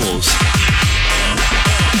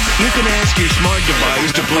smart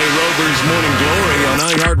device to play Rover's Morning Glory on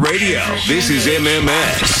iHeartRadio. This is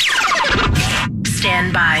MMS.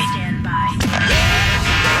 Stand by.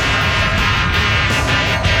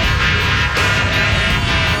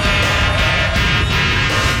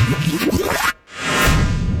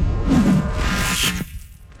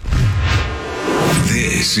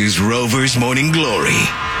 This is Rover's Morning Glory.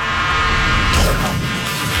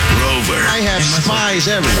 Rover. I have spies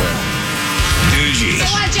everywhere. Doogie. I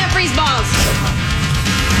want Jeffrey's balls.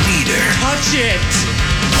 Dieter. Touch it.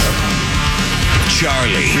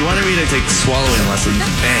 Charlie. You wanted me to take swallowing lessons.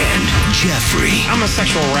 And Jeffrey. I'm a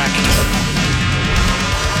sexual wreck.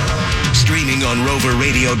 Streaming on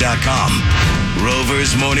RoverRadio.com.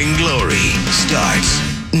 Rover's Morning Glory starts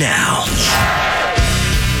now.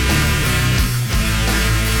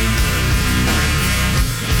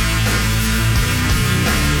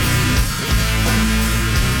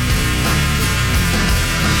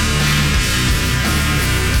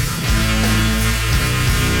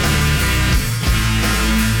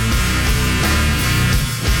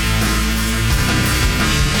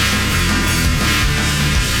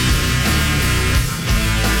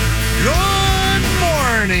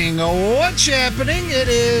 What's happening? It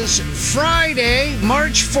is Friday,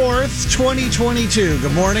 March 4th, 2022.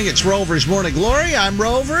 Good morning. It's Rover's Morning Glory. I'm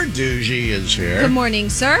Rover. Doogie is here. Good morning,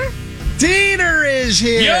 sir. Dieter is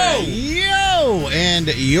here. Yo! And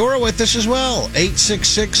you're with us as well.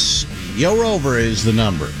 866-YO-ROVER is the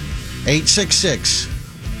number.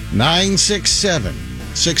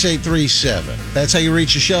 866-967-6837. That's how you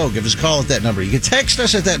reach the show. Give us a call at that number. You can text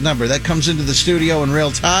us at that number. That comes into the studio in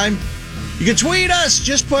real time. You can tweet us.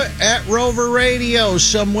 Just put at Rover Radio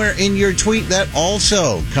somewhere in your tweet. That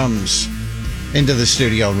also comes into the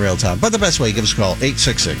studio in real time. But the best way, give us a call,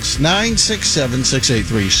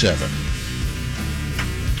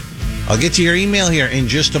 866-967-6837. I'll get to your email here in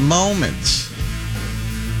just a moment.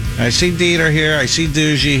 I see Dieter here. I see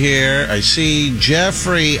Doogie here. I see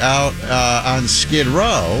Jeffrey out on Skid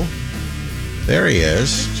Row. There he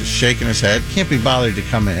is, just shaking his head. Can't be bothered to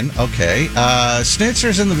come in. Okay.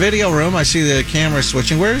 Snitzer's in the video room. I see the camera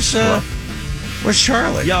switching. Where's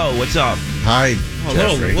Charlie? Yo, what's up? Hi, A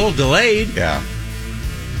Jeffrey. little delayed. Yeah.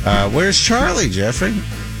 Where's Charlie, Jeffrey?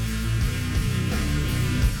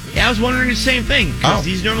 Yeah, I was wondering the same thing, because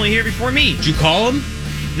he's normally here before me. Did you call him?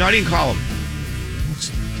 No, I didn't call him.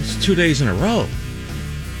 It's 2 days in a row.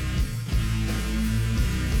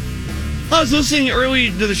 I was listening early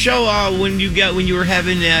to the show when you were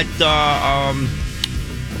having that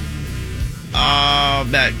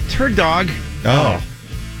that turd dog. Oh.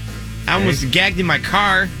 I almost gagged in my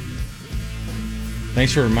car.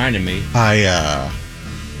 Thanks for reminding me. I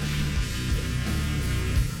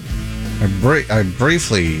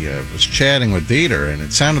briefly was chatting with Dieter, and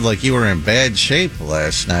it sounded like you were in bad shape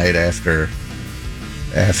last night after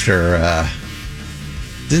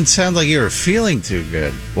didn't sound like you were feeling too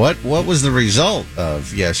good. What was the result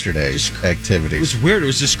of yesterday's activities? It was weird. It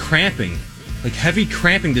was just cramping. Like heavy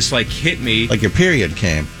cramping just like hit me. Like your period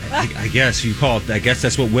came. I guess you call it. I guess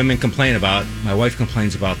that's what women complain about. My wife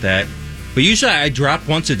complains about that. But usually I drop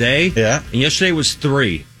once a day. Yeah. And yesterday was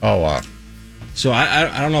 3. Oh, wow. So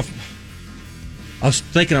I don't know if... I was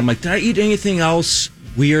thinking, I'm like, did I eat anything else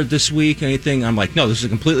weird this week? Anything? I'm like, no, this is a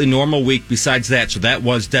completely normal week besides that. So that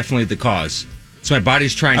was definitely the cause. So my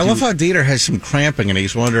body's trying to... I love how Dieter has some cramping and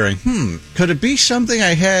he's wondering, could it be something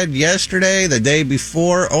I had yesterday, the day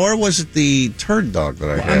before, or was it the turd dog that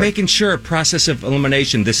I had? I'm making sure, process of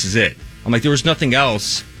elimination, this is it. I'm like, there was nothing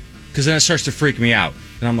else, because then it starts to freak me out.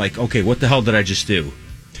 And I'm like, okay, what the hell did I just do?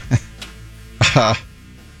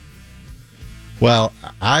 Well,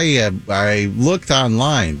 I looked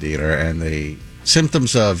online, Dieter, and the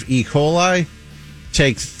symptoms of E. coli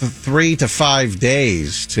take 3 to 5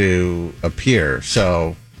 days to appear.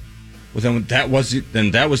 So, Well, then that was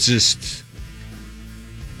just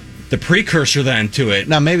the precursor then to it.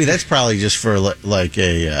 now maybe that's probably just for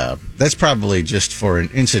that's probably just for an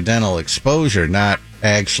incidental exposure, not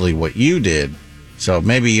actually what you did. So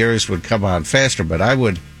maybe yours would come on faster, but I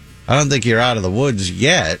don't think you're out of the woods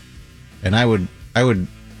yet, and I would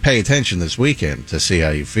pay attention this weekend to see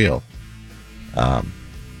how you feel.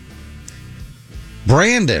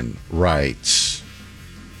 Brandon writes,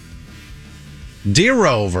 Dear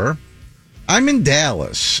Rover, I'm in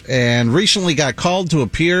Dallas and recently got called to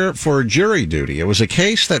appear for jury duty. It was a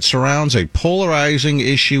case that surrounds a polarizing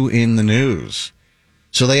issue in the news.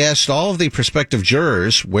 So they asked all of the prospective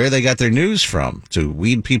jurors where they got their news from to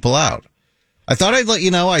weed people out. I thought I'd let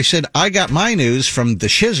you know. I said I got my news from the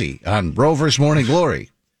Shizzy on Rover's Morning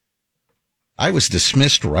Glory. I was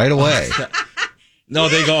dismissed right away. No,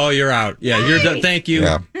 they go, oh, you're out. Yeah, you're done. Thank you.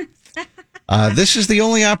 Yeah. This is the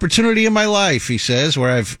only opportunity in my life, he says,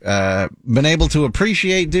 where I've been able to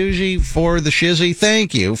appreciate Doogie for the shizzy.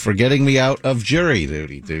 Thank you for getting me out of jury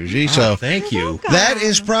duty, Doogie. So Thank you. that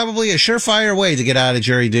is probably a surefire way to get out of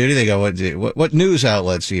jury duty. They go, what news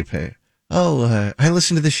outlets do you pay? Oh, I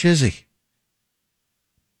listen to the shizzy.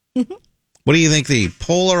 What do you think the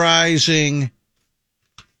polarizing...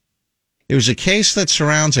 It was a case that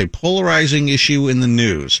surrounds a polarizing issue in the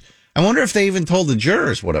news. I wonder if they even told the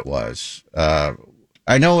jurors what it was.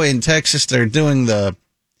 I know in Texas they're doing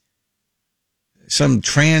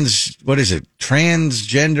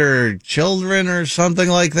transgender children or something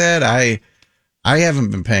like that. I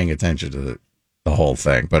haven't been paying attention to the whole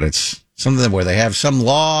thing, but it's something where they have some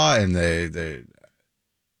law and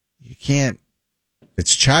you can't.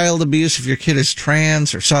 It's child abuse if your kid is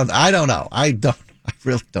trans or something. I don't know. I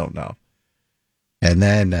really don't know. And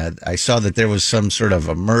then I saw that there was some sort of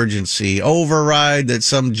emergency override that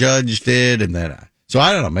some judge did. And then, so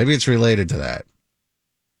I don't know. Maybe it's related to that.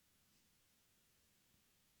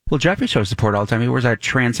 Well, Jeffrey shows support all the time. He wears that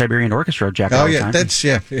Trans-Siberian Orchestra jacket all the time. That's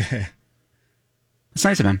It's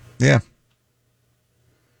nice of him. Yeah.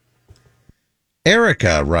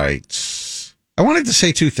 Erica writes, I wanted to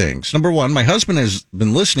say two things. Number one, my husband has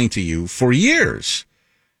been listening to you for years.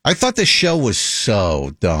 I thought this show was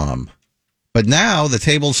so dumb. But now the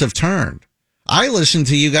tables have turned. I listen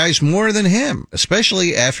to you guys more than him,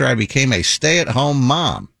 especially after I became a stay-at-home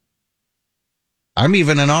mom. I'm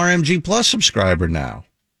even an RMG Plus subscriber now.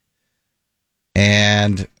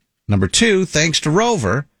 And number two, thanks to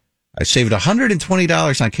Rover, I saved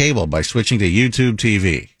 $120 on cable by switching to YouTube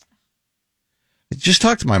TV. I just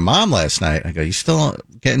talked to my mom last night. I go, you still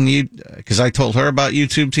getting you? Because I told her about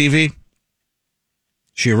YouTube TV.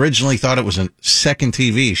 She originally thought it was a second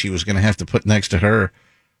TV she was going to have to put next to her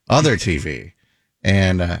other TV.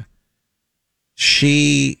 And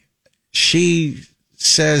she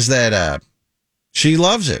says that she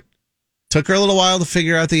loves it. Took her a little while to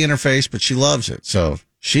figure out the interface, but she loves it. So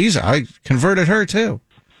I converted her too.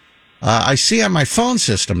 I see on my phone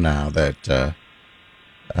system now that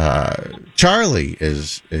Charlie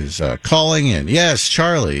is calling in. Yes,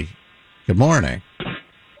 Charlie. Good morning.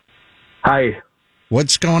 Hi.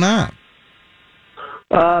 What's going on?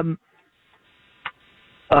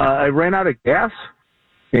 I ran out of gas,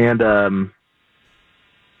 and I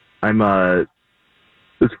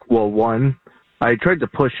tried to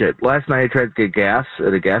push it. Last night I tried to get gas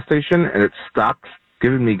at a gas station, and it stopped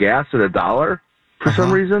giving me gas at $1 for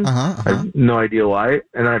some reason. I have no idea why,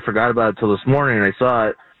 and I forgot about it till this morning, and I saw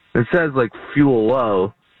it. It says, like, fuel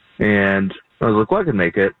low, and I was like, well, I can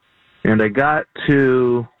make it. And I got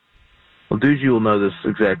to... Well, Doogie will know this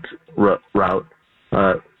exact route.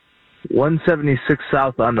 176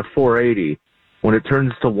 south on the 480. When it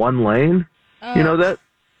turns to one lane, you know that?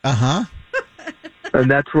 And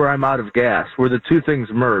that's where I'm out of gas, where the two things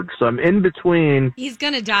merge. So I'm in between. He's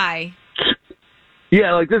going to die.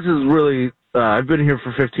 Yeah, like this is really, I've been here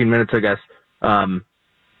for 15 minutes, I guess. Cars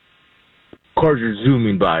are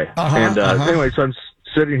zooming by. Anyway, so I'm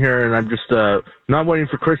sitting here and I'm just, now I'm waiting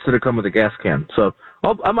for Krista to come with a gas can. So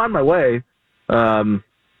I'm on my way.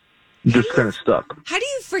 Just kind of stuck. How do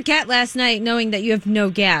you forget last night knowing that you have no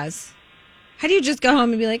gas? How do you just go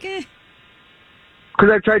home and be like, eh? Because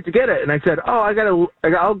I tried to get it, and I said, "Oh,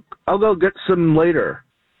 I'll go get some later."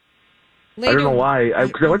 I don't know why. I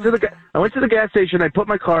went to the gas station. I put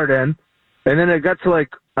my card in, and then it got to like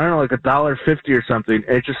 $1.50 or something,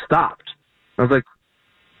 and it just stopped. I was like,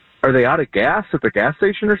 "Are they out of gas at the gas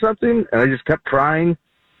station or something?" And I just kept trying,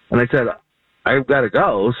 and I said, "I've got to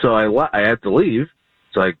go," so I had to leave,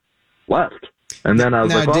 so I left. And then I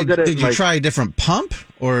was like, "I'll get it." Did you try a different pump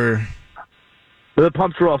or? The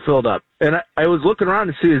pumps were all filled up. And I was looking around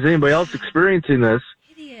to see is anybody else experiencing this.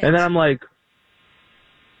 Idiot. And then I'm like,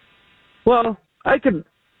 well, it's $1.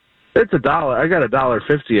 I got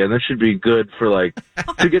 $1.50, and this should be good for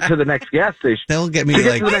to get to the next gas station. They'll get me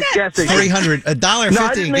like 300.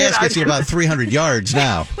 $1.50 in gas gets you about 300 yards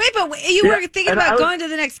now. Wait, but you were thinking about going to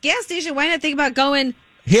the next gas station. Why not think about going?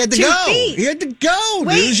 He had to 2 go. feet? He had to go,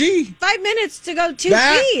 Wait, Doogie. 5 minutes to go 2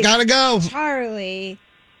 feet. Gotta go. Charlie.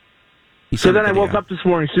 So then I woke up this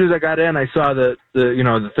morning. As soon as I got in, I saw the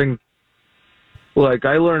thing. Like,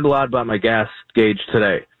 I learned a lot about my gas gauge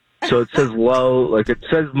today. So it says low, like it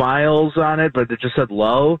says miles on it, but it just said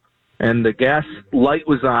low. And the gas light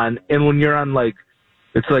was on. And when you're on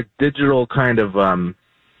it's like digital kind of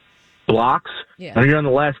blocks. Yeah. And you're on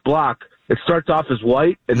the last block, it starts off as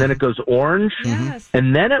white and then it goes orange. Yes.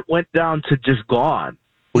 And then it went down to just gone,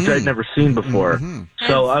 which I'd never seen before.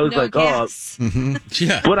 So I was like, gas.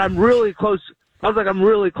 yeah. But I'm really close. I was like, I'm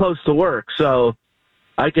really close to work, so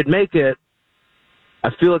I could make it. I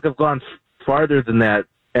feel like I've gone farther than that.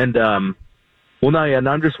 And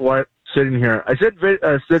now I'm just sitting here. I sent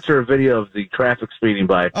Snitzer a video of the traffic speeding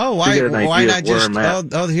by. Oh, to get an why idea not of where just? I'm at.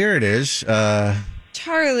 Oh, here it is.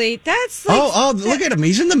 Charlie, that's like. Look at him.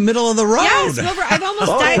 He's in the middle of the road. Yes, Rover, I've almost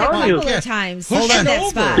died a couple of times. Hold in on. that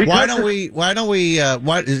spot. Why don't we?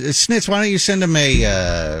 Snitz? Why don't you send him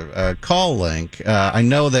a call link? I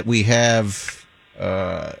know that we have.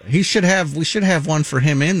 We should have one for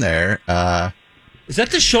him in there. Is that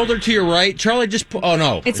the shoulder to your right? Charlie just oh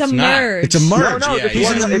no. It's a not. merge. It's a merge. No, Yeah, he's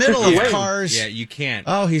in the it's middle just of a cars. Yeah, you can't.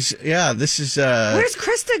 Oh, this is Where's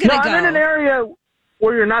Krista gonna go? I'm in an area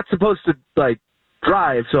where you're not supposed to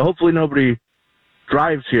drive, so hopefully nobody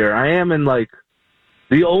drives here. I am in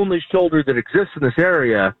the only shoulder that exists in this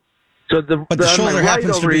area. So the shoulder right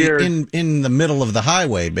happens to over be here, in the middle of the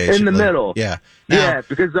highway, basically. in the middle. Yeah. Yeah,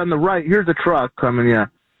 because on the right here's a truck coming. Yeah.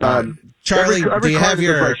 Charlie, every do you car have that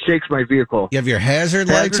your shakes my vehicle? you have your hazard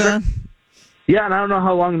lights Hazard? on? Yeah, and I don't know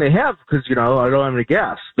how long they have because I don't have any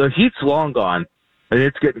gas. The heat's long gone, and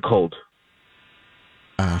it's getting cold.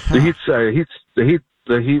 Uh-huh.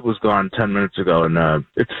 The heat was gone 10 minutes ago, and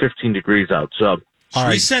it's 15 degrees out. So All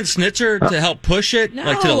We right. sent Snitzer to help push it,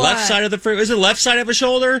 No. to the left side of the freeway. Is it the left side of a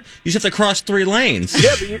shoulder? You just have to cross 3 lanes.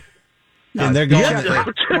 yeah, but And they're going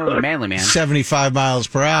More of a manly man. 75 miles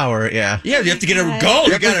per hour. Yeah. Yeah, you have to get a go.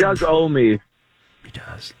 You Jeffrey got does owe me. He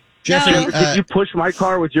does. Jeffrey, No. Did you push my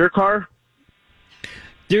car with your car?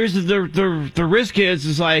 There's the risk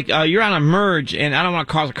is you're on a merge, and I don't want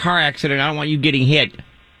to cause a car accident. I don't want you getting hit.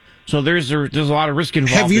 So there's a lot of risk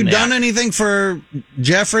involved. have you in that. done anything for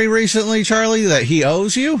Jeffrey recently, Charlie, that he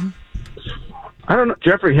owes you? I don't know.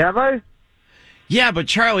 Jeffrey, have I? Yeah, but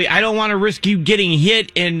Charlie, I don't want to risk you getting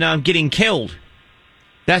hit and getting killed.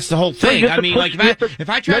 That's the whole thing. you have I to mean, push- if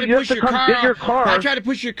I try no, to you have push to your come car, get your car. if I try to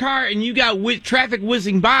push your car and you got traffic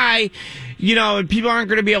whizzing by, and people aren't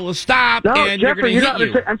going to be able to stop, No, and Jeffrey, they're you're going to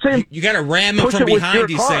not. hit you. I'm saying You got to ram him Push from it with behind. your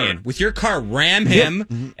He's car. saying with your car, ram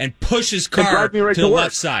him and push his car drive me right to to the work.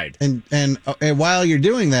 left side. And while you're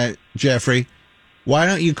doing that, Jeffrey, why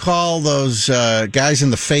don't you call those guys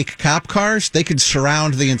in the fake cop cars? They could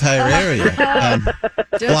surround the entire area and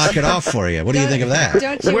block it off for you. What do you think of that?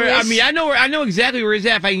 Don't you Where, I wish- mean, I know exactly where he's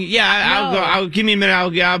at. If I, I'll No. go. I'll give me a minute.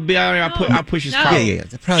 I'll push his No. car. Yeah.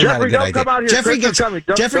 Probably not a Jeffrey, good don't idea. come out here. Jeffrey Chris is gets coming.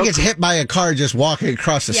 Don't gets hit by a car just walking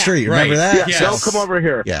across the Yeah. street. Right. Remember that? Yeah. Don't come over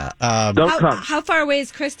here. Yeah. Don't how, come. how far away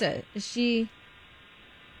is Krista? Is she?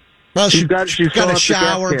 Well, She's she's got got filling to up the gas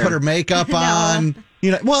shower, can. put her makeup No. on.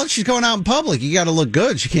 Well, she's going out in public. You got to look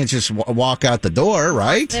good. She can't just walk out the door,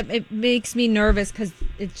 right? It makes me nervous because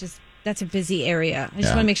that's a busy area. I just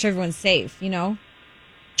Yeah. want to make sure everyone's safe.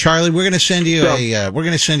 Charlie, we're going to send you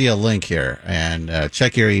a link here and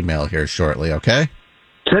check your email here shortly. Okay.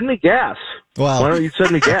 Send me gas. Well, Why don't you send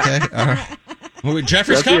me gas? Okay. All right. Well,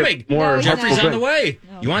 Jeffrey's That'd coming. be a more No, he's Jeffrey's not. on the way.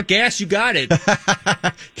 You want gas? You got it.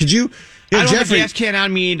 Could you? I don't have Jeffrey. a gas can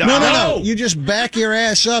on me. No. Oh. You just back your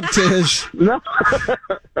ass up to his. No.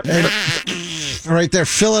 And right there,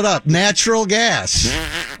 fill it up. Natural gas.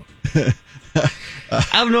 I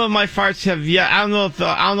don't know if my farts have. Yeah, I don't know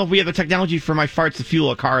if we have the technology for my farts to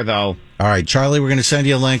fuel a car though. All right, Charlie, we're going to send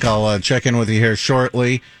you a link. I'll check in with you here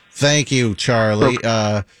shortly. Thank you, Charlie.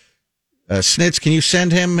 Snitz, can you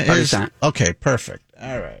send him his? sent. Okay, perfect.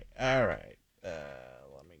 All right.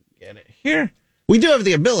 Let me get it here. We do have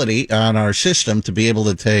the ability on our system to be able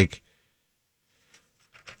to take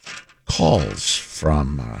calls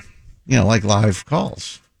from, like live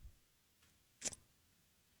calls.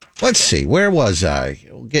 Let's see. Where was I?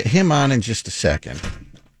 We'll get him on in just a second.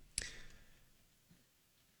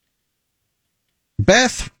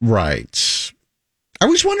 Beth writes, I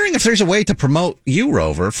was wondering if there's a way to promote you,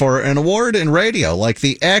 Rover, for an award in radio, like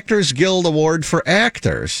the Actors Guild Award for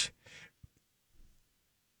Actors.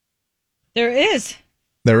 There is.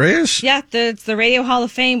 There is? Yeah, it's the Radio Hall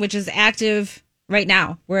of Fame, which is active right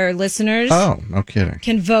now, where listeners Oh, no kidding.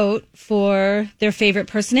 can vote for their favorite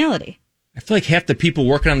personality, I feel like half the people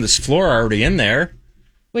working on this floor are already in there.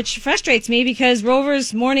 which frustrates me because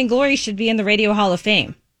Rover's Morning Glory should be in the Radio Hall of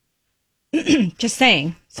Fame. Just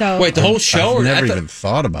saying. So Wait, the whole show? I've never I thought, even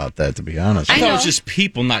thought about that, to be honest. I with thought you. it was just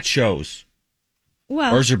people, not shows.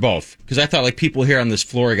 well, Or is there both? Because I thought people here on this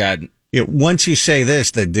floor got. Yeah, once you say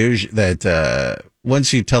this,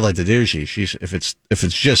 once you tell that to Dougie, if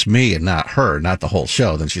it's just me and not her, not the whole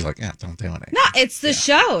show, then she's like, yeah, don't do it. no, it's the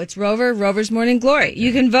show. It's Rover's Morning Glory.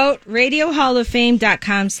 You can vote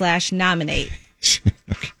radiohalloffame.com/nominate.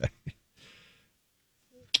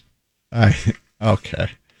 Okay.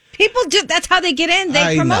 People that's how they get in. They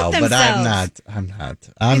I promote know, themselves. but I'm not.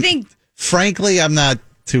 You think- frankly, I'm not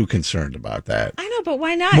too concerned about that. I know, but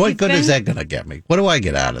why not? What good is that going to get me? What do I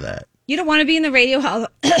get out of that? You don't want to be in the Radio Hall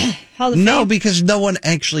of Fame? No, because no one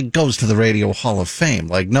actually goes to the Radio Hall of Fame.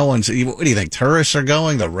 Like, no one's. What do you think? Tourists are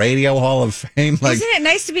going? The Radio Hall of Fame? Like, isn't it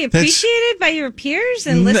nice to be appreciated by your peers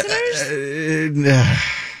and listeners?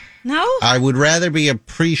 No? I would rather be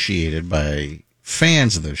appreciated by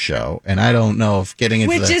fans of the show, and I don't know if getting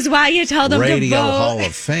into Which is why you tell them Radio to vote Hall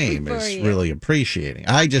of Fame is really appreciating.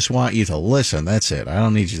 I just want you to listen. That's it. I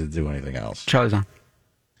don't need you to do anything else. Charlie's on.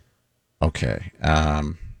 Okay.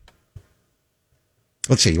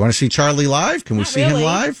 Let's see. You want to see Charlie live? Can we see him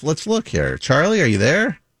live? Let's look here. Charlie, are you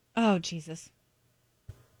there? Oh, Jesus.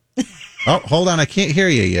 Oh, hold on. I can't hear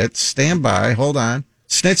you yet. Stand by. Hold on.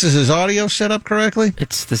 Snitz, is his audio set up correctly?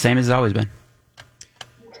 It's the same as it's always been.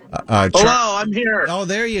 Hello, I'm here. Oh,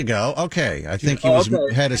 there you go. Okay. I think he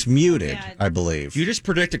had us muted, I believe. You just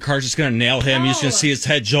predict the car's just going to nail him. You're just going to see his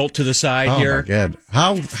head jolt to the side here. Oh, my God.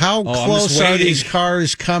 How close are these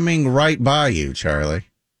cars coming right by you, Charlie?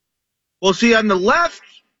 Well, see, on the left,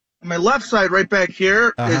 on my left side, right back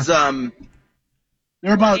here, is they're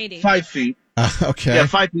about 5 feet. Okay. Yeah,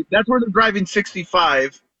 5 feet. That's where they're driving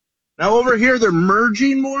 65. Now over here, they're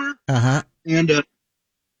merging more. And they're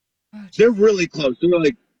really close. They're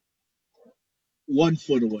like 1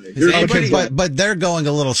 foot away. But they're going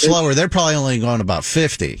a little slower. They're probably only going about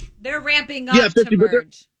 50. They're ramping up 50, to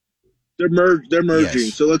merge. They're merging.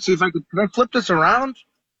 Yes. So let's see if can I flip this around?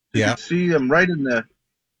 You can see them right in the.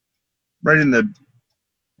 Do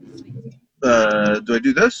I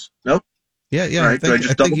do this? Nope. Yeah. Right. Do I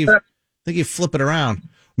just double tap? I think you flip it around.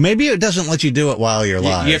 Maybe it doesn't let you do it while you're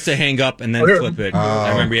live. You have to hang up and then flip it.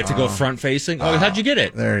 I remember you have to go front facing. Oh, how'd you get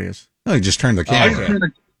it? There he is. Oh, you just turned the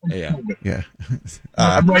camera. Yeah.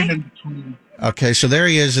 I'm right in between. Okay, so there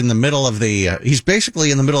he is in the middle of the. He's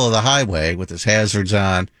basically in the middle of the highway with his hazards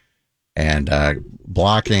on and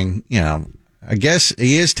blocking. I guess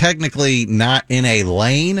he is technically not in a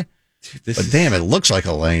lane. But damn, it looks like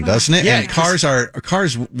a lane, doesn't it? Yeah, and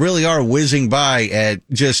cars really are whizzing by at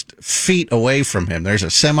just feet away from him. There's a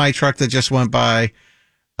semi truck that just went by.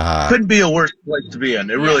 Couldn't be a worse place to be in.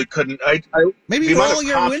 It really couldn't. Maybe roll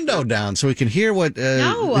your window down so we can hear what. We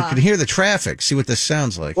can hear the traffic. See what this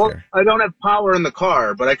sounds like. Well, here. I don't have power in the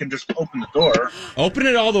car, but I can just open the door. Open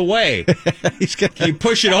it all the way. Can you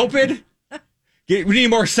push it open? We need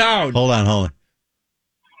more sound. Hold on.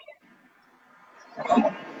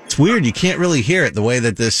 It's weird. You can't really hear it the way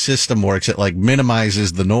that this system works. It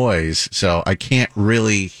minimizes the noise, so I can't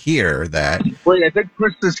really hear that. Wait, I think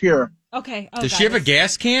Chris is here. Okay. Does she have a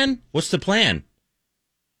gas can? What's the plan?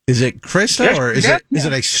 Is it Krista or is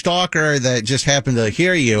it a stalker that just happened to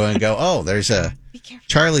hear you and go, "Oh, there's a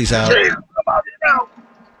Charlie's out.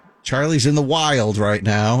 Charlie's in the wild right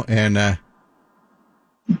now," and okay,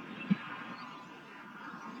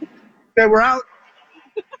 we're out.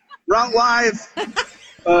 We're out live.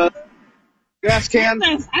 Gas can.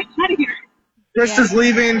 I'm out of here. Chris is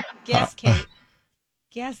leaving. Gas can.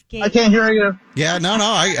 Gas can. I can't hear you. Yeah, no.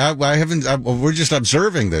 I haven't. We're just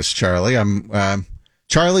observing this, Charlie. I'm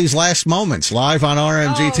Charlie's last moments live on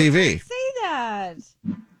RMG TV. Say that.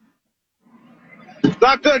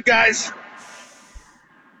 Not good, guys.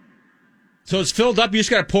 So it's filled up. You just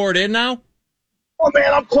got to pour it in now. Oh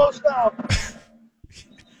man, I'm close now.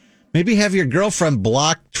 Maybe have your girlfriend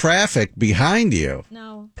block traffic behind you.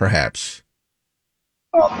 No. Perhaps.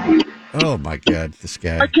 Oh my God, this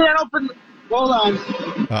guy. I can't open. Hold on.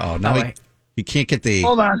 Uh-oh, now he can't get the.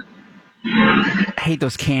 Hold on. I hate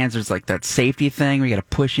those cans. There's that safety thing where you got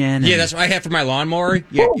to push in. Yeah, that's what I have for my lawnmower.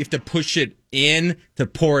 Yeah, you have to push it in to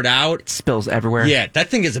pour it out. It spills everywhere. Yeah, that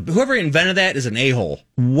thing is. Whoever invented that is an a-hole.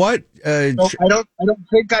 What? I don't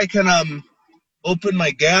think I can open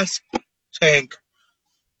my gas tank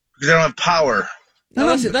because I don't have power.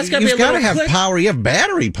 No, that's got to be You've got to have power. You have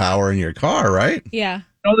battery power in your car, right? Yeah.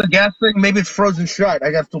 No, the gas thing, maybe it's frozen shut.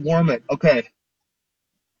 I have to warm it. Okay.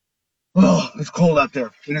 Oh, it's cold out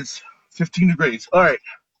there. It is 15 degrees. All right.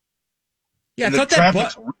 Yeah, and I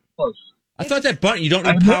thought that button, you don't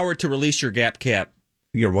need power to release your gap cap.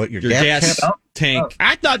 Your what? Your gas cap? tank.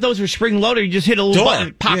 I thought those were spring loaded. You just hit a little button,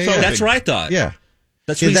 it pops open. That's what I thought. Yeah.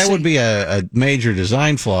 That would be a major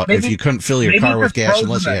design flaw if you couldn't fill your car with gas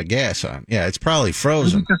unless you had gas on. Yeah, it's probably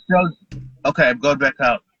frozen. Okay, I'm going back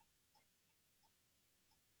out.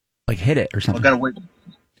 Hit it or something. I gotta wait.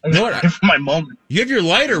 You know what? For my moment. You have your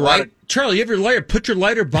lighter, right? Charlie, you have your lighter. Put your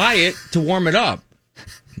lighter by it to warm it up.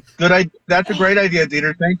 Good. That's a great idea,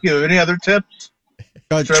 Dieter. Thank you. Any other tips?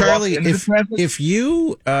 Charlie, if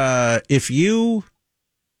you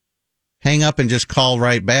hang up and just call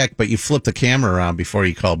right back, but you flip the camera around before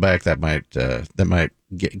you call back, that might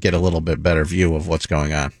get a little bit better view of what's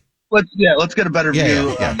going on. Let's get a better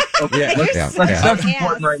view. Yeah. Okay, that's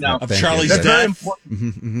important right now. Of Charlie's That's very death.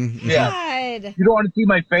 important. God. You don't want to see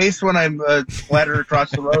my face when I'm splattered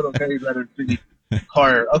across the road. Okay, you better see the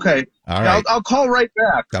car. Okay, All right. I'll call right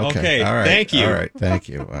back. Okay, All right. thank you. All right. Thank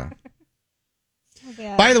you. So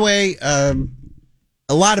bad. By the way, a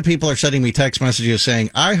lot of people are sending me text messages saying,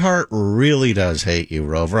 iHeart really does hate you,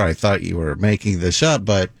 Rover. I thought you were making this up,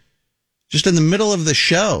 but just in the middle of the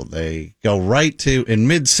show, they go right to, in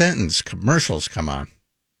mid-sentence, commercials come on.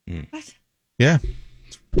 What? Yeah.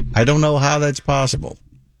 I don't know how that's possible.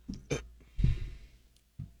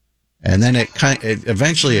 And then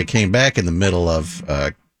eventually it came back in the middle of,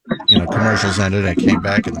 commercials ended and it came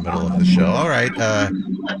back in the middle of the show. All right.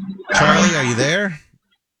 Charlie, are you there?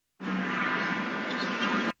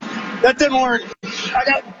 That didn't work.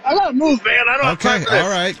 I gotta move, man. I don't have time Okay. for this. All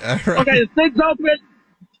right. Okay, the thing's open.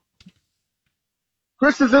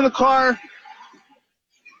 Chris is in the car.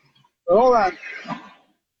 Hold on.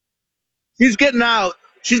 He's getting out.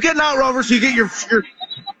 She's getting out, Rover, so you get your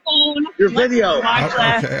video.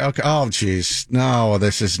 Okay. Oh, jeez. No,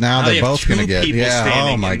 this is now Now they're you have both going to two get. people Yeah.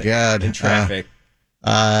 standing Oh my God. in traffic. You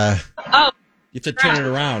have to turn it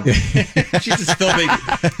around. She's just filming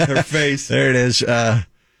her face. There it is.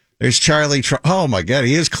 There's Charlie. Oh my God,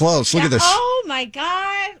 he is close. Look at this. Oh my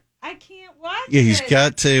God. I can't watch Yeah, he's it.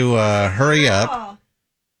 got to hurry up. Oh.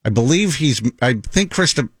 I believe I think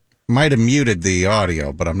Krista might have muted the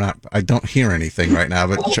audio, but I don't hear anything right now,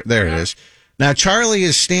 but there it is. Now, Charlie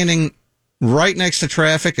is standing right next to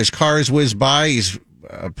traffic. His cars whiz by. He's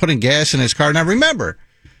putting gas in his car. Now, remember,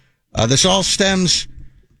 this all stems,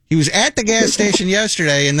 he was at the gas station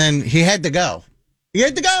yesterday, and then he had to go. He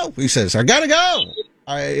had to go. He says, I got to go.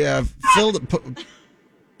 I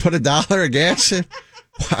put $1 of gas in.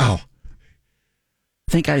 Wow.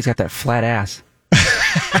 Thank God he's got that flat ass.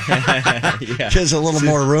 Yeah. Gives a little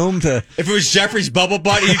more room to. If it was Jeffrey's bubble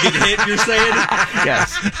butt, you get hit, you're saying?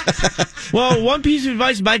 Yes. Well, one piece of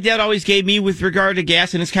advice my dad always gave me with regard to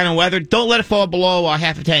gas in this kind of weather: don't let it fall below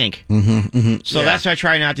half a tank. So that's what I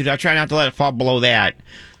try not to do. I try not to let it fall below that.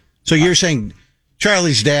 So you're saying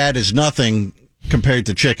Charlie's dad is nothing compared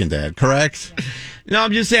to Chicken Dad, correct? No,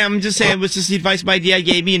 I'm just saying. It was just the advice my dad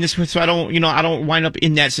gave me, and this, so I don't wind up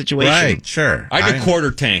in that situation. Right, sure. I get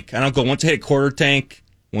quarter tank. I don't go once I hit quarter tank.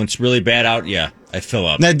 When it's really bad out, I fill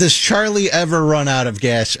up. Now, does Charlie ever run out of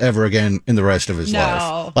gas ever again in the rest of his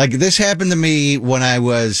life? Like, this happened to me when I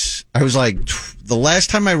was like, the last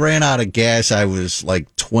time I ran out of gas, I was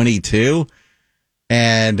like 22.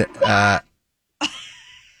 And,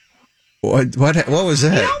 what was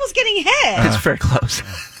that? You're almost getting hit. It's very close.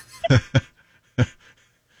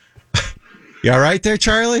 You all right there,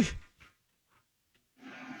 Charlie?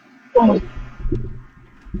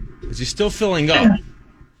 Is he still filling up?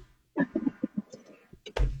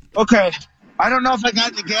 Okay. I don't know if I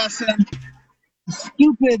got the gas in.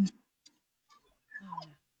 Stupid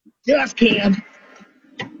gas can.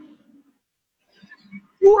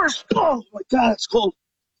 Oh my God, it's cold.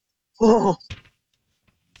 Oh.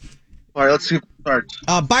 All right, let's see if it starts.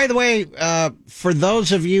 By the way, for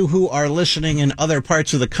those of you who are listening in other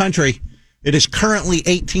parts of the country, it is currently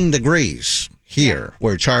 18 degrees here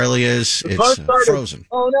where Charlie is. The car It's started. frozen.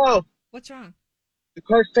 Oh no. What's wrong? The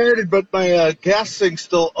car started, but my gas thing's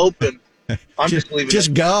still open. I'm just leaving Just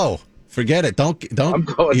it. go. Forget it. Don't. I'm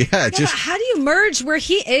going. Yeah, Yeah, just. but how do you merge where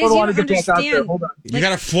he is? I You don't want don't to get back out there. understand. Hold on. You got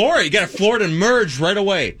to floor it. You got to floor it and merge right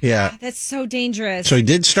away. Yeah. That's so dangerous. So he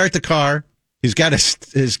did start the car. He's got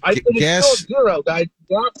his I think gas. it's still at zero, guys.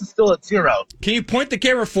 Gas is still at zero. Can you point the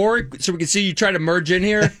camera forward so we can see you try to merge in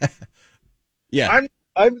here? Yeah.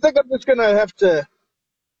 I think I'm just gonna have to.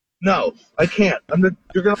 No, I can't.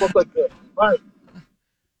 You're gonna look like this. All right.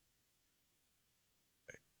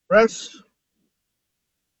 Press.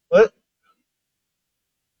 What?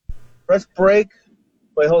 Press brake.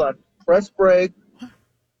 Wait, hold on. Press brake.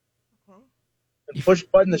 And push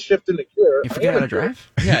button to shift into gear. You forget how to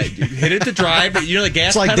drive? Yeah, hit it to drive. You know the gas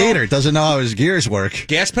It's like pedal? Dieter doesn't know how his gears work.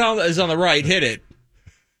 Gas pedal is on the right. Hit it.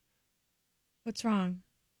 What's wrong?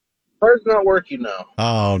 Car's not working now.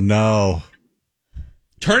 Oh no!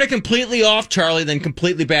 Turn it completely off, Charlie, then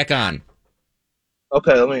completely back on.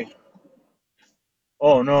 Okay, let me.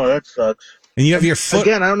 Oh no, that sucks. And you have your foot.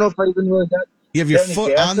 Again, I don't know if I even really got. You have your got any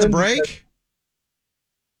foot gas on the in? brake.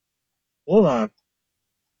 Hold on.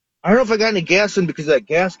 I don't know if I got any gas in because that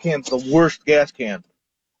gas can's the worst gas can.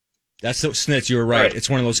 That's the Snitz. You were right. It's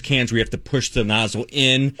one of those cans where you have to push the nozzle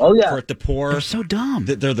in Oh, yeah. for it to pour. They're so dumb.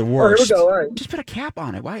 They're the Oh, here we worst. go. All right. Just put a cap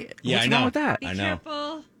on it. Why? Yeah, What's I know. wrong with that? Be I know.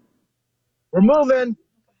 careful. We're moving.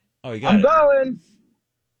 Oh, you got I'm it. going.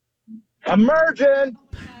 I'm merging.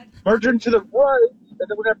 Merging to the right, and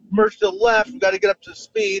then we're going to merge to the left. We got to get up to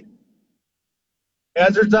speed.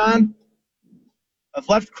 Hazards on. I've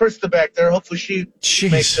left Krista back there. Hopefully she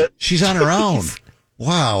makes it. She's on her own.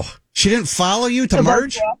 Wow. She didn't follow you to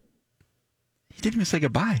merge? He didn't even say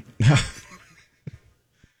goodbye.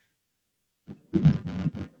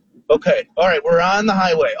 Okay. All right. We're on the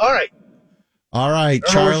highway. All right. All right.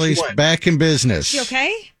 Charlie's back in business. You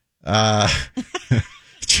okay?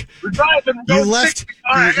 We're driving. You left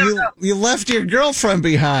you left your girlfriend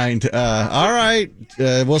behind. All right.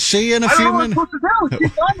 We'll see you in a few minutes. I don't know what I'm supposed to do.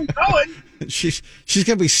 She's on me going. She's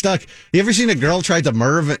gonna be stuck. You ever seen a girl try to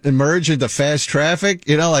merge into fast traffic?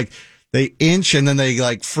 You know, like they inch and then they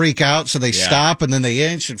like freak out, so they stop, and then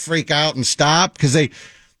they inch and freak out and stop because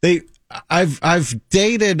I've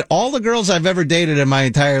dated all the girls I've ever dated in my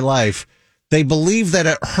entire life. They believe that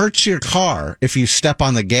it hurts your car if you step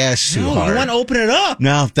on the gas too hard. You want to open it up.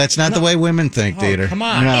 No, that's not the way women think, Dieter. Come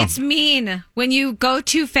on. No. It's mean. When you go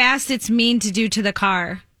too fast, it's mean to do to the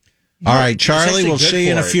car. All right, Charlie, we'll see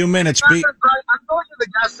you in a few minutes. I'm going to the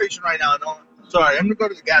gas station right now. No, sorry, I'm going to go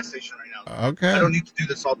to the gas station right now. Okay. I don't need to do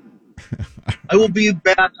this all. I will be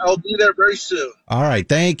back. I'll be there very soon. All right.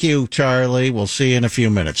 Thank you, Charlie. We'll see you in a few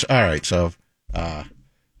minutes. All right. So, wow.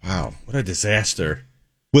 What a disaster.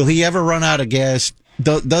 Will he ever run out of gas?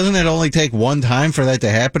 Doesn't it only take one time for that to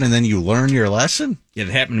happen and then you learn your lesson? Yeah, it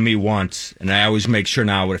happened to me once, and I always make sure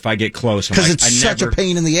now if I get close, because it's such a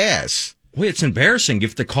pain in the ass. Wait, it's embarrassing. You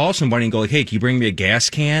have to call somebody and go like, hey, can you bring me a gas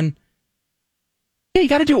can? Yeah, you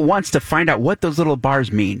got to do it once to find out what those little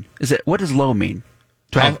bars mean. What does low mean?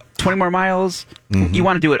 Do I have 20 more miles? Mm-hmm. You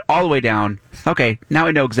want to do it all the way down. Okay, now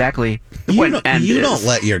I know exactly what end You is. don't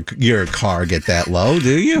let your car get that low,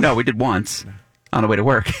 do you? No, we did once on the way to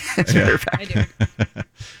work. As a matter of fact. I do.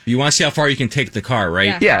 You want to see how far you can take the car,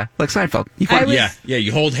 right? Yeah, like Seinfeld.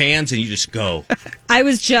 You hold hands and you just go. I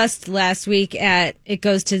was just last week it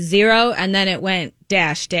goes to 0 and then it went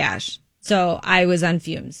dash. So I was on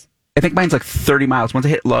fumes. I think mine's like 30 miles. Once I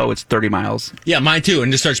hit low, it's 30 miles. Yeah, mine too.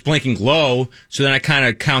 And it starts blinking low. So then I kind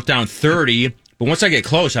of count down 30. But once I get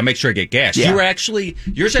close, I make sure I get gas. Yeah.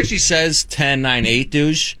 Yours actually says 10, 9, 8,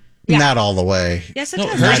 douche. Yeah. Not all the way. Yes, it No,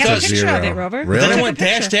 does. hers I got a does picture of zero. it, Rover. Really? Then I I took went a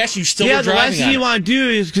picture. dash. You still Yeah, were the driving last thing on you it. want to do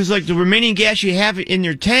is because like the remaining gas you have in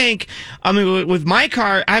your tank. I mean, with my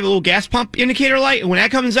car, I have a little gas pump indicator light, and when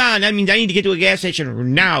that comes on, that means I need to get to a gas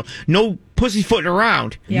station now. No pussyfooting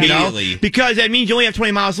around, Yeah. you know, Immediately. because that means you only have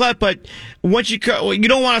 20 miles left. But once you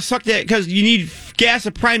don't want to suck that because you need gas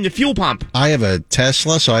to prime the fuel pump. I have a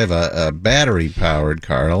Tesla, so I have a battery-powered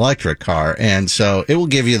car, an electric car, and so it will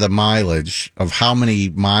give you the mileage of how many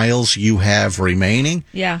miles you have remaining.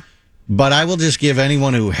 Yeah. But I will just give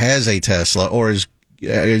anyone who has a Tesla or is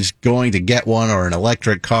going to get one or an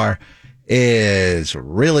electric car is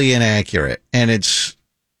really inaccurate, and it's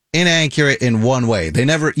inaccurate in one way.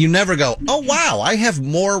 You never go, oh wow, I have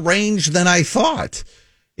more range than I thought.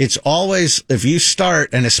 It's always, if you start,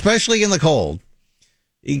 and especially in the cold,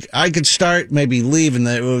 I could start maybe leaving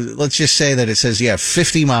let's just say that it says you have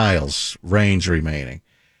 50 miles range remaining.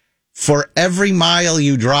 For every mile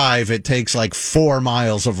you drive, it takes like 4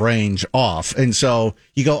 miles of range off. And so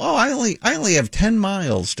you go, oh, I only have 10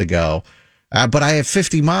 miles to go. But I have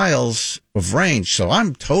 50 miles of range, so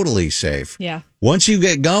I'm totally safe. Yeah. Once you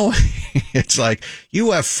get going, it's like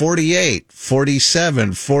you have 48,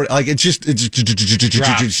 47, 40, like it's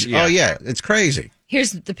Drops, yeah. Oh yeah, it's crazy.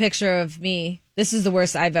 Here's the picture of me. This is the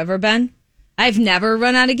worst I've ever been. I've never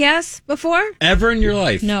run out of gas before. Ever in your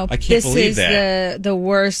life? No, I can't this believe is that. the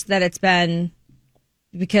worst that it's been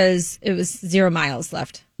because it was 0 miles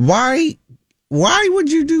left. Why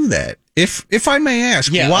would you do that? If I may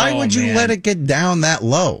ask, Yeah, why would you let it get down that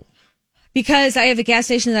low? Because I have a gas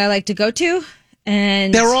station that I like to go to,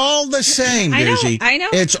 and They're all the same, I know, Dizzy. I know.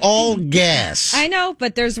 It's all gas. I know,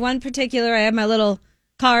 but there's one particular. I have my little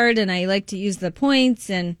card, and I like to use the points,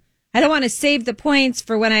 and I don't want to save the points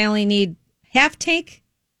for when I only need half tank.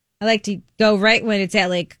 I like to go right when it's at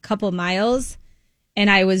like a couple miles, and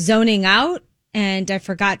I was zoning out, and I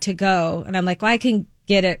forgot to go, and I'm like, well, I can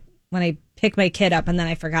get it when I pick my kid up, and then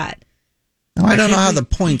I forgot. Now, I don't know how the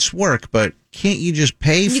points work, but can't you just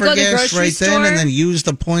pay You for go to the gas grocery right then store. and then use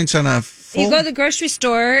the points on a full? You go to the grocery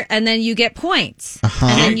store, and then you get points, Uh-huh.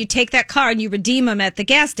 and then you take that card and you redeem them at the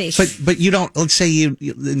gas station. But you don't. Let's say you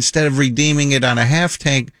instead of redeeming it on a half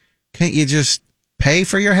tank, can't you just pay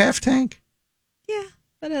for your half tank? Yeah,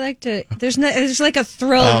 but I like to. There's like a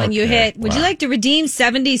thrill when you Okay, hit. Would you wow. like to redeem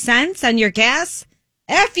 70 cents on your gas?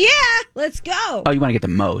 F yeah, let's go. Oh, you want to get the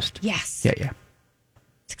most? Yes. Yeah.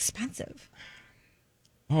 It's expensive.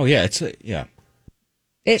 Oh, yeah. It's yeah.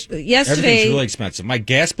 Everything's Yesterday, really expensive. My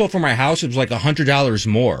gas bill for my house was like $100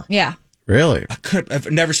 more. yeah. Really? I've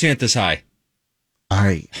never seen it this high.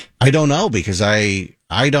 I don't know because I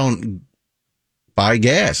don't buy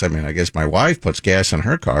gas. I mean, I guess my wife puts gas in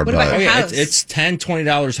her car, What but about Oh your yeah, house? it's $10,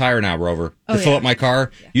 $20 higher now, Rover, Oh, to fill yeah. up my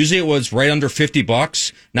car. Usually it was right under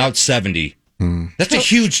 $50. Now it's $70. That's a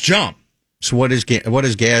huge jump. so what is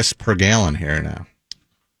gas per gallon here now?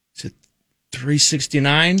 Is it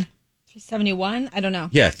 $3.69? 371? I don't know.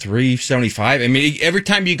 Yeah, $3.75. I mean, every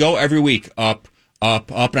time you go, every week, up.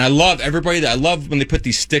 And I love I love when they put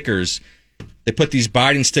these stickers. They put these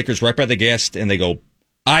Biden stickers right by the gas, and they go,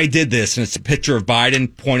 "I did this," and it's a picture of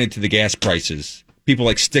Biden pointed to the gas prices. People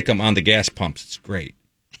like stick them on the gas pumps. It's great.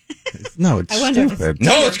 No, it's I wonder if stupid.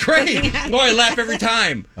 No, it's great. No, I laugh every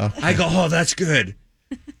time. I go, "Oh, that's good."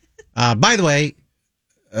 By the way,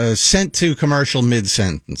 sent to commercial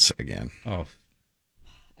mid-sentence again. Oh,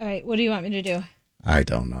 All right, what do you want me to do? I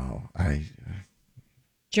don't know. Do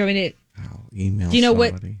you want me to? I'll email Do you know what-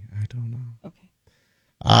 somebody. I don't know.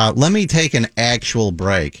 Okay. Let me take an actual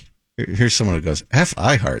break. Here's someone who goes, F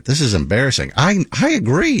iHeart. This is embarrassing. I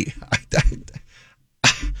agree.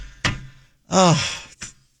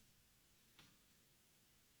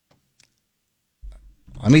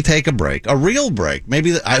 Let me take a break, a real break.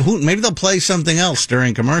 Maybe they'll play something else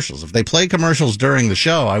during commercials. If they play commercials during the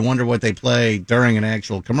show, I wonder what they play during an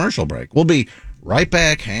actual commercial break. We'll be right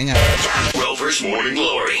back. Hang on. Rover's Morning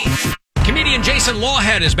Glory. Comedian Jason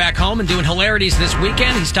Lawhead is back home and doing hilarities this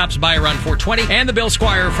weekend. He stops by around 4:20. And the Bill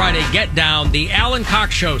Squire Friday Get Down. The Alan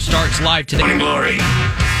Cox Show starts live today. Morning Glory.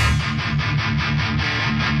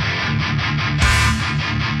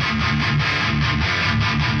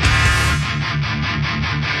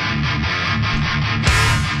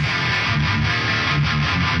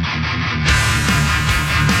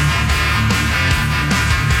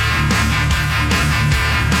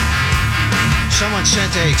 Someone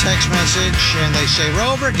sent a text message and they say,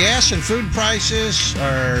 Rover, gas and food prices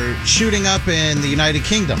are shooting up in the United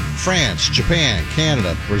Kingdom, France, Japan,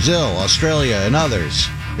 Canada, Brazil, Australia, and others.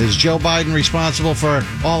 Is Joe Biden responsible for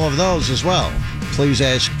all of those as well? Please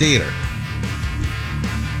ask Dieter.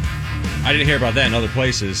 I didn't hear about that in other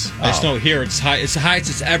places. I just know here it's high. It's the highest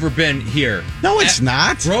it's ever been here. No, it's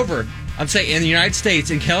not. Rover, I'm saying in the United States,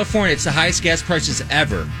 in California, it's the highest gas prices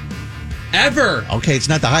ever. Ever. Okay, it's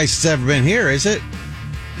not the highest it's ever been here, is it?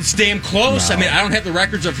 It's damn close. No. I mean, I don't have the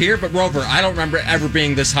records of here, but Rover, I don't remember it ever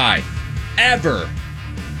being this high. Ever.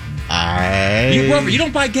 Rover, you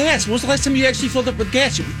don't buy gas. When was the last time you actually filled up with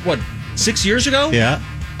gas? What, 6 years ago? Yeah.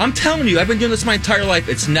 I'm telling you, I've been doing this my entire life.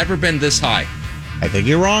 It's never been this high. I think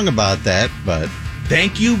you're wrong about that, but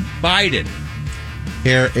Thank you, Biden.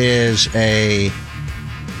 here is a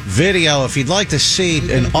video. If you'd like to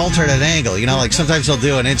see an alternate angle, you know, like sometimes they'll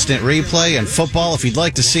do an instant replay in football. If you'd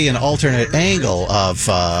like to see an alternate angle of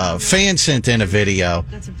fans sent in a video,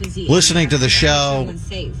 listening to the show,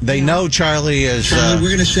 they know Charlie is we're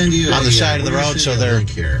going to send you on the side of the road, so they're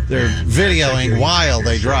videoing while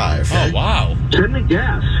they drive. Oh, wow. Send me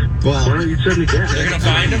gas. Well, Why don't you send me gas? They're going to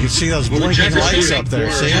find You him? can see those blinking lights up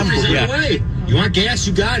there. See them? Yeah. Wait, you want gas?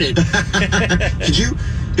 You got it. Did you?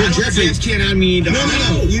 Hey, Jeffy, can on me. No.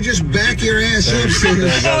 You just back your ass up. There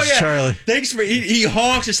goes Oh, yeah. Charlie. Thanks for he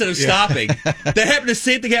honks instead of stopping. That happened. The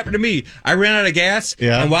same thing happened to me. I ran out of gas,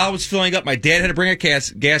 and while I was filling up, my dad had to bring a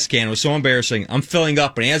gas can. It was so embarrassing. I'm filling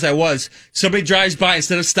up, and as I was, somebody drives by.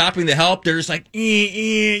 Instead of stopping to help, they're just like,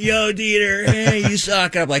 "Yo, Dieter, hey, you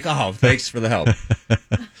suck." And I'm like, "Oh, thanks for the help."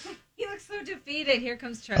 He looks so defeated. Here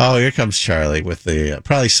comes Charlie. Oh, here comes Charlie with the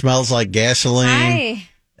probably smells like gasoline. Hi.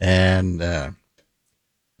 And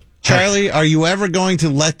Charlie, are you ever going to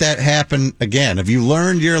let that happen again? Have you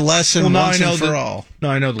learned your lesson once and for all? No,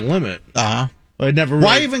 I know the limit. Uh-huh. I never.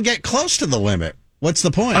 Why really- even get close to the limit? What's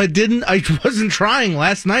the point? I didn't. I wasn't trying.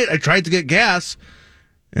 Last night, I tried to get gas,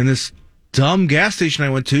 and this dumb gas station I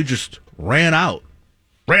went to just ran out.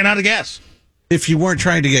 Ran out of gas. If you weren't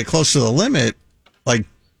trying to get close to the limit, like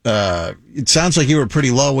it sounds like you were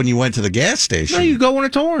pretty low when you went to the gas station. No, you go when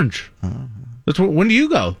it's orange. That's when do you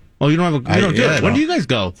go? Oh, you don't have a. You don't do it. When do you guys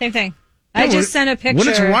go? Same thing. I just sent a picture. When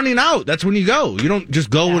it's running out, that's when you go. You don't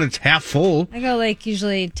just go when it's half full. I go like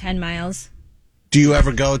usually 10 miles. Do you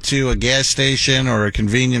ever go to a gas station or a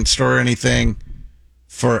convenience store or anything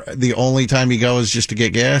for the only time you go is just to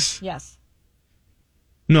get gas? Yes.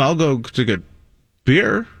 No, I'll go to get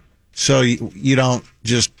beer. So you don't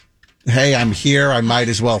just hey, I'm here. I might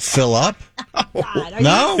as well fill up.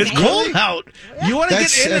 No, it's cold out. You want to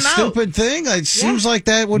get in and out. That's a stupid thing. It seems like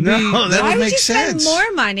that would No, be. that That Why would would make you sense. spend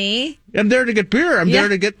more money? I'm there to get beer. I'm there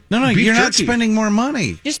to get No, beef you're not jerky. spending more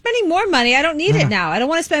money. You're spending more money. I don't need it now. I don't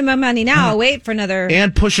want to spend my money now. I'll wait for another.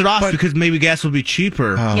 And push it off because maybe gas will be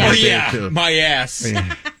cheaper. Yeah. Oh, yeah, my ass.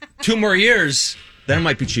 2 more years, then it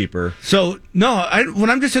might be cheaper. So no, when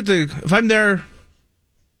I'm just if I'm there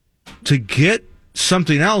to get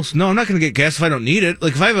something else, no, I'm not going to get gas if I don't need it.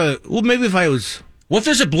 Like if I have maybe if I was. What if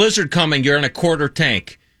there's a blizzard coming? You're in a quarter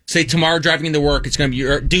tank. Say tomorrow driving into work, it's going to be.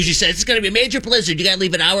 Doogie says it's going to be a major blizzard. You got to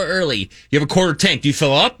leave an hour early. You have a quarter tank. Do you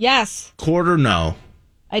fill up? Yes, Quarter, no.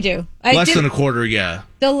 I do. Less than a quarter, yeah.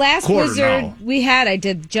 The last Quarter, blizzard no. we had, I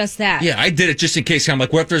did just that. Yeah, I did it just in case. I'm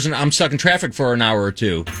like, what if I'm stuck in traffic for an hour or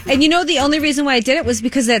two? And the only reason why I did it was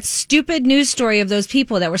because that stupid news story of those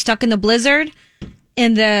people that were stuck in the blizzard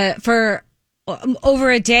for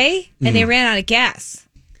over a day and they ran out of gas.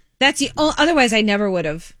 That's otherwise I never would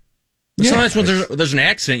have. Sometimes when there's an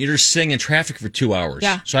accident, you're just sitting in traffic for 2 hours.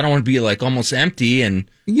 Yeah. So I don't want to be like almost empty and.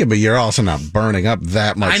 Yeah, but you're also not burning up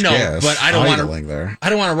that much I know, gas. but I don't want idling there. I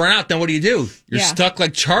don't want to run out. Then what do? You're stuck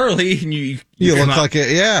like Charlie, and you look like you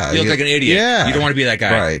look like an idiot. Yeah, you don't want to be that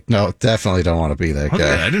guy, right? No, definitely don't want to be that Okay,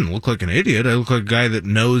 guy. I didn't look like an idiot. I look like a guy that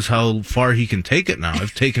knows how far he can take it now.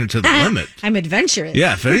 I've taken it to the limit. I'm adventurous.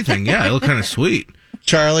 Yeah, if anything, I look kind of sweet.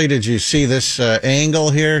 Charlie, did you see this angle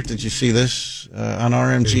here? Did you see this on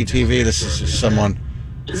RMG TV? This is someone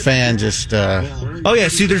fan just. Oh yeah,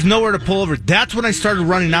 see, there's nowhere to pull over. That's when I started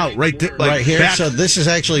running out. Right here. back. So this is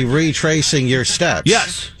actually retracing your steps.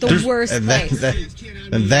 Yes, The worst and place.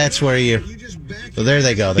 and that's where you. So there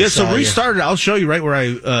they go. They So saw you. restarted. I'll show you right where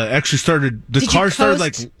I actually started. The Did car you started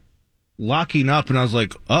coast? like locking up, and I was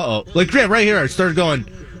like, "Uh oh!" Like right here, I started going,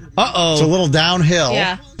 "Uh oh!" It's a little downhill.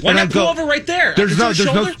 Yeah. Why not pull over right there? There's Is there a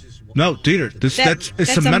shoulder? no, Dieter. That's a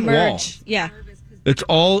cement a wall. merge. Yeah. It's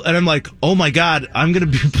all, and I'm like, oh my god, I'm gonna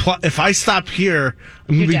be. If I stop here,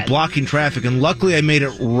 I'm gonna be dead. blocking traffic. And luckily, I made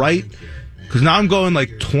it right because now I'm going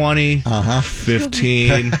like 20,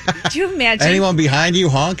 15. Do you imagine? Anyone behind you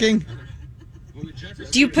honking?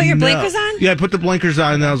 Do you put your blinkers on? Yeah, I put the blinkers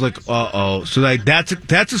on, and then I was like, uh oh. So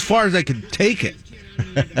that's as far as I could take it.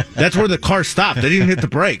 That's where the car stopped. I didn't hit the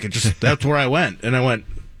brake. That's where I went, and I went.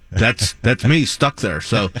 That's me stuck there.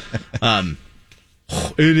 So,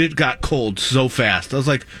 it got cold so fast. I was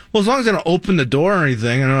like, well, as long as I don't open the door or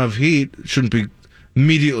anything, I don't have heat. It shouldn't be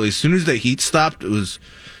immediately. As soon as the heat stopped, I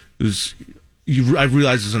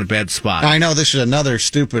realized it was in a bad spot. I know this is another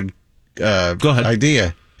stupid Go ahead.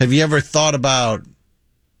 idea. Have you ever thought about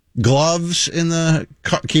gloves in the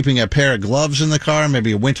car, keeping a pair of gloves in the car,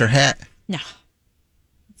 maybe a winter hat? No.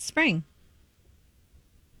 It's spring.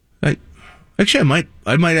 Actually,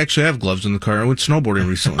 I might actually have gloves in the car. I went snowboarding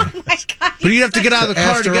recently. Oh my God. But you'd have to get out of the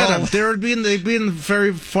car After to get all- them. They'd be in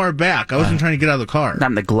very far back. I wasn't trying to get out of the car.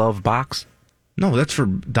 Not in the glove box. No, that's for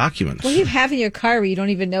documents. What do you have in your car where you don't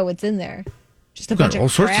even know what's in there? Just a I've got bunch all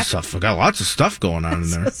of sorts crap? of stuff. I've got lots of stuff going on in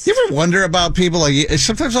there. You ever wonder about people? Like,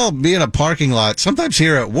 sometimes I'll be in a parking lot, sometimes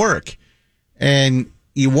here at work, and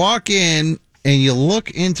you walk in and you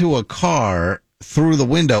look into a car through the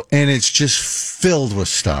window, and it's just filled with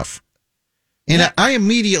stuff. And I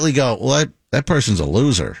immediately go, well, that person's a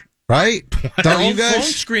loser, right? Our Don't you old phone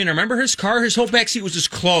guys? screener. Remember his car? His whole back seat was just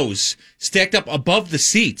clothes stacked up above the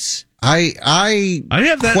seats. I have that. I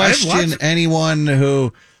have question lots. anyone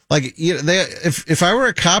who, like, if I were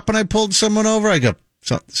a cop and I pulled someone over, I go,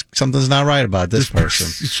 something's not right about this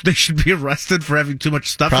person. They should be arrested for having too much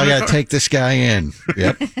stuff. Probably in got their to take this guy in.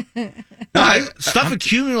 Yep. stuff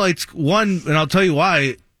accumulates. One, and I'll tell you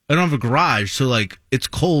why. I don't have a garage, so like it's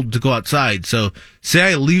cold to go outside. So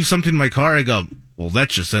say I leave something in my car, I go, well,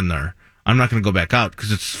 that's just in there. I'm not going to go back out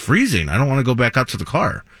because it's freezing. I don't want to go back out to the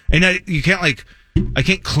car. And I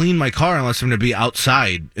can't clean my car unless I'm going to be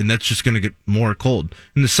outside, and that's just going to get more cold.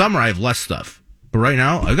 In the summer, I have less stuff, but right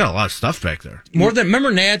now I've got a lot of stuff back there. More than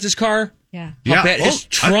remember Nad's car? Yeah. How bad his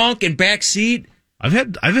trunk and back seat. I've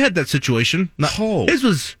had that situation. His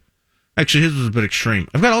was a bit extreme.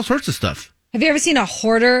 I've got all sorts of stuff. Have you ever seen a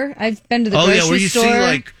hoarder? I've been to the grocery where you store. see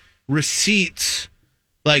like receipts,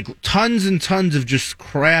 like tons and tons of just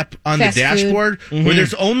crap on Fast the dashboard, food. where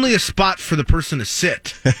there's only a spot for the person to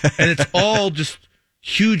sit, and it's all just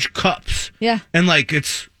huge cups. Yeah. And like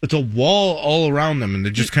it's a wall all around them, and they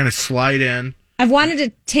just kind of slide in. I've wanted to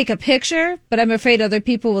take a picture, but I'm afraid other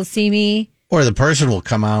people will see me. Or the person will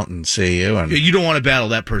come out and see you. And You don't want to battle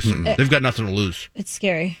that person. They've got nothing to lose. It's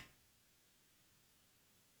scary.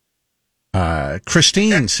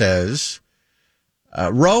 Christine says,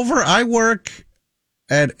 Rover, I work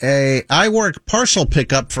I work parcel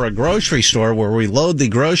pickup for a grocery store where we load the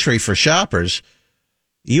grocery for shoppers.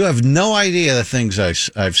 You have no idea the things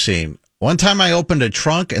I've seen. One time I opened a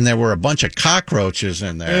trunk and there were a bunch of cockroaches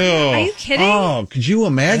in there. Are you kidding? Oh, could you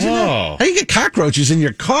imagine that? How do you get cockroaches in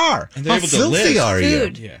your car? And How they're able to filthy live. are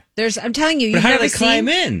Food. you? Yeah. I'm telling you, But you've how do never they climb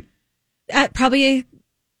seen, in? probably.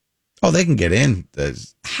 Oh, they can get in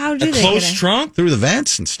How do A they closed get in? trunk? through the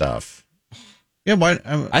vents and stuff. Yeah, why?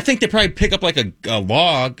 I think they probably pick up like a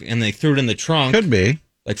log and they threw it in the trunk. Could be.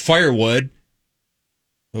 Like firewood.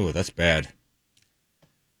 Oh, that's bad.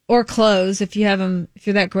 Or clothes if you have them. If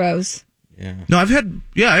you're that gross. Yeah. No, I've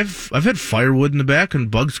had firewood in the back, and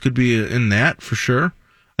bugs could be in that for sure.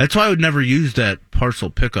 That's why I would never use that parcel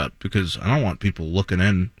pickup, because I don't want people looking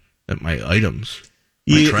in at my items.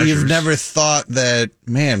 You've never thought that,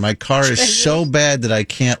 man, my car is so bad that I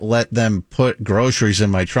can't let them put groceries in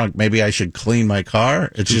my trunk. Maybe I should clean my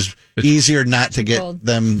car. It's just easier not to get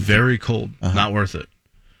them. Very cold. Not worth it.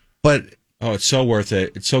 But oh, it's so worth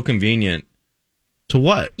it. It's so convenient. To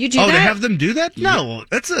what? You do to that? have them do that? No,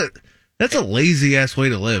 that's a lazy ass way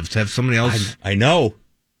to live. To have somebody else. I know.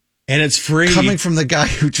 And it's free. Coming from the guy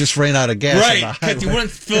who just ran out of gas. Right, because you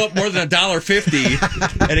wouldn't fill up more than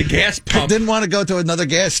 $1.50 at a gas pump. I didn't want to go to another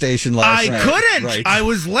gas station last night. I couldn't. Right. I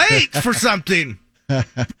was late for something.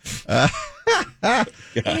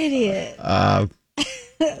 Idiot.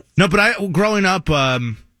 No, but growing up,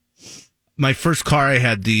 my first car I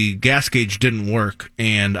had, the gas gauge didn't work,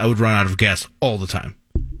 and I would run out of gas all the time.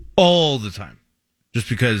 All the time. Just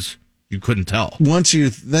because you couldn't tell. Now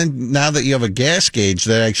that you have a gas gauge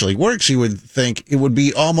that actually works, you would think it would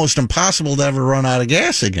be almost impossible to ever run out of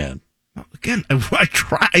gas again. Again,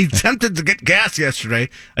 I attempted to get gas yesterday.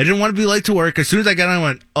 I didn't want to be late to work. As soon as I got on, I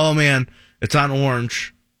went, oh man, it's on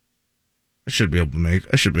orange. I should be able to make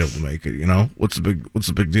it, you know? What's the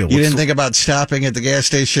big deal? You didn't think about stopping at the gas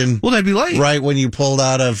station? Well, that'd be late. Right when you pulled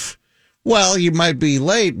out of, well, you might be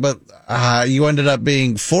late, but you ended up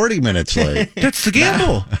being 40 minutes late. That's the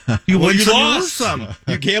gamble. You win some, you lose some.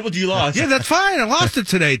 You gambled, you lost. Yeah, that's fine. I lost it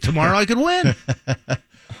today. Tomorrow I could win.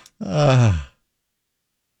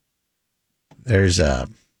 There's an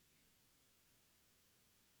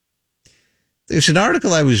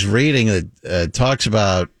article I was reading that talks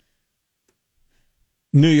about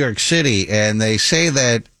New York City, and they say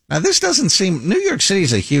that now this doesn't seem. New York City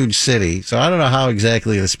is a huge city, so I don't know how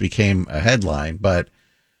exactly this became a headline, but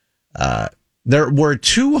there were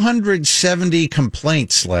 270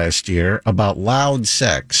 complaints last year about loud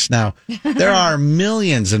sex. Now, there are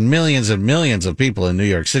millions and millions and millions of people in New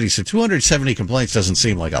York City, so 270 complaints doesn't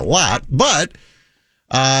seem like a lot, but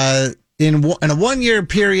in a 1 year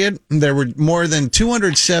period, there were more than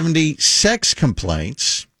 270 sex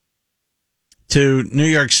complaints to New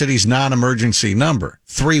York City's non-emergency number,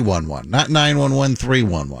 311, not 911,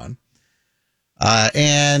 311.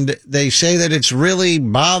 And they say that it's really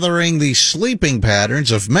bothering the sleeping patterns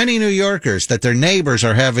of many New Yorkers, that their neighbors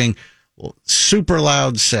are having super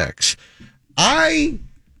loud sex.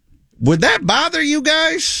 Would that bother you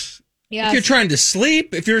guys? Yes. If you're trying to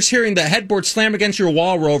sleep, if you're just hearing the headboard slam against your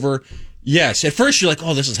wall, Rover, yes. At first you're like,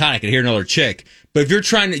 oh, this is hot. I could hear another chick. But if you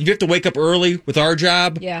have to wake up early with our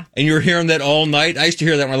job, yeah, and you're hearing that all night. I used to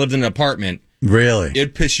hear that when I lived in an apartment. Really?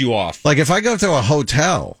 It'd piss you off. Like if I go to a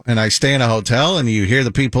hotel and I stay in a hotel and you hear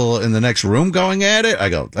the people in the next room going at it, I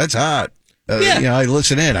go, that's hot. Yeah. You know, I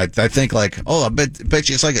listen in. I think like, oh, I bet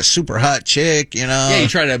you it's like a super hot chick, you know? Yeah, you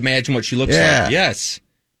try to imagine what she looks like. Yes.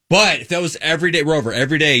 But if that was every day, Rover,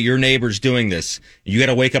 every day your neighbor's doing this, you got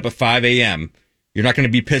to wake up at 5 a.m., you're not going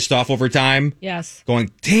to be pissed off over time? Yes.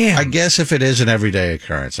 Going, damn. I guess if it is an everyday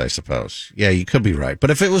occurrence, I suppose. Yeah, you could be right. But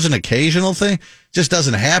if it was an occasional thing, it just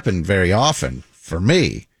doesn't happen very often for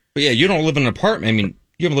me. But yeah, you don't live in an apartment. I mean,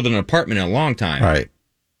 you haven't lived in an apartment in a long time. Right.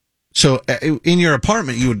 So in your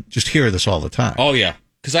apartment, you would just hear this all the time. Oh, yeah.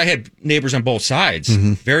 Because I had neighbors on both sides.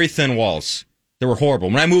 Mm-hmm. Very thin walls. They were horrible.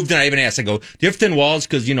 When I moved in, I even asked, I go, do you have thin walls?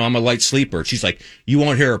 Because, you know, I'm a light sleeper. She's like, you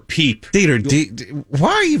won't hear a peep. Dieter,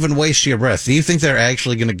 why even waste your breath? Do you think they're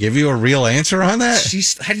actually going to give you a real answer on that?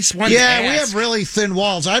 I just wanted to ask. We have really thin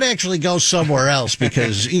walls. I'd actually go somewhere else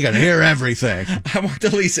because you can hear everything. I want to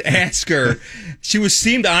at least ask her. She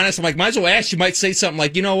seemed honest. I'm like, might as well ask. She might say something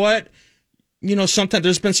like, you know what? You know, sometimes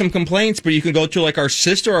there's been some complaints, but you can go to like our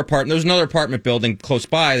sister apartment. There's another apartment building close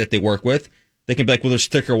by that they work with. They can be like, well, there's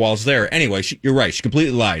thicker walls there. Anyway, you're right. She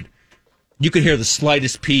completely lied. You could hear the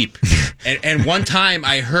slightest peep. and one time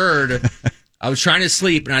I was trying to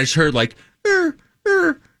sleep, and I just heard like, and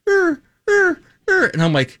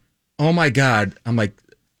I'm like, oh my God. I'm like,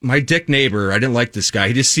 my dick neighbor, I didn't like this guy.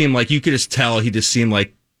 He just seemed like, you could just tell he just seemed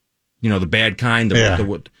like, you know, the bad kind.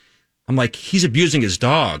 I'm like, he's abusing his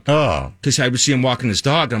dog. Oh. Because I would see him walking his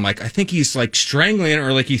dog, and I'm like, I think he's like strangling it,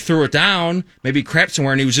 or like he threw it down, maybe crapped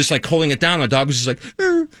somewhere, and he was just like holding it down. The dog was just like,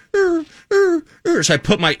 So I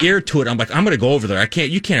put my ear to it. I'm like, I'm going to go over there.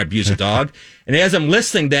 You can't abuse a dog. And as I'm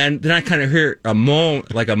listening, then I kind of hear a moan,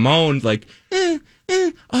 like, I'm like, And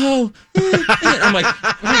I'm like,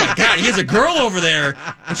 oh my God, he has a girl over there,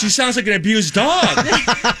 and she sounds like an abused dog.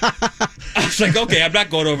 I was like, okay, I'm not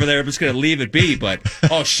going over there. I'm just going to leave it be. But,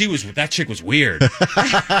 that chick was weird.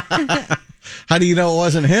 How do you know it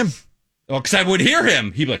wasn't him? Oh, because I would hear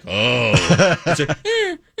him. He'd be like, oh. It's like,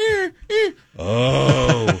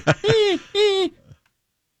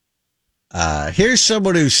 oh. Here's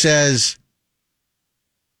someone who says,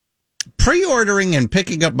 pre-ordering and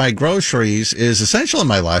picking up my groceries is essential in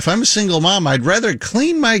my life. I'm a single mom. I'd rather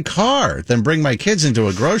clean my car than bring my kids into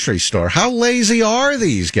a grocery store. How lazy are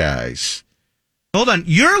these guys? Hold on.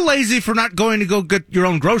 You're lazy for not going to go get your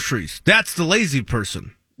own groceries. That's the lazy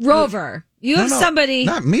person. Rover. You have somebody.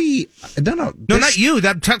 Not me. No, not you.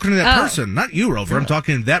 I'm talking to that person. Not you, Rover. I'm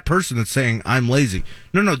talking to that person that's saying, I'm lazy.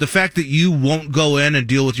 No. The fact that you won't go in and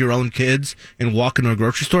deal with your own kids and walk into a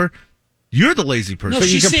grocery store, you're the lazy person. No,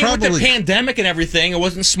 she's saying with the pandemic and everything, it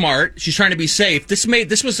wasn't smart. She's trying to be safe. This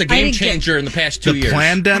was a game changer in the past 2 years. The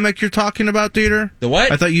pandemic you're talking about, Dieter? The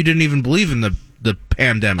what? I thought you didn't even believe in the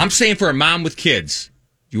pandemic. I'm saying for a mom with kids,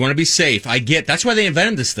 you want to be safe. I get. That's why they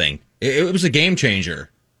invented this thing. It was a game changer.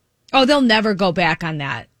 Oh, they'll never go back on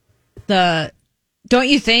that. Don't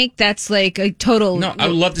you think that's like a total? No, I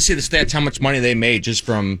would love to see the stats, how much money they made just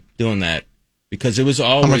from doing that, because it was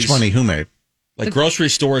always how much money who made. Like grocery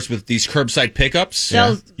stores with these curbside pickups.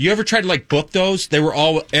 Yeah. You ever tried to like book those? They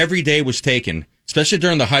were every day was taken, especially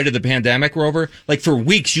during the height of the pandemic, Rover. Like for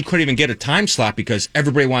weeks, you couldn't even get a time slot because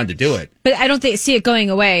everybody wanted to do it. But I don't see it going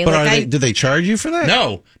away. But do they charge you for that?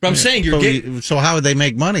 No, but I'm saying so how would they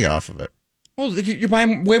make money off of it? Well, you're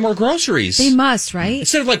buying way more groceries. They must, right?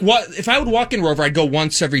 Instead of like if I would walk in, Rover, I'd go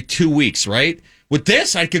once every 2 weeks, right? With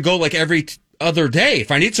this, I could go like every other day. If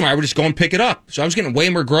I need some, I would just go and pick it up. So I was getting way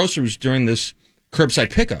more groceries during this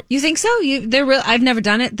curbside pickup. You think so? I've never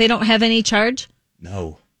done it. They don't have any charge?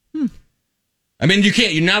 No. I mean,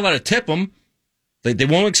 you're not allowed to tip them. They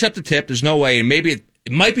won't accept the tip. There's no way. And maybe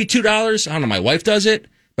it might be $2. I don't know. My wife does it,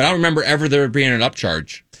 but I don't remember ever there being an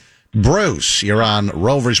upcharge. Bruce, you're on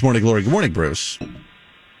Rover's Morning Glory. Good morning, Bruce.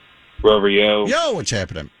 Rover, yo. Yo, what's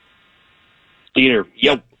happening? Dieter,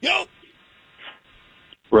 yo.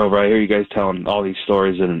 Rover, I hear you guys telling all these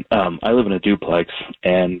stories, and I live in a duplex,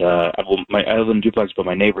 and I live in a duplex, but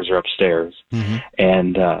my neighbors are upstairs,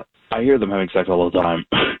 and I hear them having sex all the time.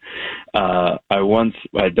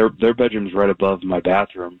 Their bedroom's right above my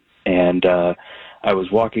bathroom, and I was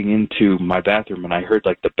walking into my bathroom, and I heard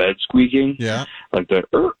like the bed squeaking, like the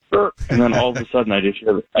and then all of a sudden I just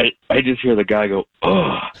hear the guy go,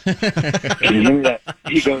 oh, can you hear me that?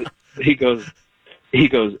 He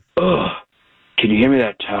goes, oh. Can you hear me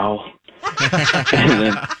that towel? And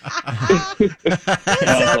then I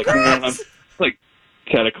was like, man, I'm like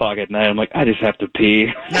 10 o'clock at night. I'm like, I just have to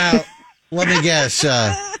pee. Now, let me guess.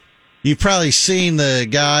 You've probably seen the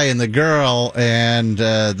guy and the girl, and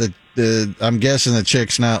I'm guessing the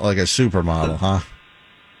chick's not like a supermodel, huh?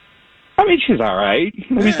 I mean, she's all right.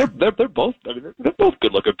 I mean, they're both. I mean, they're both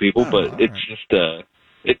good-looking people, but it's right. just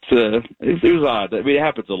it was odd. I mean, it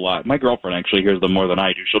happens a lot. My girlfriend actually hears them more than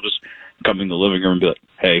I do. She'll just come in the living room and be like,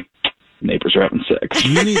 "Hey, neighbors are having sex."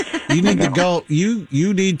 You need to go.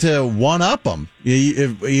 You need to one up them.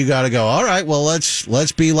 You got to go. All right. Well,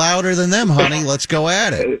 let's be louder than them, honey. Let's go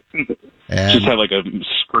at it. And just have like a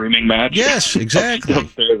screaming match. Yes, exactly.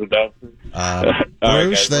 Upstairs and downstairs.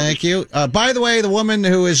 Bruce, thank you. By the way, the woman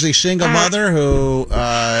who is the single mother who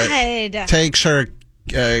takes her.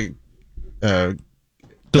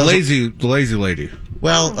 The lazy lady.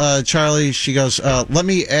 Well, Charlie, she goes, let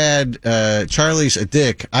me add, Charlie's a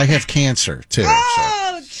dick. I have cancer, too.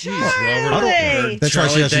 Oh, Charlie! That's why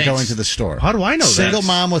she doesn't go into the store. How do I know that? Single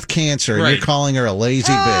mom with cancer, and you're calling her a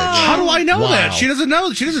lazy bitch. How do I know that? She doesn't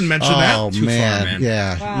know. She doesn't mention that. Oh, man.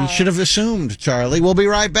 Yeah. Wow. You should have assumed, Charlie. We'll be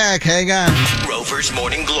right back. Hang on. Rover's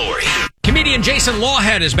Morning Glory. Comedian Jason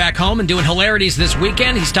Lawhead is back home and doing hilarities this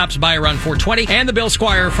weekend. He stops by around 4:20. And the Bill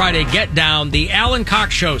Squire Friday Get Down. The Alan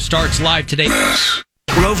Cox Show starts live today.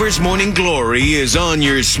 Rover's Morning Glory is on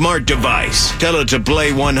your smart device. Tell it to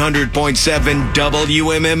play 100.7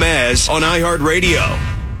 WMMS on iHeartRadio.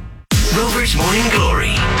 Rover's Morning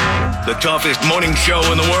Glory. The toughest morning show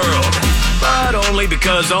in the world. But only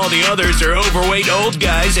because all the others are overweight old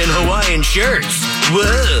guys in Hawaiian shirts.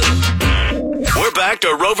 Whoa. We're back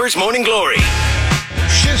to Rover's Morning Glory.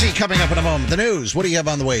 Doozy coming up in a moment. The news. What do you have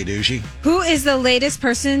on the way, Doozy? Who is the latest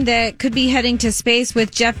person that could be heading to space with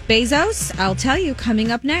Jeff Bezos? I'll tell you coming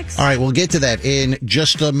up next. All right, we'll get to that in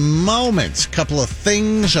just a moment. Couple of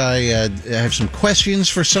things. I have some questions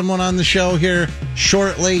for someone on the show here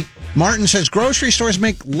shortly. Martin says grocery stores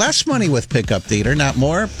make less money with Pickup Theater, not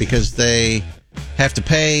more, because they have to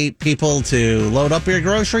pay people to load up your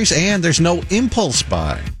groceries, and there's no impulse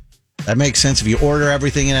buy. That makes sense. If you order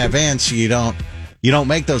everything in advance, you don't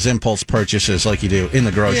make those impulse purchases like you do in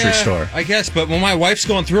the grocery store. I guess, but when my wife's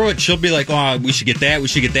going through it, she'll be like, "Oh, we should get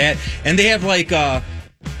that, and they have like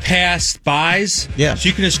past buys. Yeah, so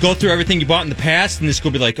you can just go through everything you bought in the past, and this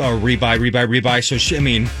will be like, oh, rebuy. So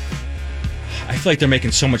I feel like they're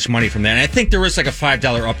making so much money from that. And I think there is like a $5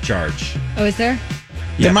 upcharge. Oh, is there?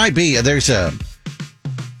 Yeah. There might be. There's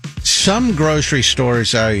some grocery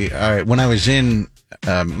stores. When I was in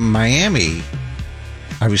Miami,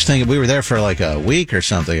 I was thinking, we were there for like a week or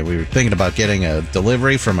something, and we were thinking about getting a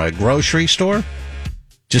delivery from a grocery store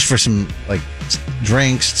just for some like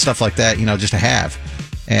drinks, stuff like that, just to have.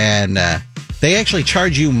 And they actually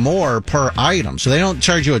charge you more per item. So they don't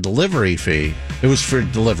charge you a delivery fee. It was for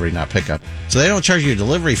delivery, not pickup. So they don't charge you a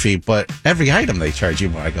delivery fee, but every item they charge you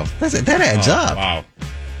more. I go, that adds up. Wow.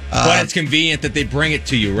 But it's convenient that they bring it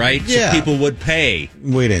to you, right? Yeah. So people would pay.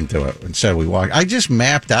 We didn't do it. Instead, we walked. I just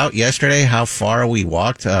mapped out yesterday how far we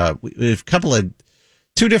walked. Two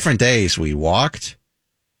different days we walked.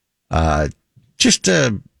 It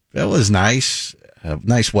was nice.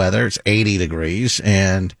 Nice weather. It's 80 degrees.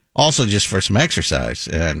 And also just for some exercise.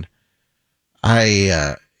 And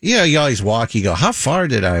you always walk. You go, how far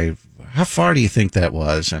do you think that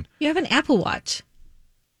was? And you have an Apple Watch.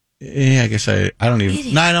 Yeah, I guess I don't even.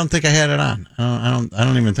 Idiot. No, I don't think I had it on. I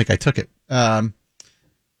don't even think I took it. So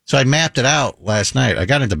I mapped it out last night. I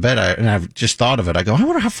got into bed and I've just thought of it. I go, I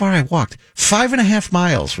wonder how far I walked. 5.5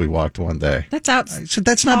 miles we walked one day. That's out. I said,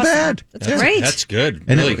 that's not bad. That's great. That's good.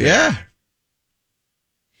 And really good. Yeah.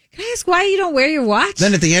 Can I ask why you don't wear your watch?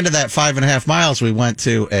 Then at the end of that 5.5 miles, we went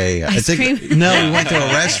to we went to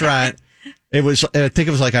a restaurant. I think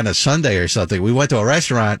it was like on a Sunday or something. We went to a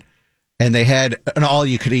restaurant. And they had an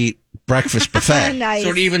all-you-could-eat breakfast buffet. Nice.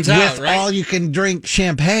 So it evens out, with right? all-you-can-drink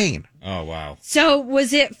champagne. Oh, wow. So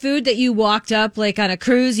was it food that you walked up, like on a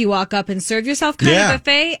cruise, you walk up and serve yourself kind of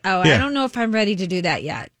buffet? Oh, yeah. I don't know if I'm ready to do that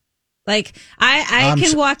yet. Like, I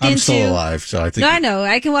can walk into... I'm still alive, so I think... No, I know.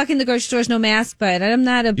 I can walk in the grocery stores, no mask, but I'm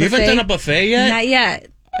not a buffet. You haven't done a buffet yet? Not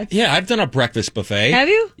yet. Yeah, I've done a breakfast buffet. Have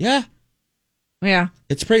you? Yeah. Yeah.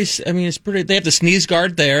 It's pretty... They have the sneeze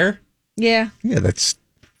guard there. Yeah. Yeah, that's...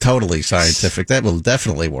 totally scientific. That will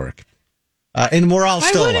definitely work. And we're all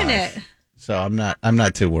still alive. Why wouldn't it? So I'm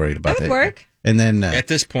not too worried about that. That would work. And then at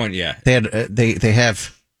this point, yeah. They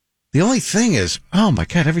have the only thing is, oh my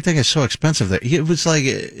God, everything is so expensive there. It was like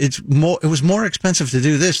it was more expensive to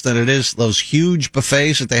do this than it is those huge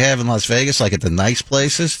buffets that they have in Las Vegas, like at the nice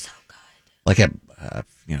places. So good. Like at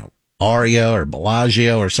Aria or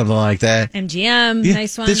Bellagio or something like that. MGM,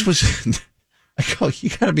 nice one. This was I go, you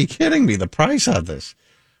got to be kidding me, the price on this.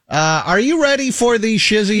 Are you ready for the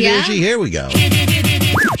Shizzy Doozy? Here we go. Hear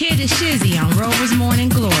the Shizzy on Rover's Morning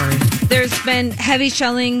Glory. There's been heavy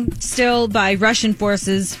shelling still by Russian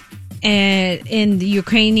forces in the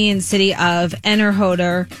Ukrainian city of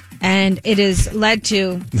Enerhodar, and it has led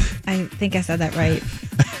to, I think I said that right.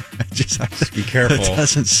 Just be careful. It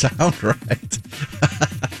doesn't sound right.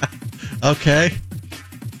 Okay.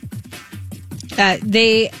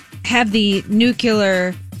 They have the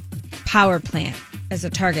nuclear power plant as a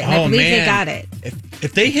target. And I believe they got it.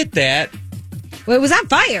 If they hit that... Well, it was on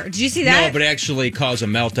fire. Did you see that? No, but it actually caused a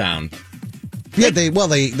meltdown. Yeah, they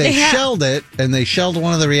shelled it, and they shelled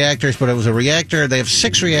one of the reactors, but it was a reactor. They have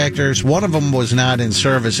 6 reactors. One of them was not in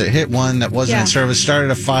service. It hit one that wasn't in service, started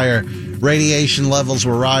a fire. Radiation levels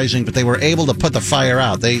were rising, but they were able to put the fire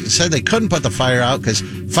out. They said they couldn't put the fire out because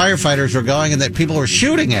firefighters were going and that people were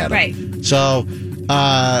shooting at them. Right. So...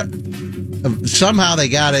 somehow they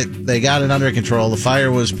got it under control. The fire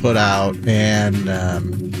was put out, and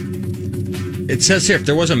it says here if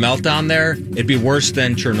there was a meltdown there, it'd be worse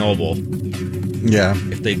than Chernobyl. Yeah,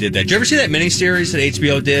 if they did that. Did you ever see that miniseries that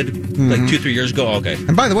HBO did like 2-3 years ago? Okay.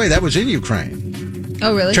 And by the way, that was in Ukraine.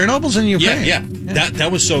 Oh, really? Chernobil's in Ukraine. Yeah.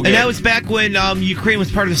 That was so good. And that was back when Ukraine was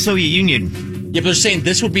part of the Soviet Union. Yeah, but they're saying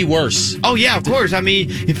this would be worse. Oh yeah, of course. I mean,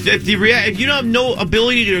 if you don't have no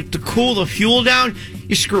ability to cool the fuel down,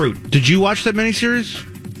 you're screwed. Did you watch that miniseries?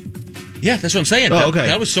 Yeah, that's what I'm saying. Oh, okay.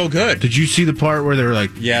 That was so good. Did you see the part where they were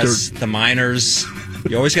like... Yes, the miners.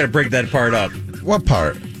 You always got to break that part up. What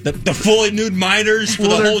part? the fully nude miners for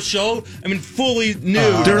the whole show. I mean, fully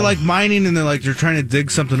nude. They're like mining and they're trying to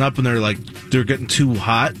dig something up and they're getting too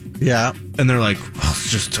hot. Yeah. And they're like, oh,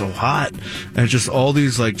 it's just too hot. And it's just all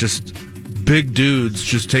these just big dudes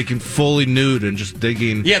just taking fully nude and just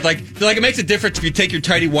digging. Yeah, like it makes a difference if you take your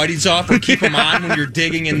tidy whities off or keep them on when you're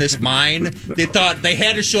digging in this mine. They thought they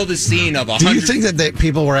had to show the scene of 100. Do you think that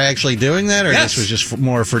people were actually doing that, or Yes. this was just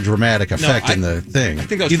more for dramatic effect in the thing? I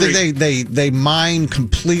think that was Do you think they mine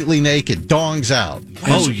completely naked, dongs out?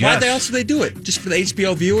 Why else do they do it? Just for the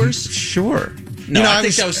HBO viewers? Sure. No, I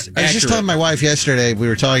think that was I was just telling my wife yesterday, we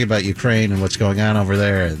were talking about Ukraine and what's going on over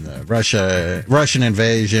there and the Russian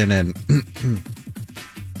invasion. And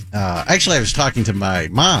actually, I was talking to my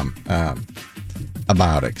mom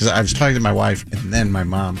about it because I was talking to my wife and then my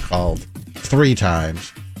mom called 3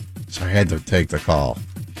 times. So I had to take the call.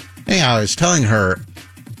 Anyhow, I was telling her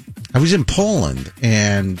I was in Poland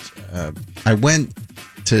and I went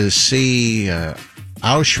to see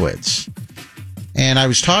Auschwitz. And I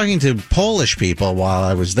was talking to Polish people while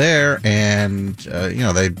I was there, and,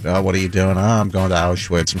 they, what are you doing? Oh, I'm going to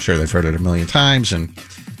Auschwitz. I'm sure they've heard it a million times. And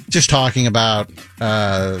just talking about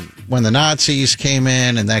when the Nazis came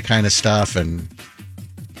in and that kind of stuff and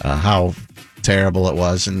how terrible it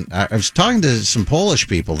was. And I was talking to some Polish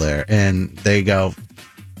people there, and they go,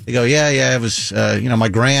 yeah, it was, my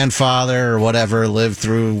grandfather or whatever lived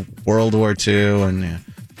through World War II, and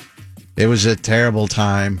it was a terrible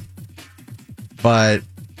time. But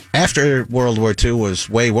after World War II was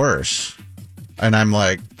way worse. And I'm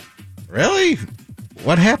like, really?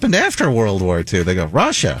 What happened after World War II? They go,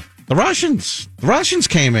 Russia. The Russians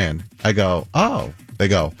came in. I go, oh. They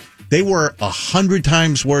go, they were 100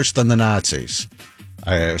 times worse than the Nazis.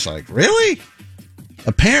 I was like, really?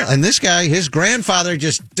 Apparently, and this guy, his grandfather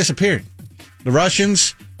just disappeared. The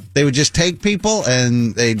Russians, they would just take people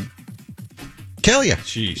and they'd kill you.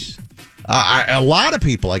 Jeez. A lot of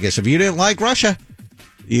people, I guess, if you didn't like Russia,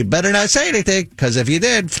 you better not say anything, because if you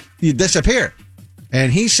did, you'd disappear.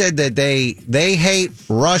 And he said that they hate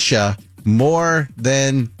Russia more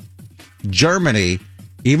than Germany,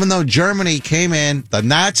 even though Germany came in, the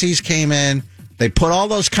Nazis came in, they put all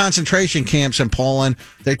those concentration camps in Poland,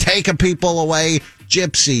 they're taking people away,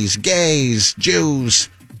 gypsies, gays, Jews.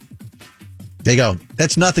 They go,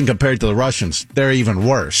 that's nothing compared to the Russians. They're even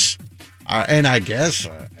worse. And I guess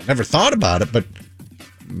I never thought about it, but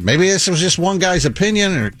maybe this was just one guy's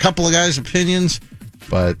opinion or a couple of guys' opinions.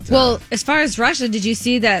 But well, as far as Russia, did you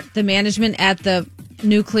see that the management at the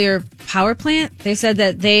nuclear power plant, they said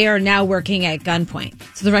that they are now working at gunpoint.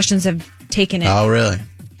 So the Russians have taken it. Oh, really?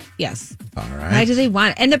 Yes. All right. Why do they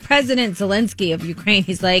want it? And the president, Zelensky of Ukraine,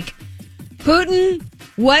 he's like, Putin,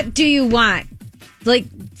 what do you want? Like,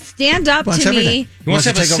 stand up to me. He wants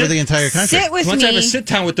to take over the entire country. Sit with he wants me. to have a sit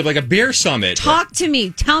down with them, like a beer summit. Talk to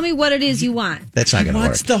me. Tell me what it is you want. That's not going to work. He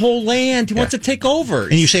wants the whole land. He wants to take over.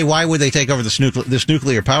 And you say, why would they take over this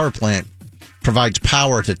nuclear power plant? Provides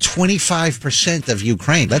power to 25% of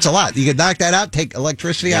Ukraine. That's a lot. You could knock that out, take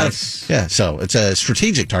electricity out of. Yeah, so it's a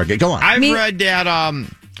strategic target. Go on. I've read that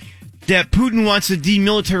that Putin wants a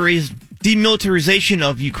demilitarization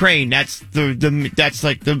of Ukraine. That's the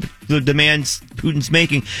demands Putin's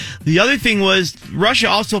making. The other thing was Russia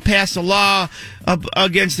also passed a law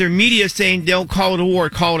against their media saying don't call it a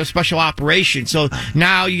war, call it a special operation. So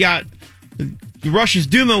now you got Russia's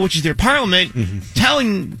Duma, which is their parliament,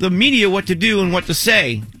 telling the media what to do and what to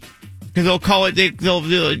say. Because they'll call it,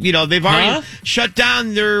 they've already shut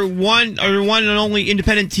down their one and only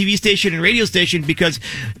independent TV station and radio station because,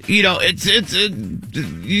 you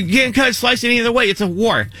can't cut a slice any other way. It's a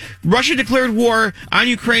war. Russia declared war on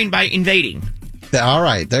Ukraine by invading. All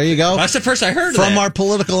right, there you go. That's the first I heard of from that. our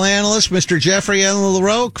political analyst, Mr. Jeffrey N.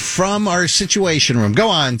 LaRoque, from our Situation Room. Go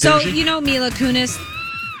on. So, Mila Kunis,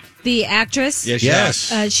 the actress?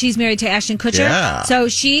 Yes. She's married to Ashton Kutcher. Yeah. So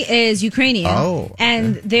she is Ukrainian. Oh. Okay.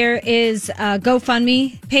 And there is a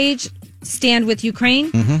GoFundMe page, Stand With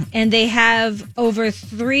Ukraine. Mm-hmm. And they have over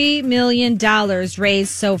 $3 million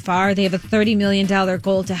raised so far. They have a $30 million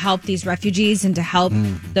goal to help these refugees and to help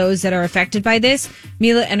those that are affected by this.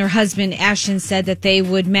 Mila and her husband, Ashton, said that they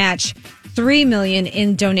would match $3 million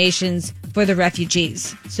in donations for the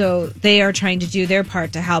refugees. So they are trying to do their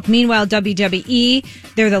part to help. Meanwhile, WWE,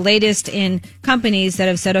 they're the latest in companies that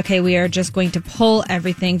have said, okay, we are just going to pull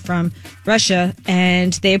everything from Russia.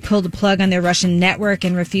 And they pulled the plug on their Russian network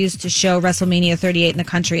and refused to show WrestleMania 38 in the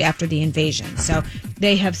country after the invasion. So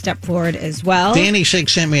they have stepped forward as well. Danny Sig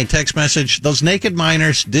sent me a text message. Those naked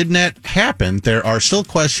miners did not happen. There are still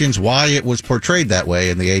questions why it was portrayed that way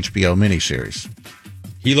in the HBO miniseries.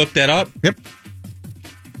 He looked that up? Yep.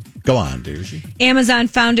 Go on, Doogie. Amazon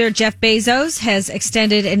founder Jeff Bezos has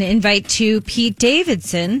extended an invite to Pete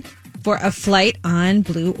Davidson for a flight on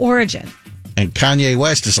Blue Origin. And Kanye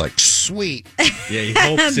West is like, sweet. Yeah, he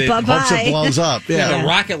hopes it, hopes it blows up. Yeah. A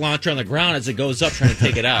rocket launcher on the ground as it goes up, trying to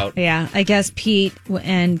take it out. Yeah, I guess Pete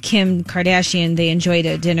and Kim Kardashian, they enjoyed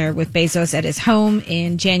a dinner with Bezos at his home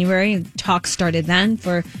in January. Talks started then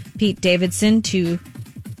for Pete Davidson to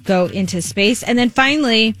go into space. And then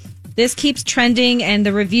finally, this keeps trending, and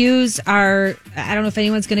the reviews are, I don't know if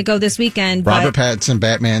anyone's going to go this weekend. Robert Pattinson,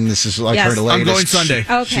 Batman, this is like her latest. I'm going Sunday.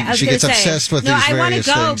 Okay, she gets obsessed with these various things. I want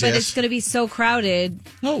to go, but yes. it's going to be so crowded.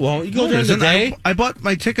 Oh, well, you go during the day. I bought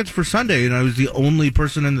my tickets for Sunday, and I was the only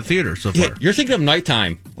person in the theater so far. Yeah, you're thinking of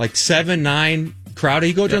nighttime, like 7, 9, crowded.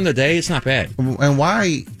 You go during the day, it's not bad. And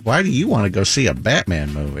why do you want to go see a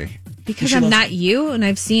Batman movie? Because I'm not you, and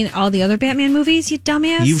I've seen all the other Batman movies, you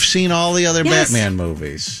dumbass. You've seen all the other Yes. Batman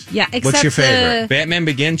movies. Yeah, except What's your favorite? Batman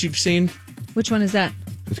Begins, you've seen? Which one is that?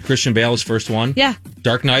 With Christian Bale's first one? Yeah.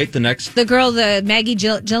 Dark Knight, the next? The girl, the Maggie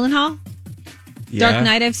Gyllenhaal? Yeah. Dark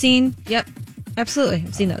Knight I've seen. Yep. Absolutely.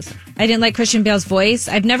 I've seen those. I didn't like Christian Bale's voice.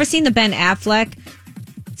 I've never seen the Ben Affleck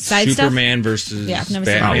side Superman stuff. versus Yeah, I've never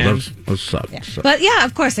seen Batman. Those suck. Yeah. But yeah,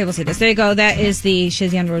 of course I will see this. There you go. That is the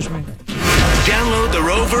Shizzy on Rosemary. Download the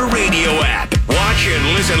Rover Radio app. Watch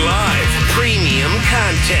and listen live. Premium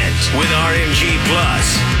content with RMG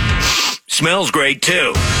Plus. Smells great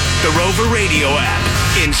too. The Rover Radio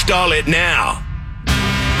app. Install it now.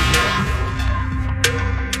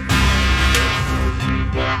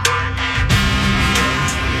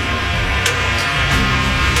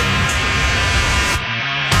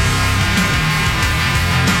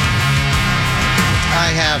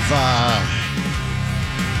 I have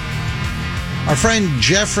our friend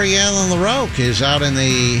Jeffrey Allen LaRoque is out in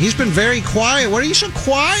the... He's been very quiet. Why are you so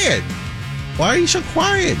quiet? Why are you so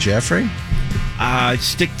quiet, Jeffrey? I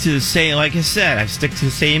stick to the same, like I said, I stick to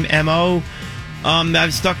the same MO that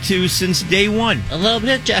I've stuck to since day one. A little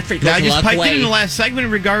bit, Jeffrey. Now, I just piped in the last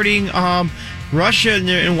segment regarding Russia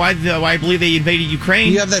and why I believe they invaded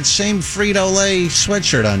Ukraine. You have that same Frito-Lay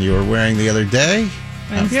sweatshirt on you were wearing the other day.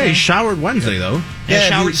 Yeah, he showered Wednesday, though. Yeah, I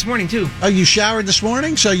showered this morning, too. Oh, you showered this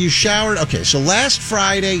morning? So you showered... Okay, so last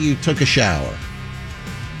Friday you took a shower.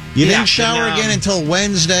 You didn't shower again until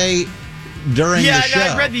Wednesday during the show.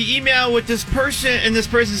 Yeah, I read the email with this person, and this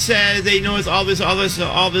person said they know it's all this,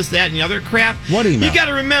 that, and the other crap. What email? You got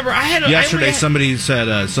to remember, Yesterday, somebody said,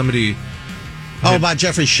 Oh, about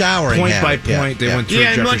Jeffrey showering. Point by point, they went through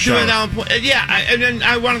Jeffrey shower. And then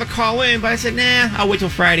I wanted to call in, but I said, nah, I'll wait till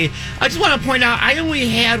Friday. I just want to point out, I only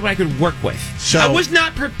had what I could work with. So, I was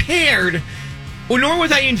not prepared, nor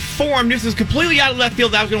was I informed. This was completely out of left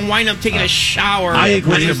field that I was going to wind up taking a shower. I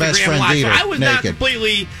agree with your Instagram best friend Live. Dieter, So I was not naked.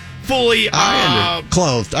 completely... fully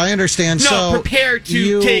clothed. I understand. No, so prepared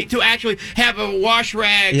to actually have a wash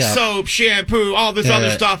rag, soap, shampoo, all this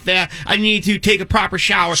other stuff that I need to take a proper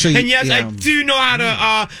shower. So and yes, I do know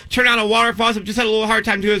how to turn on a water faucet. Just had a little hard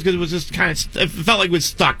time doing it because it was just kind of it felt like it was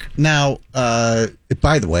stuck. Now,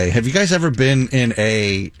 by the way, have you guys ever been in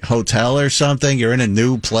a hotel or something? You're in a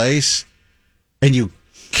new place and you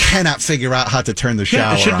cannot figure out how to turn the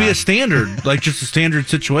shower on. It should be a standard, like just a standard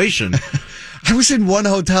situation. I was in one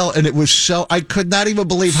hotel and it was so... I could not even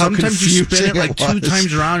believe how confusing you spin it like two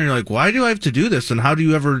times around and you're like, why do I have to do this? And how do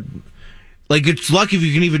you ever... Like, it's lucky if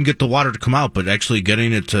you can even get the water to come out, but actually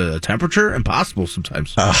getting it to a temperature, impossible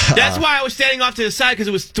sometimes. That's why I was standing off to the side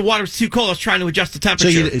because the water was too cold. I was trying to adjust the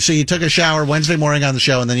temperature. So you took a shower Wednesday morning on the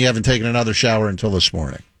show and then you haven't taken another shower until this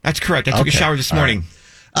morning. That's correct. I took a shower this morning.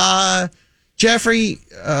 Jeffrey,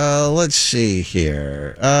 let's see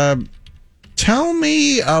here. Tell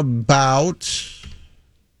me about...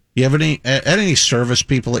 You have any service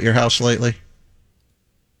people at your house lately?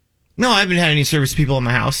 No, I haven't had any service people in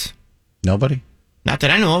my house. Nobody? Not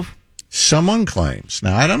that I know of. Someone claims,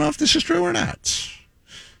 now I don't know if this is true or not,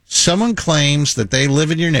 someone claims that they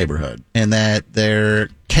live in your neighborhood and that their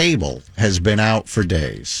cable has been out for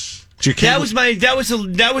days. That was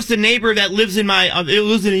the neighbor that lives in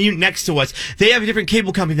lives in a unit next to us. They have a different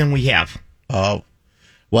cable company than we have. Oh,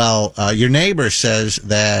 well, your neighbor says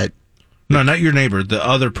that. No, not your neighbor. The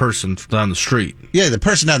other person down the street. Yeah, the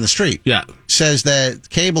person down the street. Yeah, says that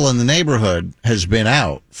cable in the neighborhood has been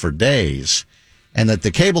out for days, and that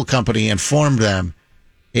the cable company informed them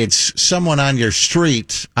it's someone on your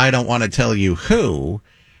street. I don't want to tell you who.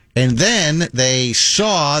 And then they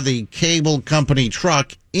saw the cable company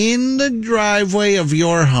truck in the driveway of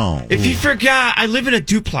your home. If you forgot, I live in a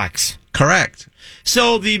duplex. Correct.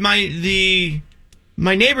 So my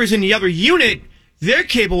neighbors in the other unit their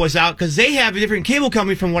cable was out because they have a different cable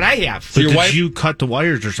company from what I have. But did you cut the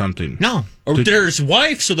wires or something? No. Or there's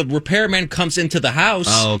wife, so the repairman comes into the house.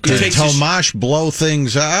 Oh, okay. Did Tomash blow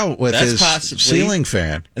things out with That's his possibly. ceiling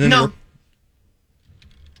fan? And then No.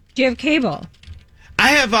 Do you have cable? I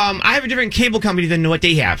have a different cable company than what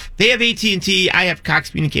they have. They have AT&T. I have Cox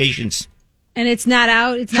Communications. And it's not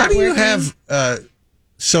out. It's not How do you working? have?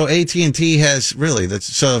 So AT&T has really that's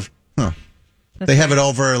so. Huh. They have it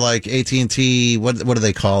over like AT&T. What do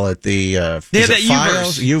they call it? The They have that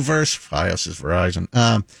Fios. UVerse. Fios is Verizon.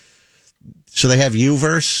 So they have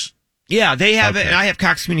UVerse. Yeah, they have Okay. it, and I have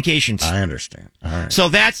Cox Communications. I understand. All right. So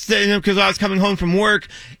that's because I was coming home from work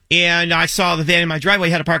and I saw the van in my driveway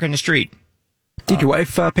had to park on the street. Did your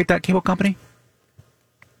wife pick that cable company?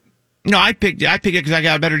 No, I picked it because I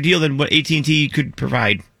got a better deal than what AT&T could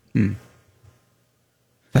provide. That's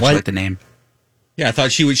like the name. Yeah, I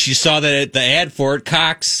thought she saw that the ad for it,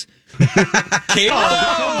 Cox. Cable.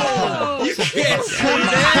 Oh, You can't say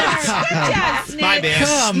that. My bad.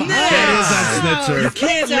 Come on. That is on Snitzer. You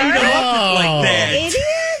can't lead them up like that. Idiot.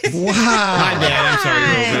 Wow. My bad. I'm sorry,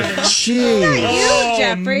 Rover. Jeez. You,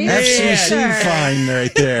 Jeffrey. FCC fine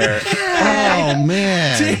right there. Oh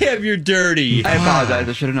man. Damn, you're dirty. I apologize.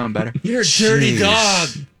 I should have known better. You're a dirty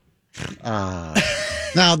Jeez. dog.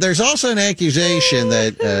 Now, there's also an accusation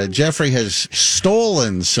that Jeffrey has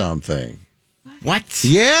stolen something. What?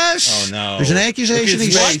 Yes. Oh, no. There's an accusation Look at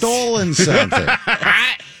his he's face. stolen something.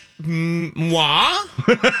 Moi?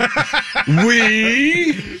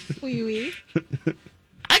 Oui.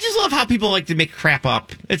 I just love how people like to make crap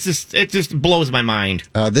up. It just blows my mind.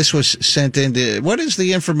 This was sent into. What is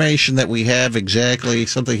the information that we have exactly?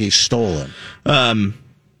 Something he's stolen.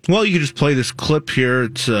 Well, you can just play this clip here.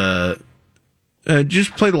 It's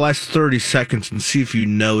just play the last 30 seconds and see if you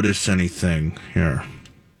notice anything here.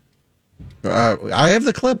 I have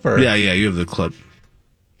the clip. Or? Yeah, you have the clip.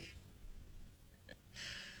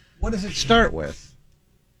 What does it start with?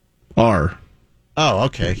 R. Oh,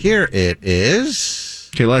 okay. Here it is.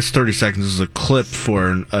 Okay, last 30 seconds is a clip for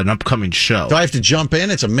an upcoming show. Do I have to jump in?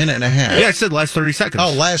 It's a minute and a half. Yeah, I said last 30 seconds.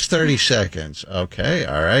 Oh, last 30 seconds. Okay,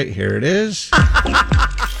 all right. Here it is.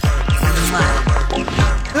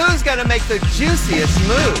 Who's gonna make the juiciest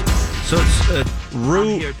moves? So it's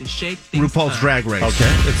RuPaul's Drag Race.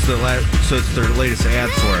 Okay. So it's their latest ad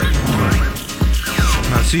for it.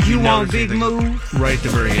 Now, see if You want notice big anything move? right at the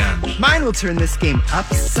very end. Mine will turn this game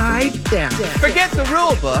upside down. Forget the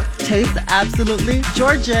rule book. Taste absolutely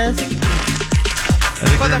gorgeous.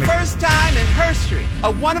 For the first time in history,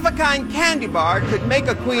 a one-of-a-kind candy bar could make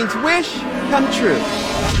a queen's wish come true.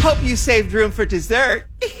 Hope you saved room for dessert.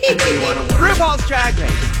 RuPaul's Drag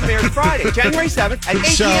Race premieres Friday, January 7th at 8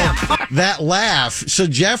 So p.m. that laugh. So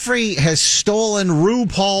Jeffrey has stolen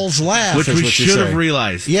RuPaul's laugh, Which is we what you're should have saying.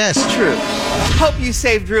 realized. Yes, True. Hope you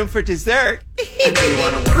saved room for dessert.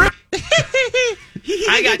 I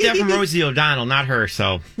got that from Rosie O'Donnell, not her.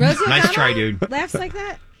 So Rosie nice O'Donnell try, dude. Laughs like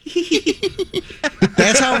that?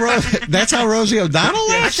 That's how Rosie O'Donnell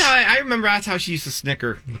laughs. That's how I remember. That's how she used to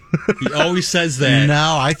snicker. He always says that.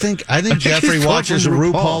 No, I think Jeffrey he's watches talking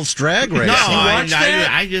RuPaul's Drag Race. No, I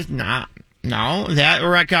that? just not. No, that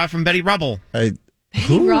or I got from Betty Rubble. Betty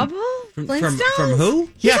Rubble? Flintstones? From who?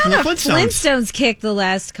 Yeah, He's from on the a Flintstones. Flintstones kick the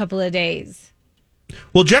last couple of days.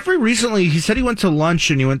 Well, Jeffrey recently, he said he went to lunch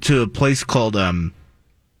and he went to a place called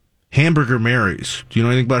Hamburger Mary's. Do you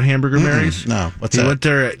know anything about Hamburger Mary's? No. What's he that? went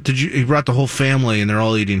there. He brought the whole family and they're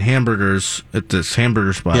all eating hamburgers at this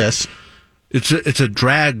hamburger spot. Yes. It's a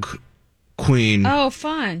drag queen Oh,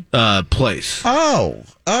 fun. place. Oh.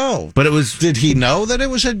 But it was. Did he know that it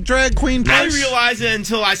was a drag queen I place? didn't realize it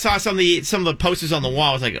until I saw some of the posters on the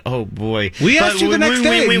wall. I was like, oh boy. We asked you the next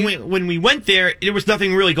day. When we went there, there was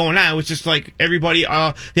nothing really going on. It was just like everybody.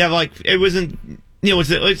 They have like it wasn't. You know,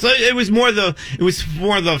 it was more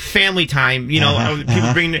the family time. You know,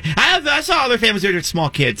 people bringing. I saw other families there with small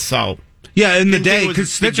kids. So Yeah, in the Didn't think day, it was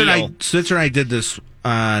because a big Snitzer and I did this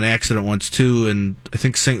on accident once too, and I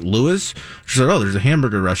think St. Louis. She said, "Oh, there's a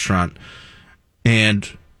hamburger restaurant," and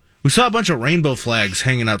we saw a bunch of rainbow flags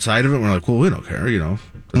hanging outside of it. We're like, "Well, we don't care, you know,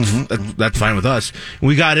 that's fine with us." And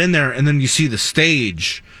we got in there, and then you see the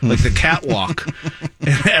stage, like the catwalk,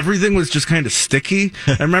 and everything was just kind of sticky.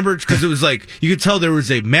 I remember because it was like you could tell there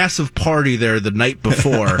was a massive party there the night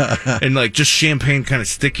before, and like just champagne kind of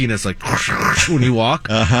stickiness, like when you walk.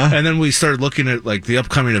 And then we started looking at like the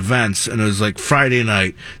upcoming events, and it was like Friday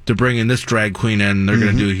night they're bringing this drag queen in. They're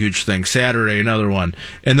going to do a huge thing. Saturday another one,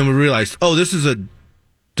 and then we realized, oh, this is a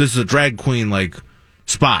drag queen like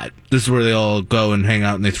spot. This is where they all go and hang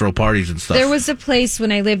out and they throw parties and stuff. There was a place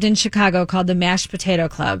when I lived in Chicago called the Mashed Potato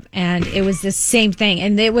Club, and it was the same thing.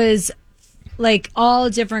 And it was like all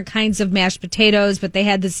different kinds of mashed potatoes, but they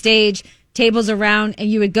had the stage, tables around, and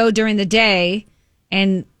you would go during the day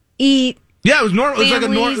and eat. Yeah, it was normal.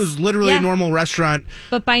 It was literally a normal restaurant.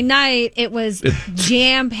 But by night, it was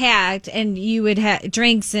jam packed, and you would have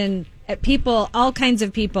drinks and people, all kinds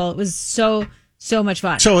of people. It was so much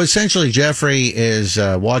fun. So essentially, Jeffrey is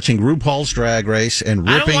watching RuPaul's Drag Race and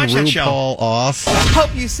ripping RuPaul off.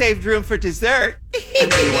 Hope you saved room for dessert.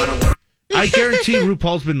 I guarantee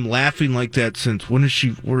RuPaul's been laughing like that since when did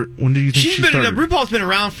you think she started? RuPaul's been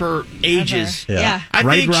around for ages. Yeah. I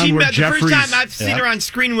Right think around she where met, the first Jeffrey's- time I've seen her on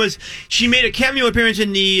screen was she made a cameo appearance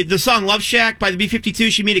in the song Love Shack by the B-52.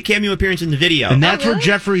 She made a cameo appearance in the video. And that's where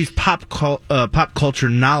Jeffrey's pop culture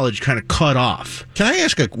knowledge kind of cut off. Can I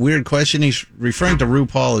ask a weird question? He's referring to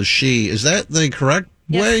RuPaul as she. Is that the correct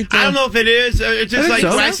way? I don't know if it is. It's just I like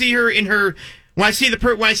think so. when I see her in her, when I see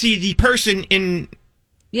the person in.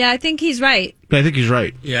 Yeah, I think he's right. I think he's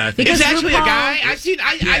right. Yeah, I think It's actually RuPaul- a guy. I've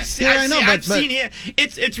seen him.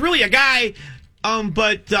 It's really a guy,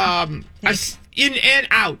 in and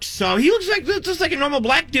out. So he looks like just like a normal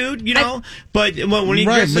black dude, you know. But when he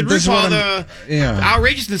gets to RuPaul, the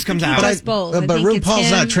outrageousness comes out. But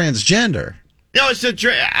RuPaul's not transgender. No,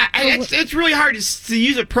 it's really hard to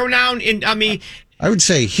use a pronoun. I would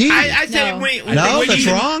say he. I say No. when That's he's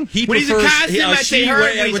wrong. When he's in costume, I say her.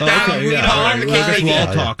 When he's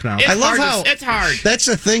down, talk now. I love how it's hard. That's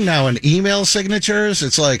the thing now in email signatures.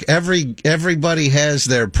 It's like everybody has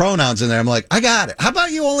their pronouns in there. I'm like, I got it. How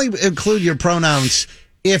about you only include your pronouns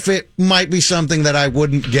if it might be something that I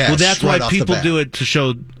wouldn't guess? Well, that's right why off the people bat. do it to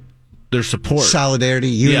show their support, solidarity,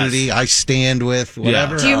 unity. Yes. I stand with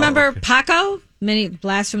whatever. Do you remember Paco? Many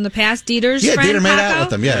blasts from the past. Dieter's Yeah, friend Dieter made Paco? out with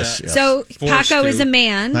them. Yes. yes. So Forced Paco to. is a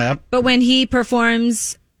man, Yep. but when he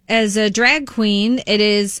performs as a drag queen, it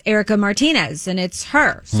is Erica Martinez, and it's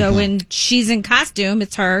her. So when she's in costume,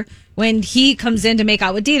 it's her. When he comes in to make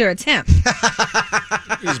out with Dieter, it's him.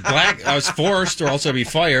 He was black. I was forced, or else I'd be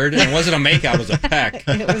fired. And it wasn't a makeout; it was a peck.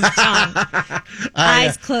 It was Tom.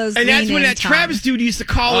 Eyes closed. And that's when leaning that Tom. Travis dude used to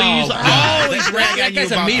call and used to always rag on you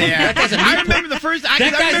guy's a about meat- that. that guy's a meat I remember the first. That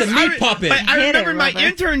guy's a meat puppet. I Hit remember it, my Robert.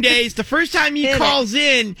 intern days. The first time he calls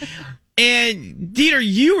in, and Dieter,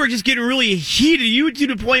 you were just getting really heated. You were to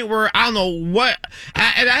the point where I don't know what,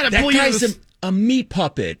 and I had to That pull you. guy's a meat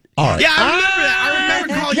puppet. All right. Yeah, I remember that. I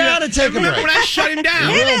remember calling you. Gotta take a I remember break. when I shut him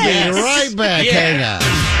down. We'll be right back. Hang on.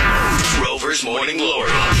 Rover's Morning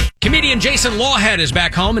Glory. Comedian Jason Lawhead is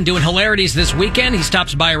back home and doing hilarities this weekend. He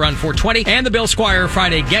stops by around 4:20. And the Bill Squire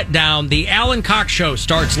Friday Get Down. The Alan Cox Show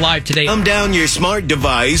starts live today. Come down your smart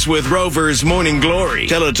device with Rover's Morning Glory.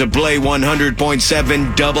 Tell it to play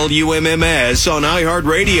 100.7 WMMS on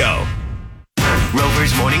iHeartRadio.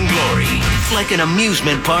 Rover's Morning Glory. It's like an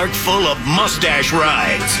amusement park full of mustache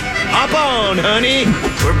rides. Hop on, honey.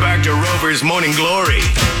 We're back to Rover's Morning Glory.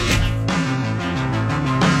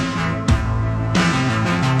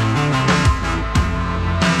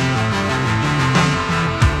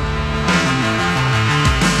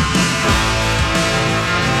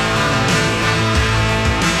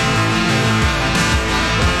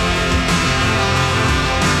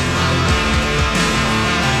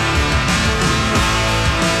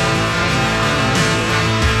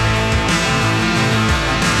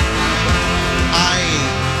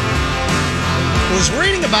 I was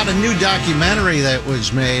reading about a new documentary that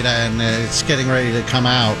was made, and it's getting ready to come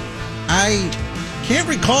out. I can't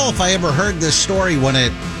recall if I ever heard this story when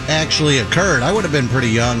it actually occurred. I would have been pretty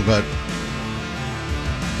young, but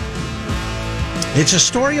it's a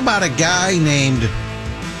story about a guy named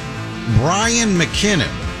Brian McKinnon.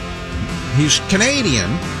 He's Canadian,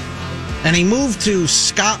 and he moved to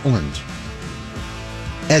Scotland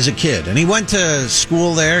as a kid. And he went to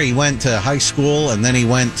school there. He went to high school, and then he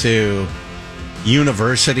went to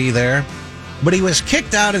university there. But he was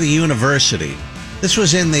kicked out of the university. This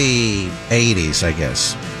was in the 80s, I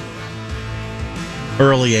guess.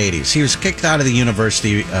 Early 80s. He was kicked out of the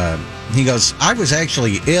university. He goes, I was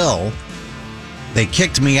actually ill. They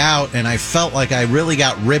kicked me out, and I felt like I really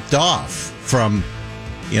got ripped off from,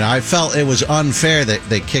 I felt it was unfair that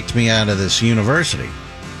they kicked me out of this university.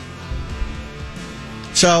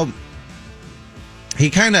 So he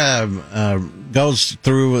kind of goes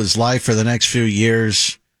through his life for the next few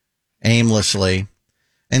years aimlessly.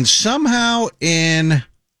 And somehow in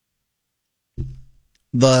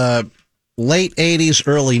the late 80s,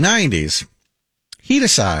 early 90s, he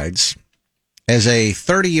decides, as a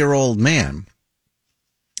 30-year-old man,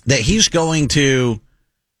 that he's going to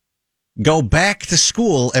go back to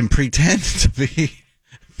school and pretend to be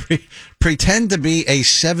a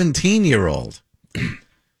 17-year-old.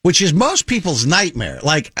 which is most people's nightmare.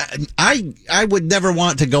 Like I would never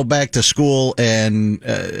want to go back to school and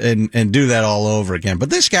do that all over again. But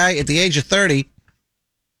this guy, at the age of 30,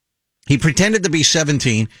 he pretended to be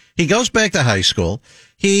 17. He goes back to high school.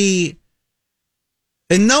 And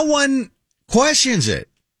no one questions it.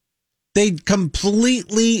 They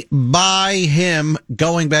completely buy him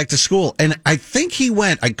going back to school. And I think he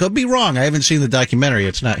went, I could be wrong. I haven't seen the documentary.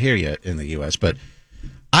 It's not here yet in the U.S., but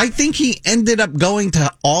I think he ended up going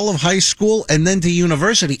to all of high school and then to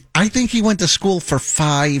university. I think he went to school for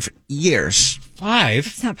 5 years. 5?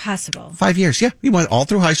 It's not possible. 5 years, yeah. He went all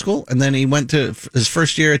through high school, and then he went to his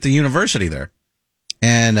first year at the university there.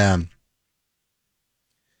 And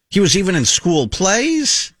he was even in school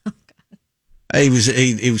plays.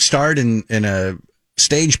 He starred in a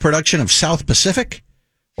stage production of South Pacific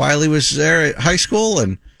while he was there at high school.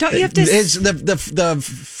 And don't you have to... the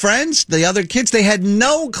friends, the other kids, they had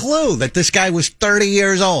no clue that this guy was 30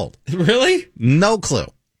 years old. Really? No clue.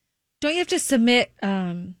 Don't you have to submit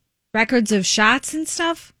records of shots and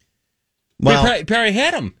stuff? Well, he probably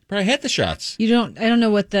had them. Probably had the shots. I don't know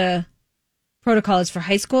what the protocol is for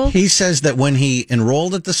high school. He says that when he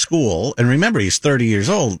enrolled at the school, and remember, he's 30 years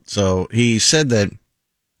old, so he said that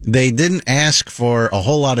they didn't ask for a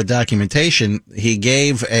whole lot of documentation. He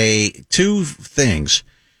gave two things.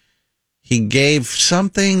 He gave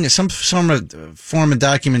some form of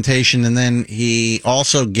documentation, and then he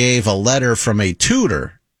also gave a letter from a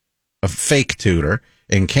tutor, a fake tutor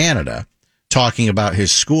in Canada, talking about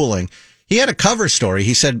his schooling. He had a cover story.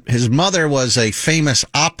 He said his mother was a famous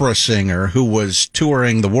opera singer who was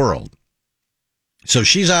touring the world. So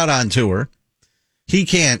she's out on tour. He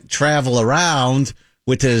can't travel around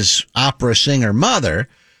with his opera singer mother.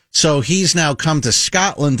 So he's now come to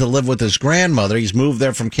Scotland to live with his grandmother. He's moved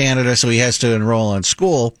there from Canada, so he has to enroll in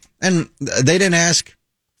school. And they didn't ask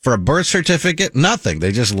for a birth certificate, nothing.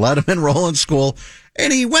 They just let him enroll in school.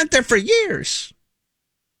 And he went there for years.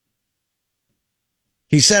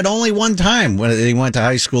 He said only one time when he went to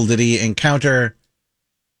high school did he encounter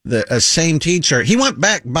the same teacher. He went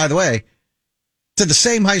back, by the way, to the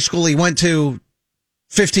same high school he went to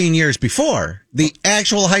 15 years before. The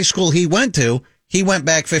actual high school he went to, he went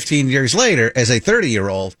back 15 years later as a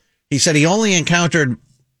 30-year-old. He said he only encountered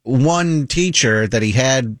one teacher that he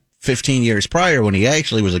had 15 years prior when he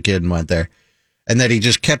actually was a kid and went there, and that he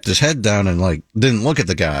just kept his head down and didn't look at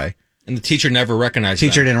the guy. And the teacher never recognized him.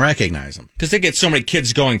 Teacher didn't recognize him. Because they get so many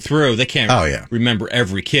kids going through, they can't remember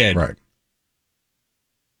every kid. Right.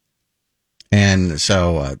 And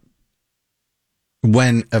so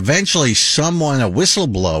when eventually a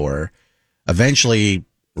whistleblower,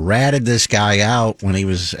 ratted this guy out when he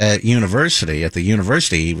was at the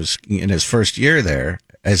university, he was in his first year there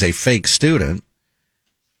as a fake student,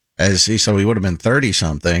 so he would have been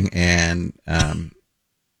 30-something, and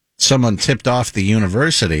someone tipped off the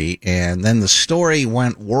university, and then the story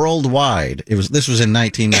went worldwide. This was in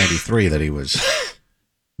 1993 that he was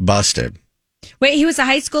busted. Wait, he was a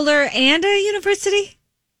high schooler and a university?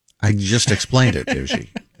 I just explained it, Doogie,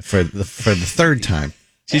 for the third time.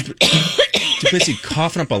 He's too busy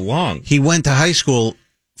coughing up a lung. He went to high school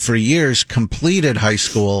for years, completed high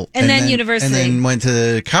school, and then university, and then went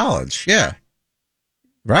to college. Yeah,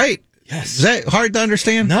 right. Yes. Is that hard to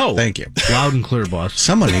understand? No. Thank you. Loud and clear, boss.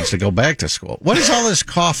 Someone needs to go back to school. What is all this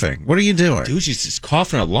coughing? What are you doing? Dude, she's just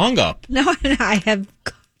coughing a lung up. No, I have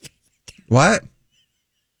coffee. What?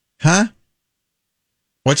 Huh?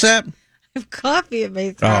 What's that? I have coffee in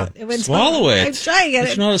my throat. Swallow it. I'm trying to get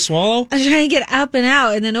it. You know how to swallow? I'm trying to get up and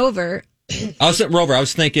out and then over. Rover, I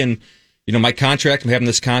was thinking, my contract, I'm having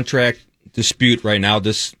this contract dispute right now.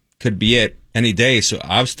 This could be it any day. So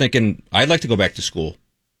I was thinking I'd like to go back to school.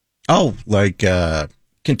 Oh,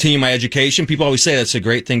 continue my education. People always say that's a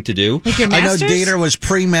great thing to do. Like your master's? I know Dieter was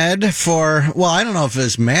pre-med I don't know if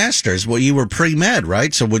it's master's. Well, you were pre-med,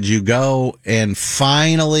 right? So would you go and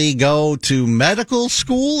finally go to medical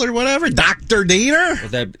school or whatever? Dr. Dieter?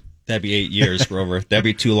 Well, that'd be 8 years, Rover. That'd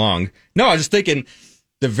be too long. No, I was just thinking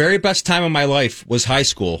the very best time of my life was high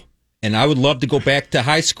school. And I would love to go back to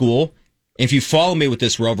high school. If you follow me with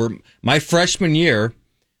this, Rover, my freshman year,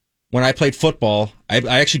 when I played football, I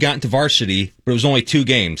actually got into varsity, but it was only 2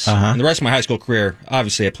 games. And the rest of my high school career,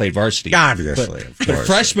 obviously, I played varsity. Obviously, but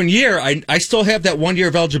freshman year, I still have that 1 year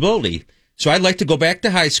of eligibility. So I'd like to go back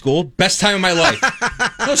to high school. Best time of my life.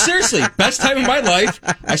 No, seriously, best time of my life.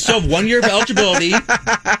 I still have 1 year of eligibility.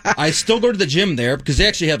 I still go to the gym there because they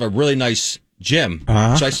actually have a really nice gym.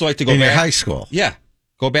 So I still like to go back. In your high school? Yeah.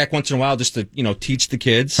 Go back once in a while just to, teach the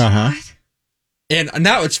kids. What? And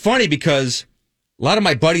now it's funny because a lot of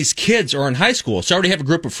my buddies' kids are in high school, so I already have a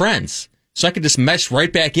group of friends. So I could just mesh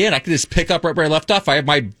right back in. I could just pick up right where I left off. I have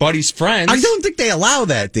my buddy's friends. I don't think they allow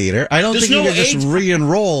that, Dieter. I don't think you can just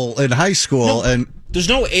re-enroll in high school. There's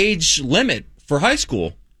no age limit for high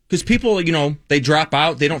school. Because people, they drop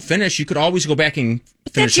out, they don't finish. You could always go back and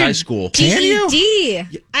finish high school. Can you?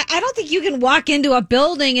 I don't think you can walk into a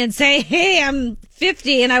building and say, hey, I'm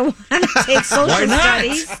 50 and I want to take social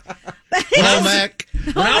studies.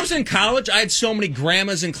 When I was in college, I had so many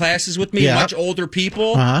grandmas in classes with me, much older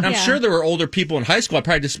people. And I'm sure there were older people in high school. I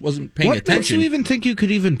probably just wasn't paying attention. What do you even think you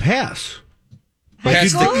could even pass?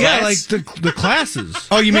 The classes.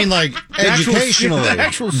 Oh, you mean like educationally,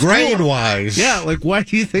 grade-wise? Yeah, like why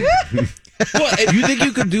do you think... you think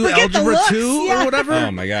you could do algebra 2 or whatever?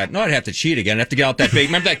 Oh my God! No, I'd have to cheat again. I'd have to get out that big.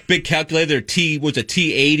 Remember that big calculator?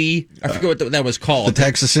 T80. I forget what that was called. The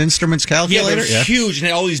Texas Instruments calculator. Yeah, it was huge and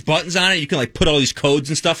had all these buttons on it. You can put all these codes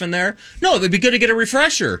and stuff in there. No, it'd be good to get a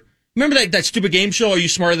refresher. Remember that stupid game show? Are You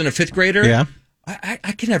Smarter Than a Fifth Grader? Yeah.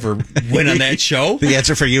 I can never win on that show. The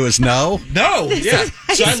answer for you is no? No, yeah.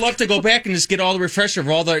 So I'd love to go back and just get all the refresher of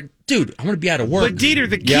all the... Dude, I'm going to be out of work. But Dieter,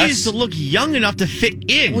 the key is to look young enough to fit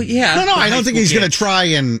in. Well, yeah. No, I don't think he's going to try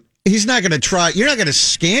and... He's not going to try... You're not going to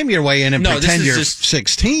scam your way in and pretend you're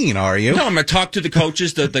 16, are you? No, I'm going to talk to the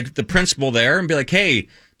coaches, the principal there, and be like, hey,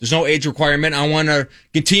 there's no age requirement. I want to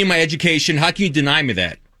continue my education. How can you deny me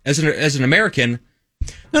that? As an American...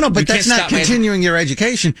 No, but that's not continuing your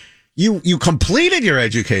education. You completed your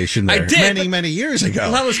education there. I did, many years ago. A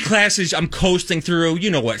lot of those classes I'm coasting through. You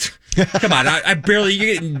know what? Come on, I barely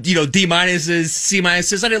D-, C-. I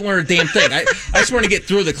didn't learn a damn thing. I just want to get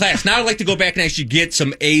through the class. Now I'd like to go back and actually get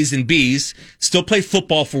some A's and B's. Still play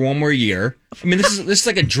football for one more year. I mean, this is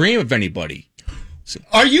like a dream of anybody.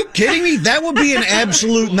 Are you kidding me? That would be an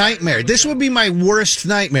absolute nightmare. This would be my worst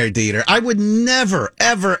nightmare, Dieter. I would never,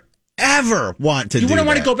 ever want to do that. You wouldn't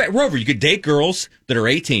want to go back. Rover, you could date girls that are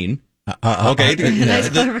 18. Okay. Nice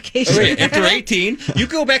clarification. If they're 18, you could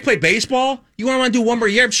go back play baseball. You want to do one more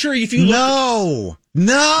year? I'm sure if you look...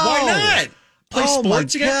 No. Why not? Play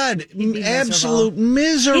sports again? God. Absolute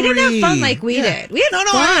misery. He didn't have fun like we did. We had fun.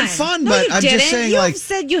 I had fun, but I'm just saying, you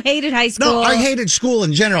said you hated high school. No, I hated school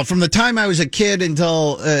in general. From the time I was a kid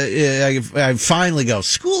until I finally go,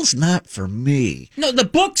 school's not for me. No, the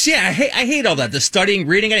books, I hate all that. The studying,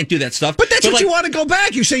 reading, I didn't do that stuff. But that's what you want to go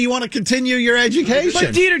back. You say you want to continue your education.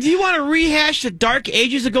 But Dieter, do you want to rehash the dark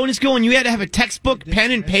ages of going to school and you had to have a textbook,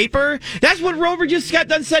 pen, and paper? That's what Rover just got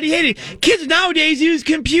done said he hated. Kids nowadays use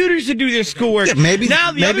computers to do their schoolwork. Yeah, maybe.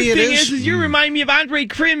 Now the other it thing is you remind me of Andre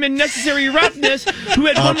Krim in Necessary Roughness, who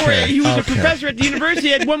had one more. He was a professor at the university,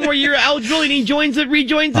 had one more year of eligibility, and he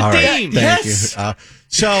rejoins the team. Thank you.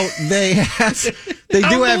 So they do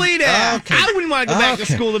have. Okay. I wouldn't want to go back to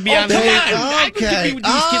school to be honest. I could compete with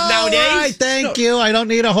these kids nowadays. Right, thank you. I don't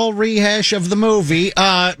need a whole rehash of the movie.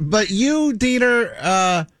 But you,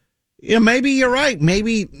 Dieter, maybe you're right.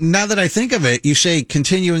 Maybe now that I think of it, you say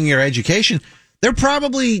continuing your education. They're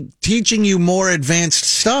probably teaching you more advanced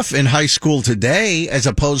stuff in high school today as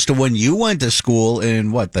opposed to when you went to school in,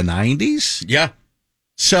 the 90s? Yeah.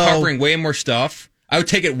 So covering way more stuff. I would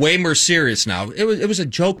take it way more serious now. It was a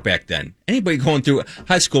joke back then. Anybody going through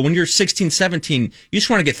high school, when you're 16, 17, you just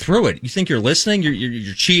want to get through it. You think you're listening,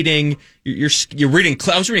 you're cheating, you're reading.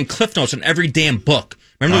 I was reading Cliff Notes on every damn book.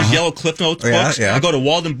 Remember those yellow Cliff Notes books? Yeah. I go to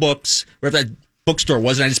Walden Books, wherever that bookstore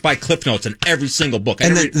was, and I just buy Cliff Notes on every single book.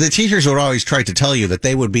 And the teachers would always try to tell you that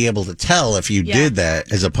they would be able to tell if you did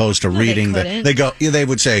that, as opposed to reading they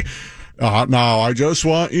would say, now I just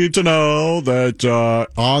want you to know that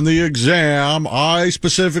on the exam, I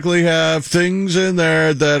specifically have things in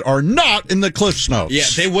there that are not in the Cliff Notes. Yeah,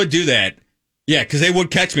 they would do that. Yeah, because they would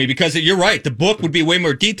catch me, because you're right. The book would be way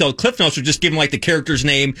more detailed. Cliff Notes would just give them the character's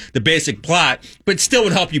name, the basic plot, but it still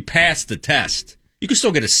would help you pass the test. You can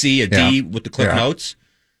still get a C, a D with the Cliff Notes.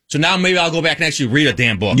 So now maybe I'll go back and actually read a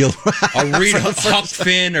damn book. I'll read Huck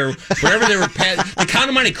Finn or whatever they were. The Count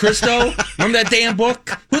of Monte Cristo. Remember that damn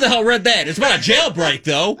book? Who the hell read that? It's about a jailbreak,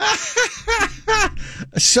 though.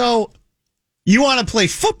 So you want to play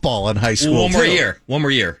football in high school? One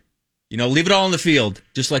more year. Leave it all in the field,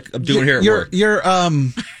 just like I'm doing here at work. You're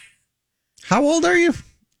how old are you?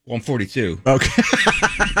 Well, I'm 42. Okay.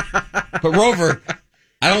 But Rover,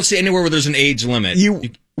 I don't see anywhere where there's an age limit.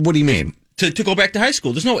 What do you mean? To go back to high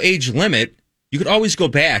school. There's no age limit. You could always go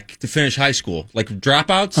back to finish high school. Like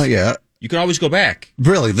dropouts. Oh, yeah. You can always go back.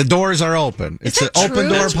 Really? The doors are open. It's an open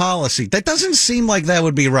door policy. That doesn't seem like that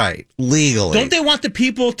would be right legally. Don't they want the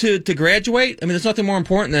people to graduate? I mean, there's nothing more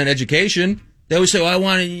important than education. They always say, I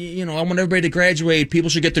want everybody to graduate. People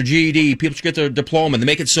should get their GED. People should get their diploma. They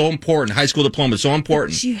make it so important. High school diploma is so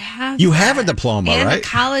important. But you have a diploma, and right? A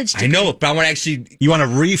college degree. I know, but I want to actually... You want to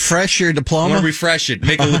refresh your diploma? I want to refresh it.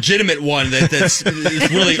 Make a legitimate one that's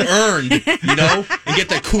really earned, and get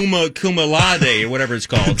the cum laude or whatever it's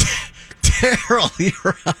called.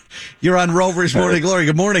 Daryl, you're on Rover's Morning Glory.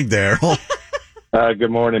 Good morning, Daryl.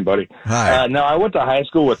 Good morning, buddy. Hi. No, I went to high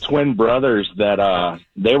school with twin brothers that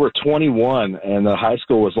they were 21, and the high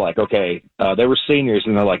school was like, okay, they were seniors,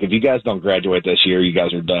 and they're like, if you guys don't graduate this year, you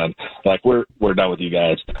guys are done. Like, we're done with you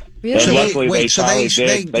guys. Really? And So luckily,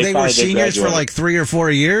 they were seniors for like 3 or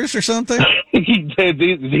 4 years or something?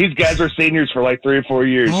 These guys were seniors for like 3 or 4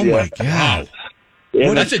 years. Oh, my God.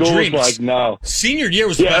 And that's the a school dream. was like, no. Senior year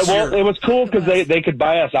was the best year. It was cool because they could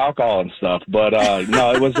buy us alcohol and stuff, but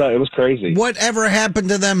no, it was crazy. Whatever happened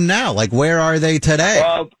to them now? Like, where are they today?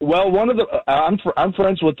 Well, one of the I'm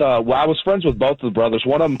friends with. I was friends with both of the brothers.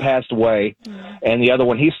 One of them passed away, and the other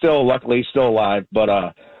one, luckily he's still alive.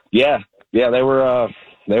 But yeah, they were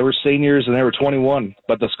seniors and they were 21.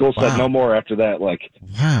 But the school said no more after that. Like,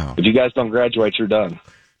 wow, if you guys don't graduate, you're done.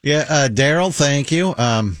 Yeah, Daryl, thank you.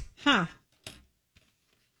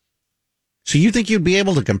 So you think you'd be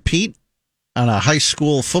able to compete on a high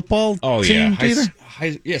school football team, Peter?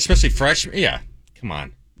 Yeah, especially freshmen. Yeah, come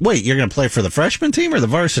on. Wait, you're going to play for the freshman team or the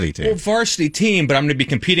varsity team? Well, varsity team, but I'm going to be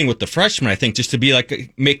competing with the freshmen, I think, just to be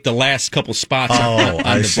make the last couple spots on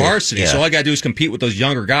the varsity. Yeah. So all I got to do is compete with those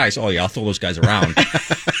younger guys. Oh, yeah, I'll throw those guys around.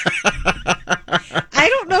 I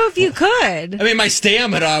don't know if you could. I mean, my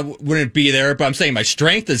stamina wouldn't be there, but I'm saying my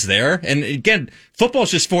strength is there. And again, football's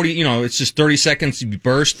just 40, it's just 30 seconds, you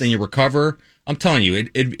burst, then you recover. I'm telling you,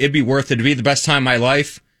 it'd be worth it. It'd be the best time of my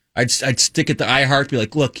life. I'd stick it to iHeart, be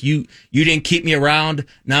like, look, you didn't keep me around.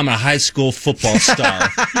 Now I'm a high school football star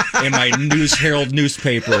in my News Herald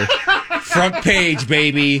newspaper. Front page,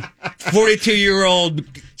 baby. 42-year-old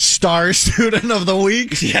Star Student of the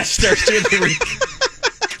Week? Yes, Star Student of the Week.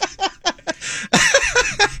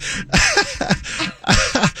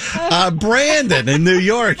 Brandon in New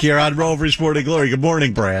York, you're on Rover's Morning Glory. Good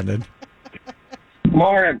morning, Brandon.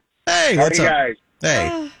 Morning. Hey, how what's are you up? guys?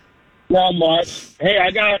 Hey. Not much. Hey,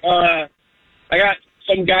 I got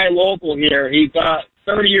some guy local here. He's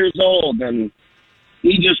 30 years old, and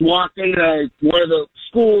he just walked into one of the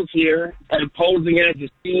schools here and posing as a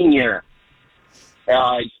senior.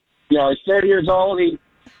 He's 30 years old. He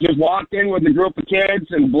just walked in with a group of kids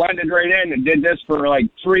and blended right in and did this for like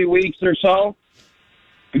 3 weeks or so.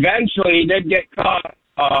 Eventually, he did get caught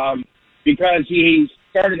because he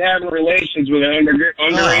started having relations with an underage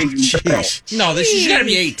girl. No, she's got to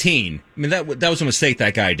be 18. I mean, that was a mistake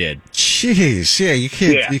that guy did. Jeez, yeah, you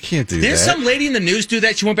can't do that. Didn't some lady in the news do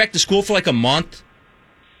that? She went back to school for like a month.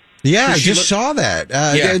 Yeah, I just saw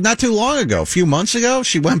that. Not too long ago, a few months ago,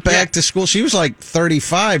 she went back to school. She was like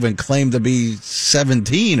 35 and claimed to be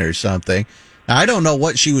 17 or something. I don't know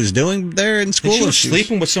what she was doing there in school. She was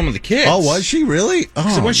sleeping with some of the kids. Oh, was she really?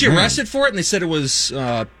 Oh, so when she man. arrested for it, and they said it was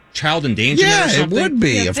child endangerment Yeah, or something? it would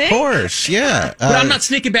be, of course, yeah. But I'm not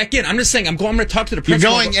sneaking back in. I'm just saying I'm going to talk to the You're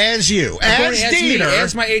principal. going as you, I'm going as as me, Dieter.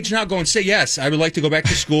 as my age now, going say, yes, I would like to go back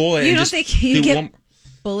to school. And You don't just think you do get one-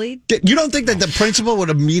 bullied? You don't think that the principal would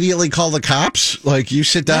immediately call the cops? Like, you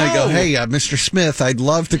sit down and go, No. hey, Mr. Smith, I'd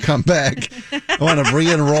love to come back. I want to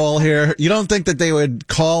re-enroll here. You don't think that they would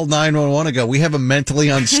call 911 and go, we have a mentally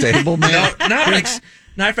unstable man?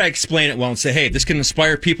 Not if I explain it well and say, hey, this can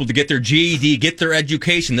inspire people to get their GED, get their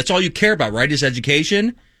education. That's all you care about, right, is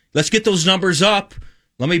education? Let's get those numbers up.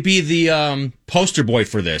 Let me be the poster boy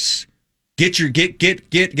for this. Get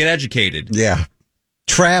educated. Yeah.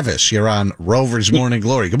 Travis, you're on Rover's Morning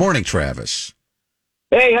Glory. Good morning, Travis.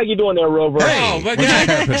 Hey, how you doing there, Rover? Hey, Oh, my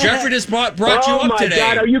God. Jeffrey just brought you up today. Oh,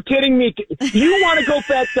 my God. Are you kidding me? You want to go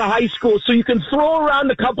back to high school so you can throw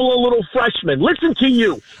around a couple of little freshmen. Listen to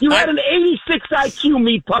you. You had an 86 IQ,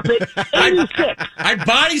 meat puppet. 86. I'd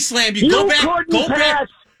body slam you. Go back.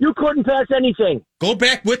 You couldn't pass anything. Go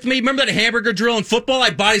back with me. Remember that hamburger drill in football?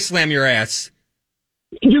 I'd body slam your ass.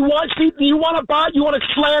 You want to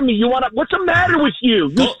slam me? What's the matter with you?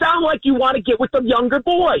 You sound like you want to get with the younger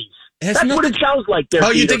boys. That's what it sounds like there. Oh,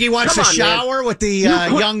 you Peter. think he wants Come to on, shower man. with the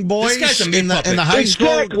young boys This guy's a in meat the high school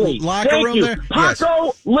Exactly. locker Thank room you. there?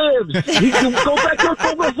 Paco lives. You can go back to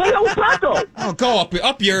Paco. Oh, go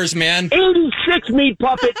up yours, man. 86, meat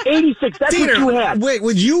puppet. 86. That's Dieter, what you had. Wait,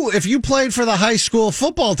 if you played for the high school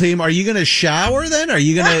football team, are you going to shower then? Are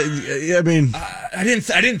you going to? I mean, I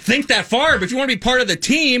didn't think that far. But if you want to be part of the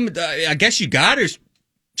team, I guess you got to.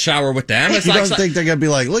 shower with them. It's You like, don't think they're going to be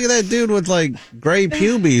like, look at that dude with like gray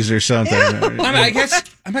pubes or something? I mean, I guess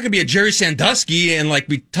I'm not going to be a Jerry Sandusky and like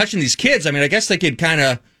be touching these kids. I mean, I guess they could kind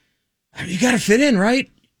of, you got to fit in, right?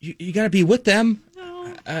 You got to be with them.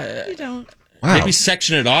 No, you don't. Wow. Maybe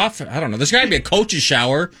section it off. I don't know. There's got to be a coach's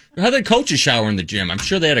shower. How do coaches shower in the gym? I'm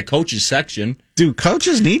sure they had a coach's section. Do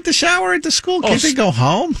coaches need to shower at the school? Can't they go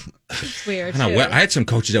home? It's weird. I don't know. I had some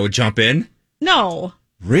coaches that would jump in. No.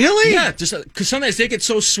 Really? Yeah, just because sometimes they get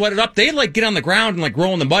so sweated up, they like get on the ground and like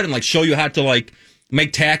roll in the mud and like show you how to like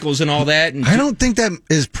make tackles and all that. And I don't think that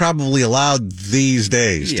is probably allowed these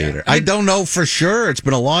days, Dieter. I don't know for sure. It's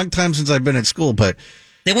been a long time since I've been at school, but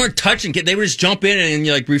they weren't touching kids. They would just jump in and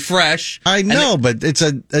you like refresh. I know, but it's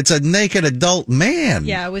a naked adult man.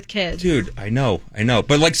 Yeah, with kids. Dude, I know.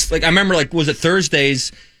 But like I remember, like, was it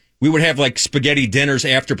Thursdays? We would have like spaghetti dinners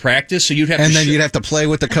after practice, so you'd have you'd have to play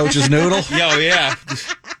with the coach's noodle. Yo, yeah.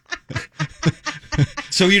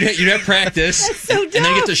 So you'd have practice, and then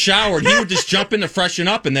get to shower. And he would just jump in to freshen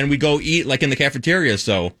up, and then we go eat like in the cafeteria.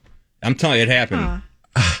 So I'm telling you, it happened.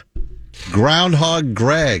 Groundhog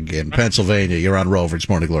Greg in Pennsylvania. You're on Rover's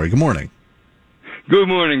Morning Glory. Good morning. Good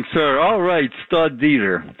morning, sir. All right, Stud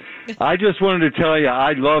Dieter. I just wanted to tell you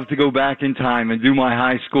I'd love to go back in time and do my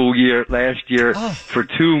high school year last year for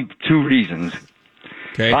two reasons.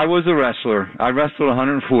 Okay. I was a wrestler. I wrestled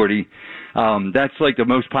 140. That's like the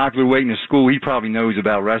most popular weight in the school. He probably knows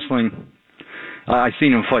about wrestling. I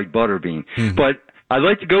seen him fight Butterbean. Mm-hmm. But I'd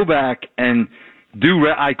like to go back and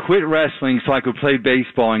I quit wrestling so I could play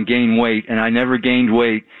baseball and gain weight, and I never gained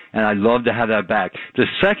weight, and I'd love to have that back. The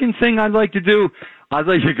second thing I'd like to do, I'd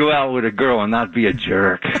like to go out with a girl and not be a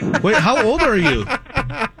jerk. Wait, how old are you?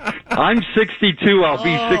 I'm 62. I'll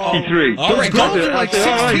be 63. All right, go to like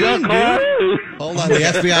 16, dude. Hold on, the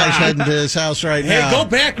FBI's heading to his house right now. Hey, go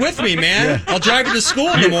back with me, man. I'll drive you to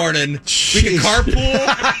school in the morning. We can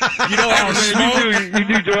carpool. You don't have to smoke.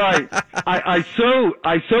 You do right. I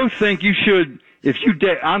so think you should. If you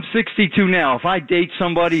date, I'm 62 now. If I date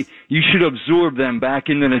somebody, you should absorb them back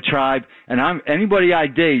into the tribe. And anybody I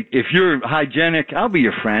date, if you're hygienic, I'll be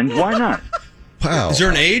your friend. Why not? Wow. Is there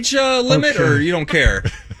an age limit, or you don't care?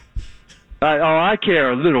 I care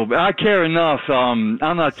a little bit. I care enough. I'm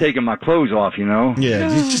not taking my clothes off, you know.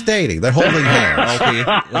 Yeah, he's just dating. They're holding hands. Okay.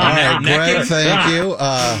 All right, Greg, thank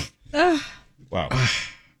you. Wow.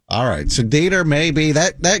 All right, so Dieter, maybe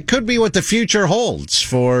that could be what the future holds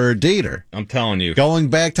for Dieter. I'm telling you. Going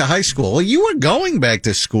back to high school. Well, you were going back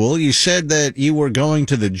to school. You said that you were going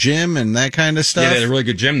to the gym and that kind of stuff. Yeah, they had a really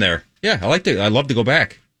good gym there. Yeah, I love to go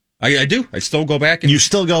back. I do. I still go back. You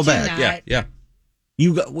still go back? Yeah.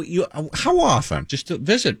 You how often? Just to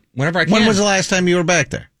visit whenever I can. When was the last time you were back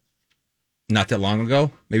there? Not that long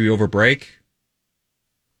ago. Maybe over break.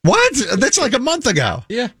 What? That's like a month ago.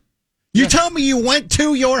 Yeah. You tell me you went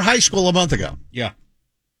to your high school a month ago. Yeah.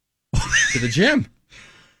 To the gym.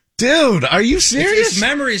 Dude, are you serious? It's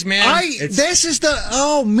memories, man.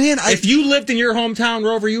 If you lived in your hometown,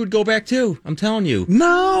 Rover, you would go back too. I'm telling you.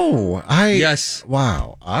 No. Yes.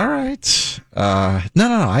 Wow. All right.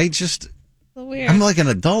 No. I just... Weird. I'm like an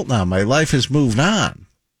adult now. My life has moved on.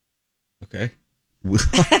 Okay.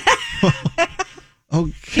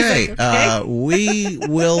 Okay. We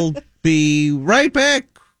will be right back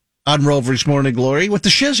on Rover's Morning Glory with the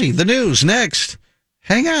shizzy, the news next.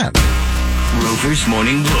 Hang on. Rover's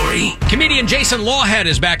Morning Glory. Comedian Jason Lawhead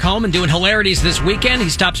is back home and doing hilarities this weekend. He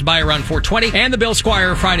stops by around 4:20. And the Bill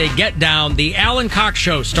Squire Friday Get Down. The Alan Cox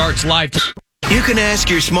Show starts live. You can ask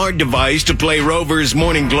your smart device to play Rover's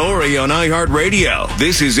Morning Glory on iHeartRadio.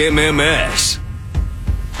 This is MMS.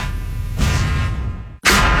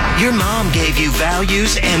 Your mom gave you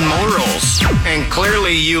values and morals, and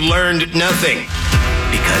clearly you learned nothing.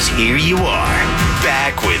 Because here you are,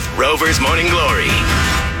 back with Rover's Morning Glory.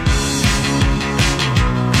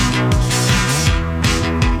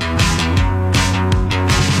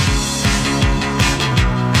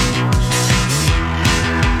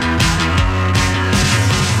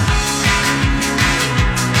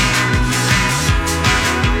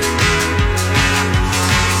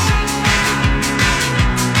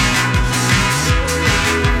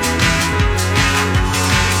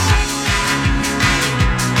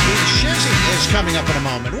 Coming up in a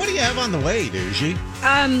moment. What do you have on the way, Doogie?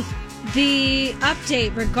 The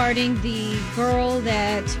update regarding the girl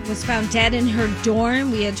that was found dead in her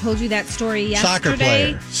dorm. We had told you that story yesterday. Soccer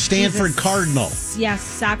player. Stanford Cardinal. Yes,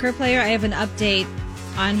 soccer player. I have an update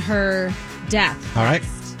on her death. All right.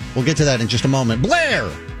 We'll get to that in just a moment. Blair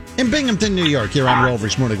in Binghamton, New York. You're on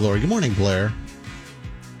Rover's Morning Glory. Good morning, Blair.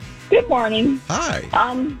 Good morning. Hi.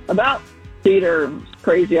 About Dieter's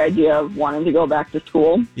crazy idea of wanting to go back to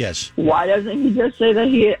school. Yes. Why doesn't he just say that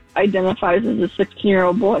he identifies as a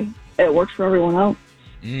 16-year-old boy? It works for everyone else.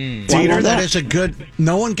 Dieter, that is a good.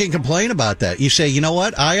 No one can complain about that. You say, you know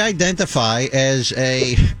what? I identify as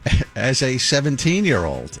a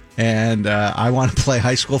 17-year-old, and I want to play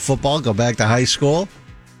high school football. Go back to high school.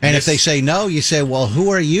 And if they say no, you say, well, who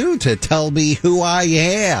are you to tell me who I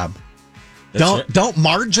am? Don't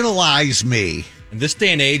marginalize me. In this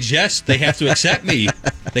day and age, yes, they have to accept me.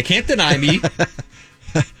 They can't deny me.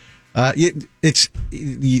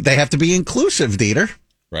 They have to be inclusive, Dieter.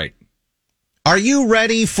 Right. Are you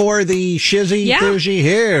ready for the shizzy Yeah. doozy?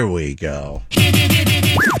 Here we go. Hear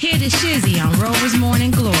the shizzy on Rover's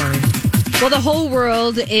Morning Glory. Well, the whole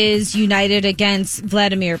world is united against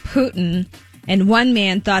Vladimir Putin, and one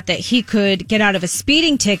man thought that he could get out of a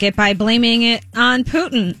speeding ticket by blaming it on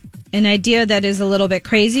Putin. An idea that is a little bit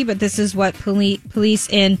crazy, but this is what police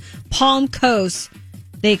in Palm Coast,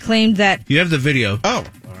 they claimed that... You have the video. Oh,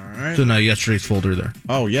 all right. It's in yesterday's folder there.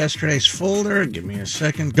 Oh, yesterday's folder. Give me a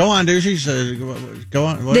second. Go on, Doozies. Go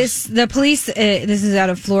on. The police, this is out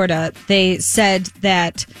of Florida, they said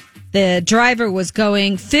that the driver was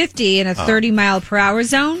going 50 in a 30-mile-per-hour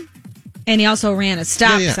zone, and he also ran a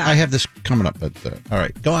stop sign. I have this coming up. But all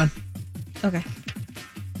right, go on. Okay.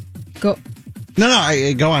 Go.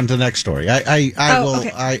 No, go on to the next story. I will.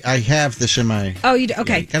 Okay. I have this in my. Oh, you do?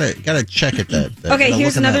 Okay. Gotta check it. Okay,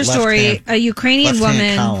 here's another story. A Ukrainian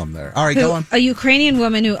woman. Column there. All right, go on. A Ukrainian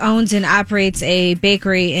woman who owns and operates a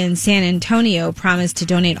bakery in San Antonio promised to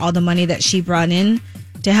donate all the money that she brought in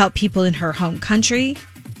to help people in her home country.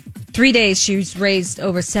 3 days, she's raised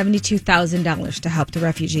over $72,000 to help the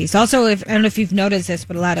refugees. Also, I don't know if you've noticed this,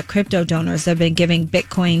 but a lot of crypto donors have been giving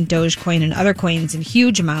Bitcoin, Dogecoin, and other coins in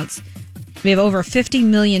huge amounts. We have over $50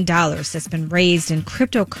 million that's been raised in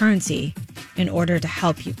cryptocurrency in order to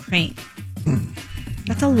help Ukraine.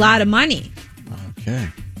 That's a lot of money. Okay.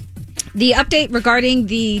 The update regarding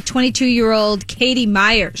the 22-year-old Katie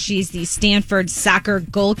Meyer. She's the Stanford soccer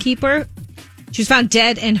goalkeeper. She was found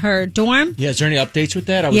dead in her dorm. Yeah, is there any updates with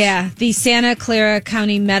that? The Santa Clara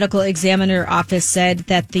County Medical Examiner Office said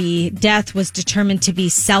that the death was determined to be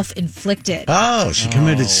self-inflicted. Oh, she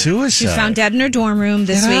committed suicide. She was found dead in her dorm room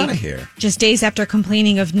this week. Get out of here. Just days after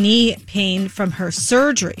complaining of knee pain from her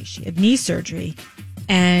surgery. She had knee surgery.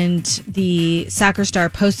 And the soccer star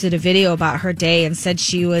posted a video about her day and said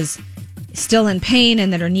she was still in pain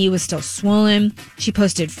and that her knee was still swollen. She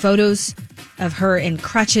posted photos of her in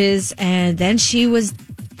crutches, and then she was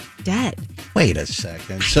dead. Wait a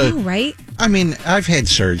second. I know, right? I mean, I've had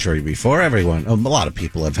surgery before. A lot of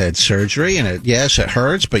people have had surgery, and it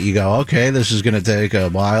hurts, but you go, okay, this is going to take a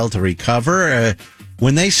while to recover.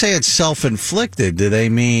 When they say it's self-inflicted, do they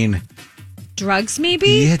mean drugs? Maybe.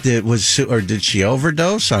 Yeah. Did she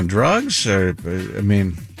overdose on drugs? Or I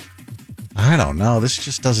mean, I don't know. This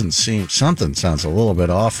just doesn't seem. Something sounds a little bit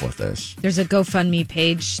off with this. There's a GoFundMe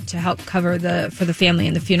page to help cover for the family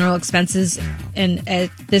and the funeral expenses. Yeah. And at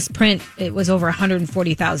this print, it was over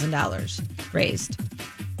 $140,000 raised.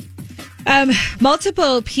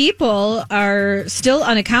 Multiple people are still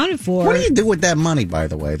unaccounted for. What do you do with that money, by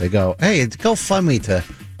the way? They go, hey, it's GoFundMe to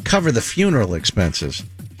cover the funeral expenses.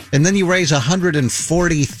 And then you raise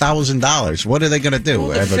 $140,000. What are they going to do?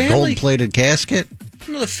 Well, Have a gold-plated casket?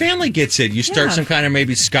 No, the family gets it. You start some kind of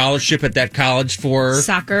maybe scholarship at that college for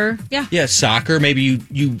soccer. Yeah. Yeah, soccer. Maybe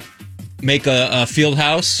you make a field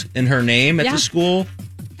house in her name at the school.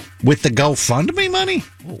 With the GoFundMe money?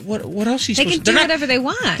 What else are you supposed to do? They can do whatever they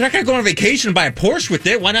want. They're not going to go on vacation and buy a Porsche with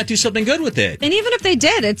it. Why not do something good with it? And even if they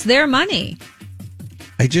did, it's their money.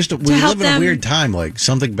 We live in a weird time. Like,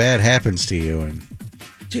 something bad happens to you and...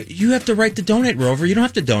 You have the right to donate, Rover. You don't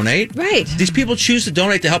have to donate. Right. These people choose to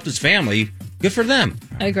donate to help this family. Good for them.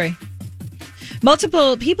 I agree.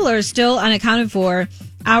 Multiple people are still unaccounted for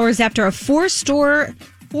hours after a four-story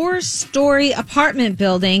apartment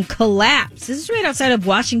building collapsed. This is right outside of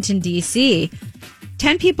Washington, D.C.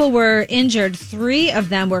 10 people were injured. 3 of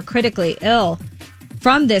them were critically ill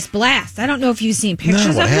from this blast. I don't know if you've seen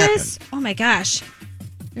pictures of this. Oh, my gosh.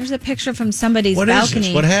 There's a picture from somebody's balcony. What is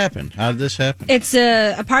this? What happened? How did this happen? It's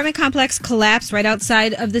an apartment complex collapsed right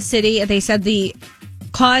outside of the city. They said the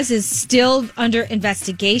cause is still under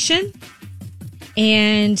investigation,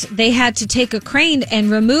 and they had to take a crane and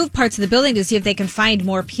remove parts of the building to see if they can find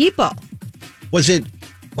more people. Was it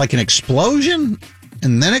like an explosion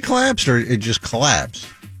and then it collapsed, or it just collapsed?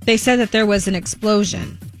 They said that there was an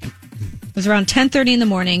explosion. It was around 10:30 in the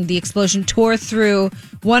morning. The explosion tore through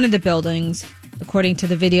one of the buildings. according to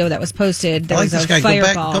the video that was posted, there I like was this a guy.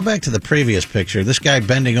 fireball. Go back to the previous picture. This guy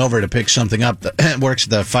bending over to pick something up that works at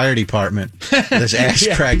the fire department. This ass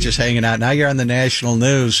crack just hanging out. Now you're on the national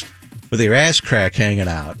news with your ass crack hanging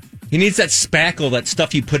out. He needs that spackle, that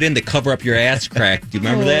stuff you put in to cover up your ass crack. Do you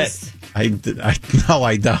remember that? No,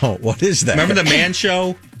 I don't. What is that? Remember the Man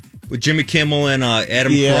Show with Jimmy Kimmel and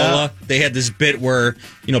Adam Carolla? They had this bit where,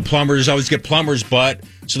 plumbers always get plumber's butt.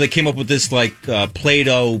 So they came up with this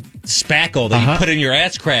Play-Doh spackle that you put in your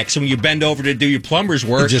ass crack. So when you bend over to do your plumber's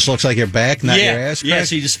work, it just looks like your back, not your ass crack. Yeah,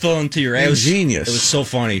 so you just fill into your ass. Genius. It was so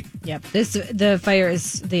funny. Yep.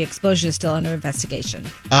 The explosion is still under investigation.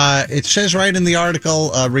 It says right in the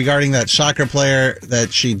article regarding that soccer player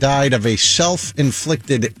that she died of a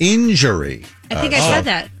self-inflicted injury. I think I said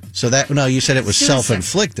that. So you said it was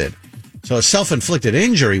self-inflicted. So a self-inflicted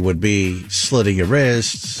injury would be slitting your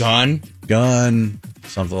wrists, gun,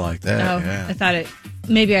 something like that. Oh, yeah. I thought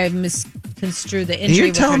maybe I misconstrued the And injury.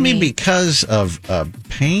 you're telling me knee. because of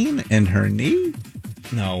pain in her knee?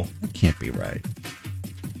 No. That can't be right.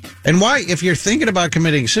 And why, if you're thinking about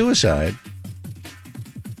committing suicide,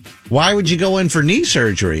 why would you go in for knee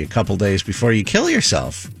surgery a couple days before you kill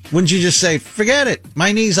yourself? Wouldn't you just say, forget it,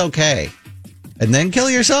 my knee's okay, and then kill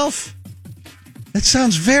yourself? That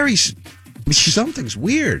sounds something's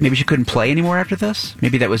weird. Maybe she couldn't play anymore after this?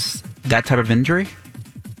 Maybe that was that type of injury?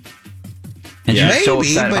 And she was so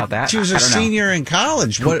upset about that? She was a senior in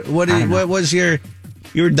college. What was you're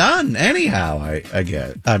done anyhow, I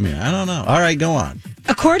get. I mean, I don't know. All right, go on.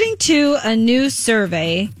 According to a new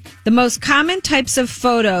survey, the most common types of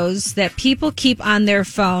photos that people keep on their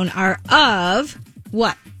phone are of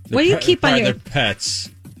what? What do you keep on your... Their pets.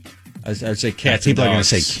 I'd say cats. People and are going dogs.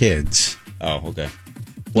 to say kids. Oh, okay.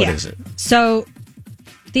 What is it? So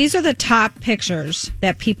these are the top pictures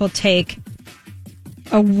that people take.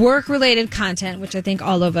 A work-related content, which I think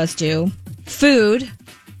all of us do. Food.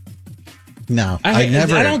 No, I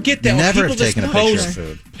don't get that. Never People have taken a just picture post of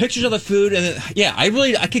food. Pictures of the food, and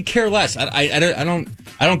I could care less. I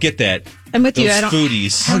don't get that. I'm with you. Those I don't.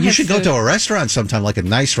 foodies. Oh, you should go to a restaurant sometime, like a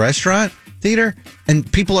nice restaurant theater,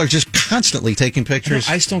 and people are just constantly taking pictures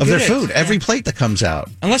of their food. Every plate that comes out.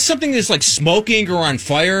 Unless something is like smoking or on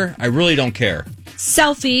fire, I really don't care.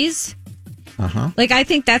 Selfies. Like, I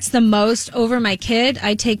think that's the most over my kid.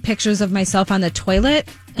 I take pictures of myself on the toilet,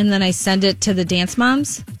 and then I send it to the dance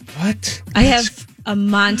moms. What? I have a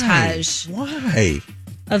montage. Why?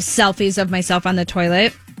 Of selfies of myself on the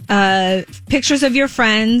toilet. Pictures of your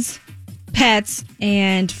friends, pets,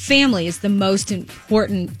 and family is the most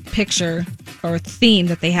important picture or theme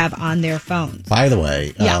that they have on their phones. By the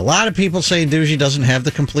way, a lot of people say Doogie doesn't have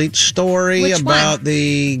the complete story Which about one?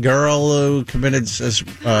 the girl who committed.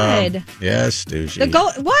 God. Yes, Doogie.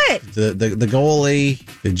 What? The goalie.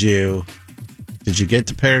 Did you get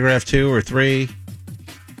to paragraph 2 or 3?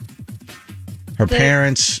 Her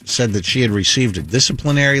parents said that she had received a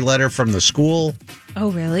disciplinary letter from the school. Oh,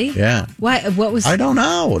 really? Yeah. What was? I don't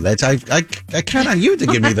know. That's I count on you to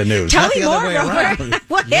give me the news. Tell not me the other more, way Robert. around.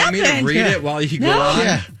 What You want happened? me to read it while you go No. on?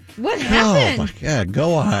 Yeah. What Oh happened? my God!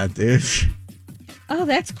 Go on, dude. Oh,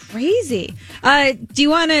 that's crazy. Do you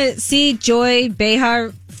want to see Joy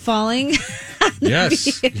Behar falling?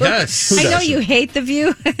 Yes. Yes. I know you hate the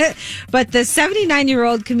view, but the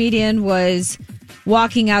 79-year-old comedian was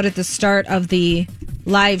walking out at the start of the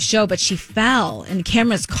live show, but she fell and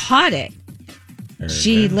cameras caught it.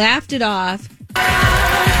 She laughed it off.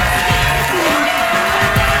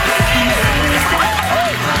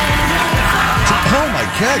 Oh my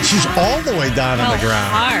God! She's all the way down on the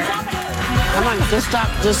ground. Hard. Come on, just stop,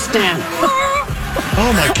 just stand.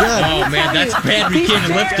 Oh my God! Oh man, that's bad. We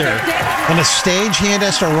can't lift her. And the stagehand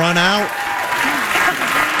has to run out.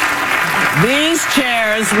 These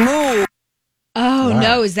chairs move. Oh, Wow.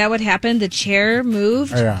 no. Is that what happened? The chair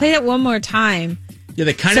moved? Yeah. Play it one more time. Yeah,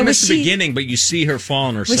 they kind So of was missed the she- beginning, but you see her fall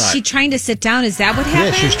on her Was side. she trying to sit down? Is that what Yeah,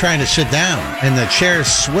 happened? she's trying to sit down, and the chairs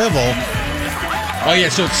swivel. Oh yeah,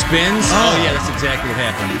 so it spins. Oh yeah, that's exactly what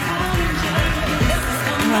happened.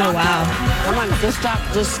 Oh, wow. Come on, just stop,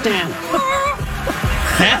 just stand.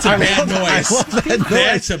 That's a bad noise. I love that noise.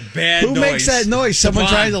 That's a bad Who noise. makes that noise? Someone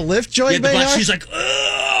Devon. trying to lift Joy Yeah, Devon, Behar? she's like,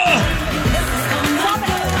 ugh.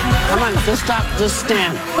 Come on, just stop, just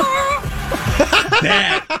stand.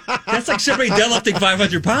 That's like somebody deadlifting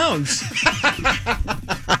 500 pounds.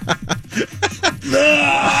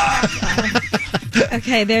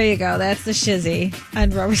 Okay, there you go. That's the shizzy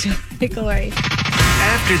on Robert's Glory.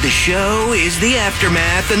 After the show is the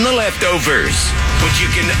aftermath and the leftovers. But you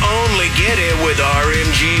can only get it with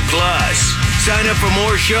RMG Plus. Sign up for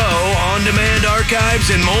more show, on-demand archives,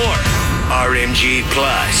 and more. RMG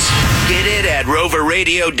Plus. Get it at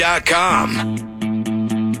roverradio.com.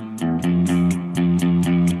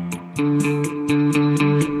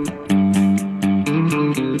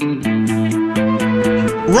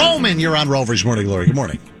 and you're on Rover's Morning Glory. Good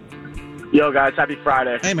morning. Yo, guys, happy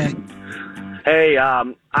Friday. Hey, man. Hey,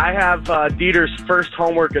 I have Dieter's first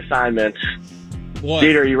homework assignment. What?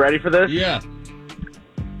 Dieter, you ready for this? Yeah.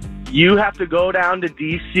 You have to go down to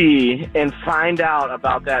D.C. and find out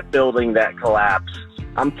about that building that collapsed.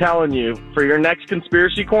 I'm telling you, for your next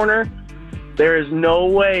conspiracy corner, there is no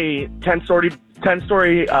way 10-story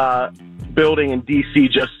building in D.C.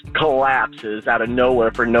 just collapses out of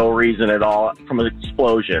nowhere for no reason at all from an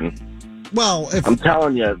explosion. Well, I'm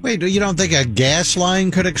telling you. Wait, you don't think a gas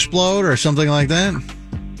line could explode or something like that?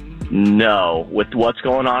 No. With what's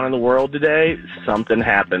going on in the world today, something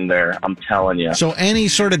happened there. I'm telling you. So any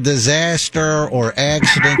sort of disaster or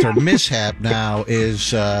accident or mishap now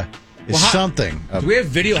is something. Do we have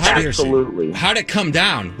video? Absolutely. How did it come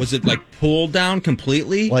down? Was it like pulled down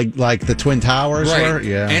completely? Like the Twin Towers right. were?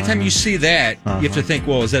 Yeah. Anytime you see that, you have to think,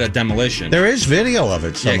 well, is that a demolition? There is video of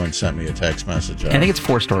it. Someone sent me a text message of. I think it's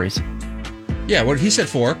 4 stories. Yeah, what he said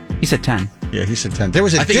 4. He said 10. Yeah, he said 10. There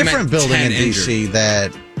was a different building in D.C.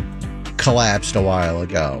 that collapsed a while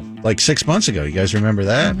ago, like 6 months ago. You guys remember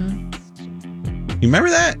that? Mm-hmm. You remember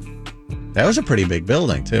that? That was a pretty big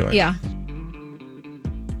building, too. Yeah.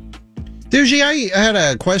 Doogie, I had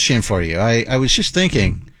a question for you. I was just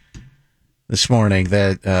thinking this morning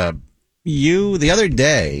that the other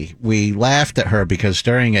day, we laughed at her because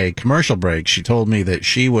during a commercial break, she told me that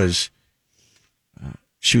she was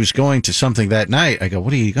going to something that night. I go,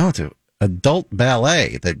 what are you going to? Adult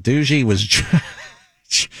ballet. That Doogie was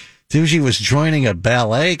joining a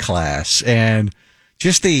ballet class, and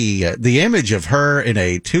just the image of her in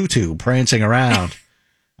a tutu prancing around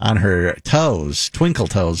on her toes, twinkle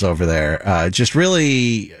toes over there, just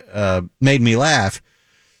really made me laugh.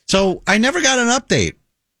 So I never got an update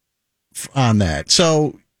on that.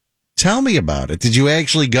 So tell me about it. Did you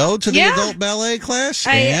actually go to the adult ballet class?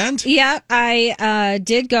 I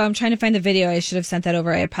did go. I'm trying to find the video. I should have sent that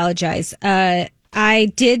over. I apologize.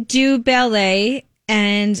 I did do ballet,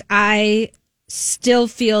 and I still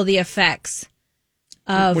feel the effects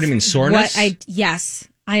of what do you mean, soreness? Yes,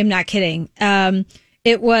 I am not kidding.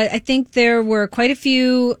 I think there were quite a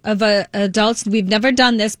few of adults. We've never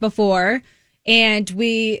done this before, and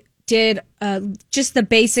we did just the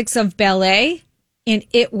basics of ballet, and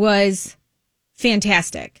it was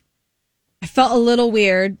fantastic. I felt a little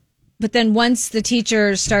weird, but then once the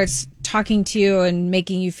teacher starts talking to you and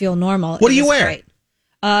making you feel normal, what do you wear? Great.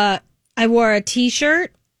 I wore a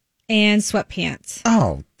t-shirt and sweatpants.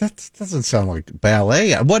 Oh, that doesn't sound like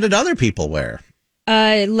ballet. What did other people wear?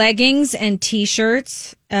 Leggings and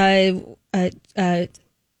t-shirts. What's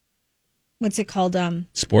it called?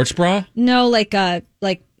 Sports bra? No, like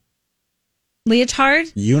leotard.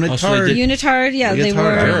 Unitard. Yeah, they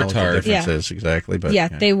wore. I don't know what the difference is exactly, but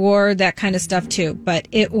they wore that kind of stuff too. But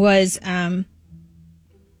it was.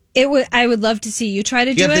 I would love to see you try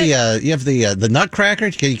to do it. You have the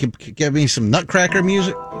Nutcracker. Can you give me some Nutcracker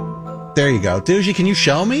music? There you go, Doogie. Can you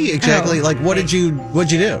show me exactly what'd you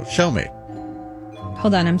do? Show me.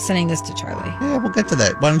 Hold on, I'm sending this to Charlie. Yeah, we'll get to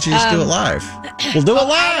that. Why don't you just do it live? We'll do it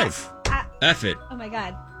live. F it. Oh my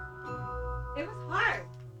God, it was hard,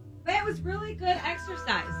 but it was really good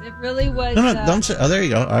exercise. It really was. No, don't sit. Oh, there you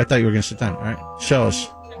go. I thought you were going to sit down. All right, show us.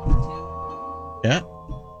 Yeah.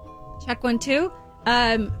 Check 1, 2.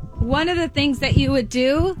 One of the things that you would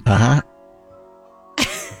do. I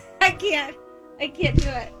can't do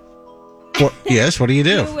it. Yes, what do you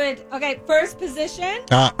do? You would, first position.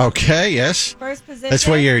 Okay, yes. First position. That's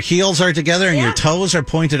where your heels are together and your toes are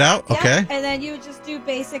pointed out. Yeah. Okay. And then you would just do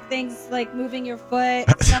basic things like moving your foot,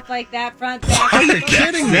 stuff like that, front, back. Oh, you're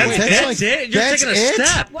kidding me. That's it? You're taking a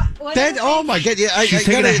step. Oh, my God. Yeah, she's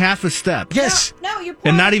taking a half a step. Yes. No, you're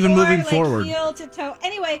and not even moving like forward. Heel to toe.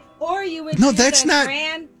 Anyway, or you would No, do that's the not...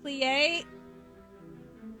 grand plie.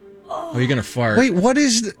 Oh, you're going to fart. Wait, what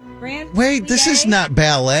is... Wait, this is not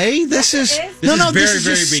ballet. This is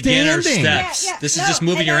very beginner steps. This is just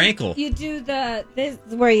moving your ankle. You do this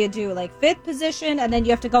where you do like fifth position, and then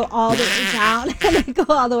you have to go all the way down and then go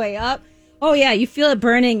all the way up. Oh yeah, you feel it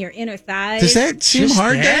burning your inner thighs. Does that seem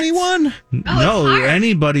hard to anyone? No,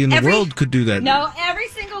 anybody in the world could do that. No, every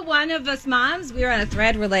single one of us moms, we were on a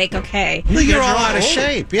thread. We're like, okay, you're all out of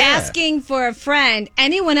shape. Yeah. Asking for a friend.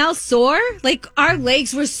 Anyone else sore? Like our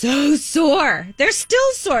legs were so sore. They're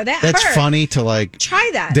still sore. That's hurt. Funny to like try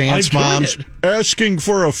that. Dance moms asking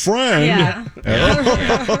for a friend.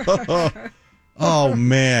 Yeah. Oh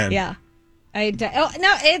man. Yeah.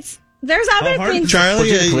 There's other things. Charlie,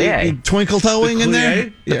 you twinkle toeing in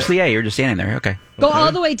there? The plie, you're just standing there. Okay. Go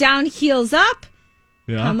all the way down, heels up.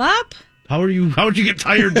 Yeah. Come up. How would you get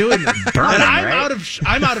tired doing that? Burning, And I'm right?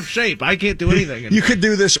 I'm out of shape. I can't do anything. You could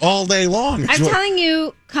do this all day long. I'm telling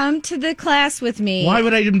you, come to the class with me. Why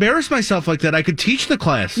would I embarrass myself like that? I could teach the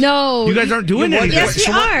class. No. You guys aren't doing anything. Yes,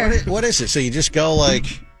 we are. What is it? So you just go like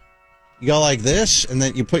this, and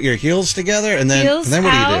then you put your heels together, and then Heels what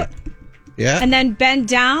out. do you do? Yeah. And then bend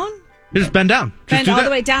down. Just bend down. Bend all the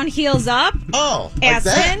way down, heels up. Oh, ass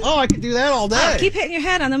that? in. Oh, I could do that all day. Oh, keep hitting your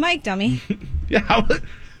head on the mic, dummy. Yeah.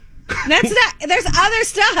 That's not. There's other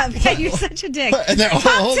stuff. You're such a dick. And then, Come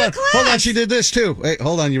to class. hold on. She did this too. Wait,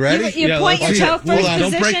 hold on. You ready? You point your toe first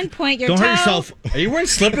position. Point your toe. Don't hurt yourself. Are you wearing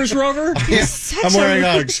slippers, Rover? Yeah, I'm wearing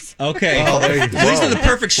Uggs. Okay. Oh, there you go. These are the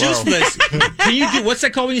perfect shoes for this. Can you do? What's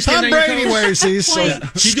that called when you stand Tom on your Brady toes? wears these. So Can you do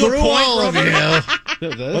a screw point, all of Rover?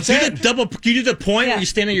 you. What's that? Can you do the point where you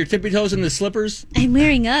stand on your tippy toes in the slippers? I'm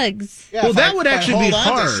wearing Uggs. Yeah, well, if that I- would if I actually be hold on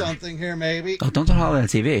to hard. something here, maybe. Oh, don't holler on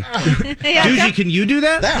TV. Doogie, can you do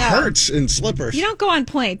that? That No. hurts in slippers. You don't go on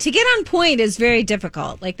point. To get on point is very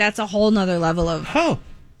difficult. Like that's a whole nother level of. Oh,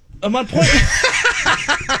 I'm on point.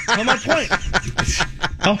 I'm on point.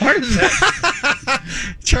 How hard is that?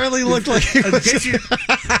 Charlie looked like he was.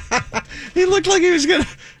 He looked like he was gonna.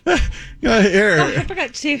 Here. Oh, I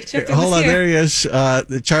forgot Jeff was Hold on, here. there he is.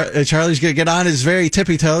 Charlie's gonna get on his very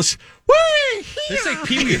tippy toes. Whee! It's like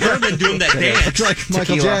Pee Wee Herman doing that dance. Looks like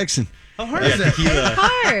Michael Tequila. Jackson. How hard is that?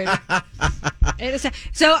 Hard. It is.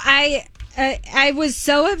 So I was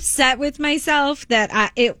so upset with myself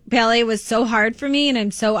that ballet was so hard for me, and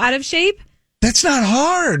I'm so out of shape. That's not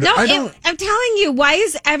hard. No, I don't. I'm telling you, why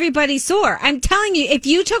is everybody sore? I'm telling you, if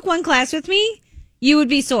you took one class with me, you would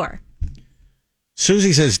be sore.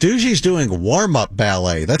 Susie says Doogie's doing warm-up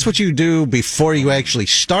ballet. That's what you do before you actually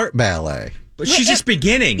start ballet. But she's just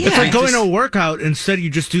beginning. Yeah. It's like going to a workout. Instead,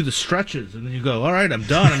 you just do the stretches, and then you go, all right, I'm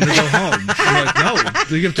done. I'm going to go home. You're like,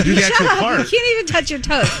 no, you have to do the actual Shut up. part. You can't even touch your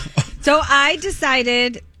toes. So I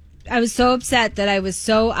decided, I was so upset that I was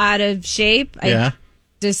so out of shape. I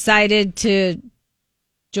decided to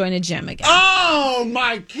join a gym again. Oh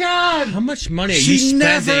my God! How much money are you She spending?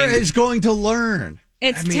 never is going to learn.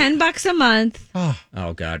 It's $10 a month.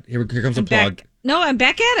 Oh God! Here comes a plug. I'm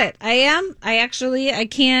back at it. I am. I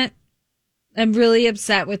can't. I'm really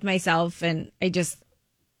upset with myself, and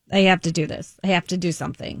I have to do this. I have to do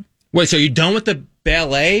something. Wait, so you done with the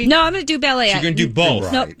ballet? No, I'm going to do ballet. You're going to do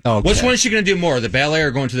both. Nope. Okay. Which one is she going to do more, the ballet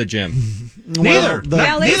or going to the gym? Neither.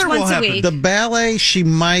 Ballet's Neither will once a happen. week. The ballet she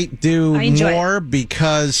might do I enjoy more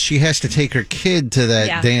because she has to take her kid to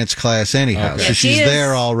that dance class anyhow. Okay. So Yeah, she's she is-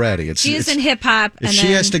 there already. She is in hip hop. If she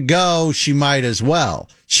has to go, she might as well.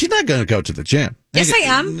 She's not going to go to the gym. Yes, I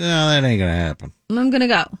am. No, that ain't going to happen. I'm going to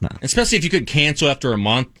go. Especially if you could cancel after a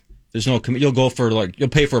month. There's no you'll go for you'll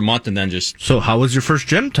pay for a month and then just. So how was your first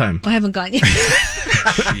gym time? I haven't gone yet.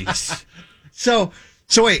 Jeez. So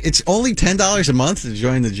wait, it's only $10 a month to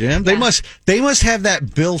join the gym? They must have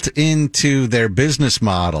that built into their business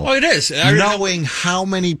model. Oh, it is. Knowing how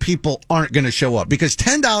many people aren't going to show up because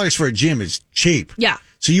 $10 for a gym is cheap. Yeah.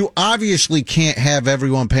 So you obviously can't have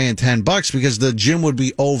everyone paying $10 because the gym would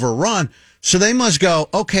be overrun. So they must go,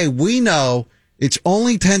 okay, we know it's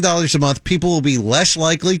only $10 a month. People will be less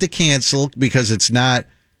likely to cancel because it's not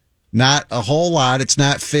a whole lot. It's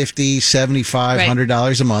not $50, $75,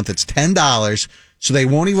 $100 a month. It's $10. So they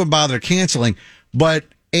won't even bother canceling. But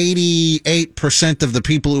 88% of the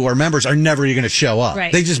people who are members are never going to show up.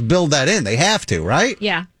 Right. They just build that in. They have to, right?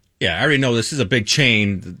 Yeah. Yeah, I already know this is a big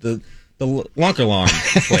chain. The Lunkerlong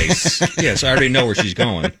place. Yes, I already know where she's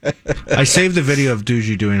going. I saved the video of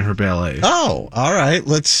Doogie doing her ballet. Oh, all right.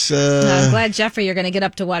 Let's. I'm glad, Jeffrey, you're going to get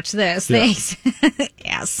up to watch this. Yeah. Thanks.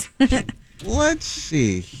 Yes. Let's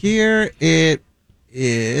see. Here it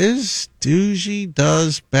is. Doogie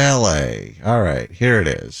does ballet. All right. Here it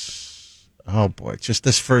is. Oh, boy. Just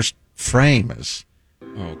this first frame is.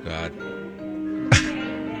 Oh, God.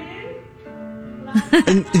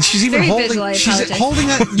 And she's even Very holding. visual, I She's apologize. holding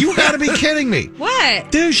on. You got to be kidding me.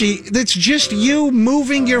 What? Doogie, that's just you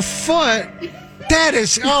moving your foot. That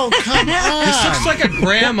is. Oh, come on. This looks like a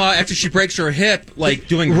grandma after she breaks her hip, like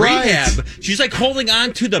doing Right. rehab. She's like holding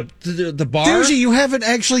on to the bar. Doogie, you haven't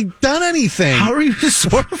actually done anything. How are you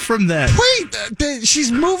sore from that? Wait,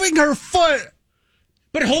 she's moving her foot.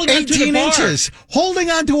 But holding on to the 18 bar. inches. Holding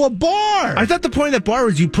onto a bar. I thought the point of that bar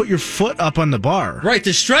was you put your foot up on the bar. Right,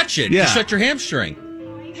 to stretch it. Yeah. To stretch your hamstring.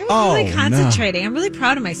 I was really concentrating. I'm really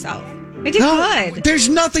proud of myself. I did good. There's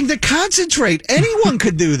nothing to concentrate. Anyone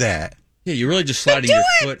could do that. Yeah, you're really just sliding Do your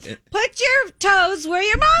it. foot. in. Put your toes where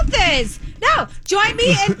your mouth is. No, join me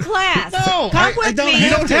in class. No, Come with I don't me. You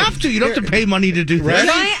don't have to. You don't have to pay money to do that. Ready?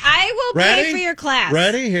 I will pay for your class.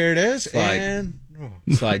 Ready? Here it is. Slide. And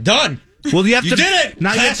Slide. Done. Well, you have to. did it!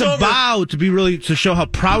 Now Class you have to over. bow to be really to show how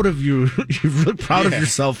proud of you you're really proud of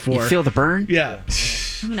yourself for. You feel the burn? Yeah.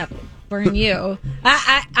 I'm gonna burn you.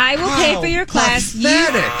 I will pay for your class.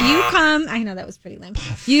 You come. I know that was pretty lame.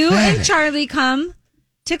 You and Charlie come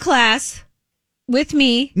to class with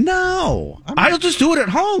me. No, I'll just do it at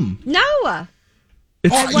home. No. You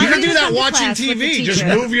can do come that to watching class with the TV. Just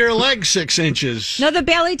teacher. move your legs 6 inches. No, the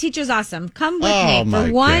ballet teacher's awesome. Come with Oh, me my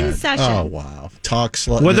for one God. session. Oh, wow. Talk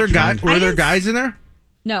slow. Were there guys in there?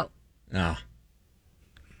 No. No.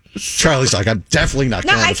 Charlie's like, I'm definitely not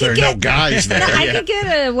No, going I if there are could no get guys there. No, I could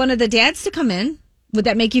get one of the dads to come in. Would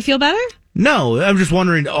that make you feel better? No, I'm just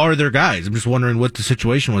wondering, are there guys? I'm just wondering what the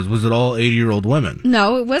situation was. Was it all 80-year-old women?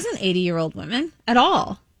 No, it wasn't 80-year-old women at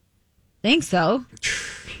all. Think so.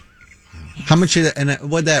 How much did and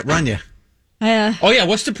what'd that run you? Oh, yeah,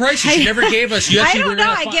 what's the price? She never gave us. I don't know.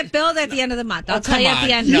 I get billed at the end of the month. I'll tell you at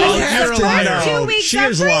the end. No, the first 2 weeks she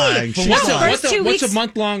are is free. lying. No, the first 2 weeks. What's a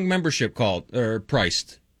month-long membership called or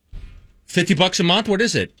priced? $50 a month? What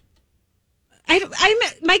is it?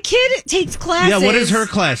 My kid takes classes. Yeah, what is her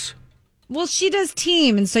class? Well, she does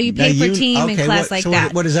team, and so you pay for team and class like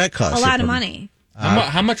that. What does that cost? A lot of money.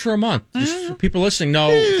 How much for a month? Just for people listening know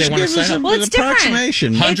if they want to sign up. Well, it's different.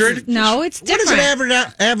 Approximation. 100? No, it's different. What does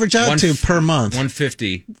it average out to per month?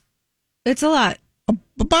 150. It's a lot.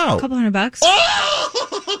 About a couple $100.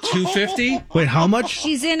 250? Wait, how much?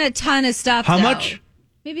 She's in a ton of stuff. How though. much?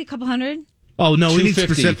 Maybe a couple $100. Oh, no, we need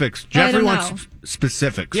 250. specifics. I Jeffrey don't wants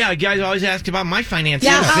specifics. Yeah, guys always ask about my finances.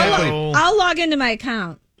 Yeah, so- I'll log into my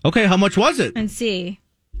account Okay, how much was it? and see.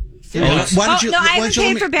 Why don't you? no, I why haven't don't you let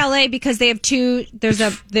paid me- for ballet because they have two. There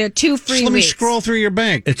are 2 free Just let me weeks. scroll through your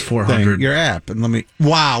bank. It's 400. Your app, and let me.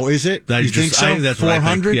 Wow, is it? That you is think just- so? I think that's what I think.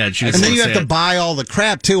 400. Yeah, she and just then you wants have to it. buy all the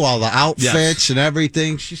crap too, all the outfits and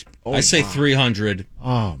everything. I say 300.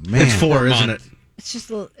 Oh man, It's 4, isn't it? It's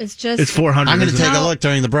just. It's just. It's 400. I'm going to isn't take it? a look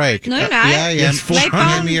during the break. No, you're not. Yeah. It's 400.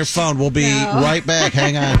 Hand me your phone. We'll be right back.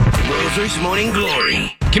 Hang on. Rover's Morning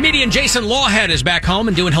Glory. Comedian Jason Lawhead is back home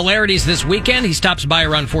and doing hilarities this weekend. He stops by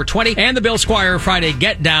around 4:20. And the Bill Squire Friday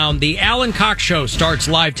Get Down. The Alan Cox Show starts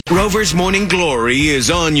live. Rover's Morning Glory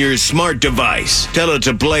is on your smart device. Tell it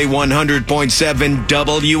to play 100.7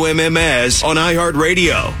 WMMS on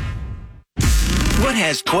iHeartRadio. What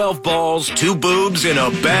has 12 balls, 2 boobs, and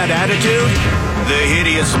a bad attitude? The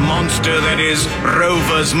hideous monster that is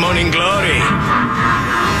Rover's Morning Glory.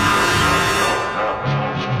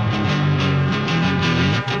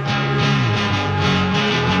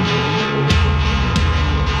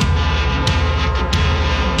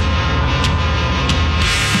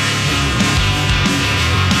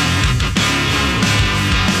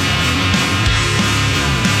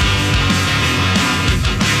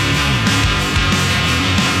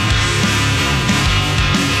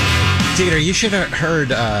 Dieter, you should have heard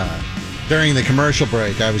during the commercial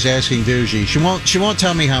break. I was asking Doogie. She won't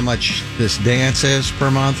tell me how much this dance is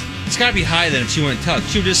per month. It's got to be higher than if she wouldn't tell.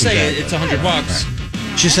 She would just say it's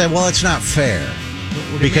 $100. She said, "Well, it's not fair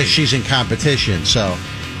because she's in competition. So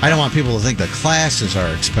I don't want people to think the classes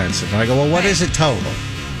are expensive." And I go, "Well, what is it total?"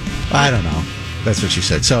 I don't know. That's what she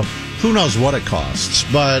said. So who knows what it costs?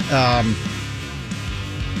 But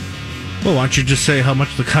well, why don't you just say how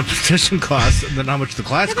much the competition costs and then how much the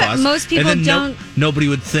class Yeah, but costs? most people and then don't- nobody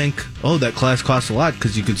would think, oh, that class costs a lot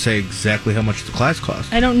because you could say exactly how much the class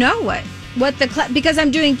costs. I don't know what the because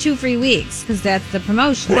I'm doing 2 free weeks because that's the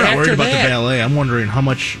promotion. We're not worried about the ballet. I'm wondering how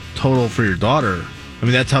much total for your daughter. I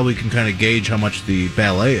mean, that's how we can kind of gauge how much the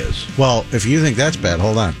ballet is. well, if you think that's bad,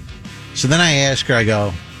 hold on. So then I ask her. I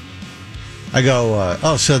go.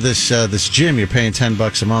 Oh, so this gym you're paying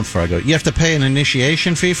 $10 a month for? I go. You have to pay an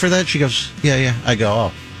initiation fee for that? She goes, Yeah. I go.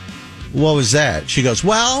 Oh, what was that? She goes,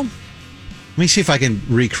 well, let me see if I can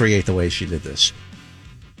recreate the way she did this.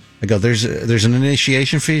 I go, there's an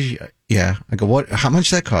initiation fee? Yeah. I go, what? How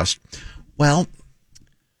much that cost? Well,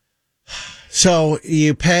 so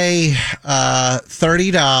you pay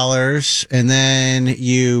 $30 and then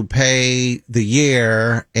you pay the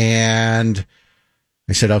year. And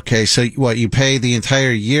I said, okay, so what, you pay the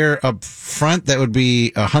entire year up front? That would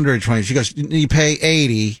be $120. She goes, you pay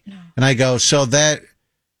 $80. And I go, so that's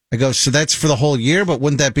for the whole year, but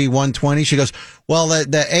wouldn't that be $120? She goes, well,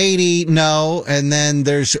 the $80, no. And then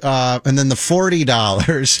there's, and then the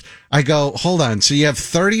 $40. I go, hold on. So you have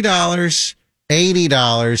 $30,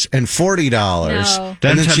 $80 and $40. No. And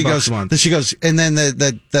Then then she $10 goes, a month. then she goes, and then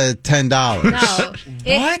the $10.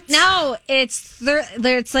 No. No, it's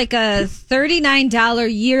like a $39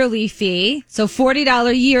 yearly fee, so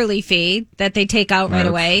 $40 yearly fee that they take out right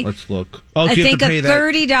away. Let's look. Oh, I so you have think to a pay that.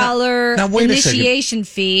 $30 Now, wait a second. initiation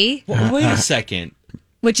fee. Wait a second.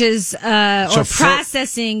 which is or for-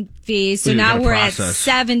 processing fee. So You now gotta we're process.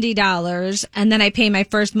 at $70, and then I pay my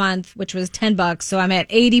first month, which was $10. So I'm at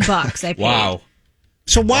 $80. I paid. Wow.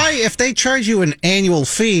 So why, if they charge you an annual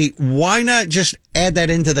fee, why not just add that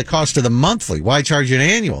into the cost of the monthly? Why charge you an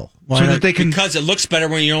annual? Why So not? that they can. Because it looks better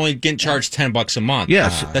when you're only getting charged $10 a month.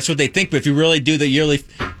 Yes. That's what they think. But if you really do the yearly,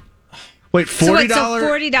 Wait, So what, $40, so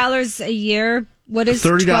 $40 a year? What is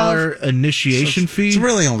 $30 $12? initiation fee? It's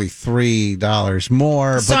really only $3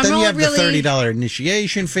 more, So but I'm then you not have really- the $30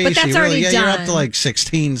 initiation fee. But so that's you really, already you're up done. to like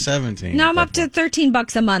 16, 17. No, I'm up to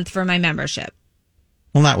 $13 a month for my membership.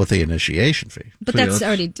 Well, not with the initiation fee. But So, yeah, that's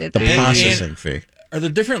already did the that. processing fee. are there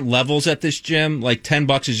different levels at this gym? Like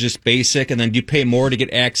 $10 is just basic, and then do you pay more to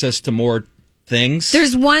get access to more things?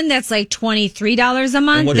 There's one that's like $23 a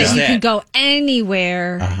month And what that is you that? can go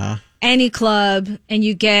anywhere, any club, and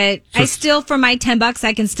you get. I still, for my $10,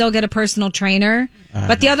 I can still get a personal trainer.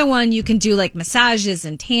 But the other one, you can do like massages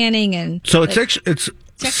and tanning and. So it's like, actually, it's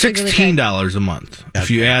actually really $16 a month if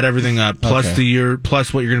you add everything up, plus Okay. the year,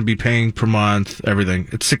 plus what you're going to be paying per month, everything.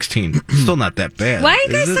 It's 16. Still not that bad. Why are you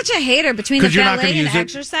guys is it? such a hater between the 'Cause you're not ballet gonna and use it,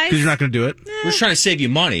 exercise? Because you're not going to do it. We're just trying to save you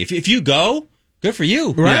money. If you go, good for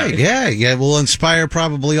you. Right? Yeah. Will inspire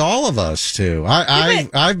probably all of us too.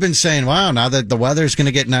 I've been saying, wow, now that the weather's going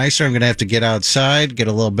to get nicer, I'm going to have to get outside, get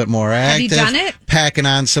a little bit more active. you done it? Packing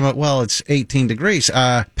on some of, well, it's 18 degrees.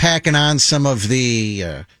 Packing on some of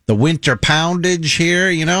the winter poundage here.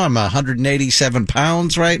 You know, I'm 187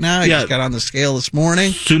 pounds right now. I Yeah. just got on the scale this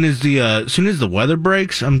morning. Soon as the weather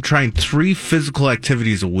breaks, I'm trying 3 physical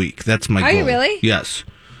activities a week. That's my Are goal. you really? Yes.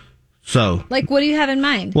 So, Like, what do you have in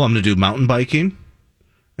mind? well, I'm going to do mountain biking.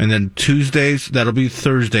 And then Tuesdays, that'll be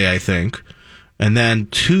Thursday, I think. And then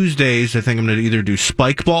Tuesdays, I think I'm going to either do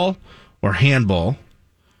spike ball or handball.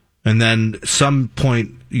 And then some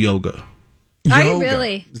point, yoga. Are you Yoga.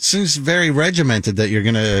 really? It seems very regimented that you're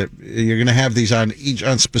gonna have these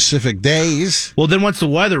on specific days. Well, then once the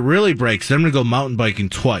weather really breaks, then I'm going to go mountain biking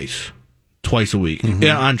twice a week.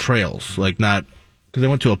 Yeah, on trails. Like not, because I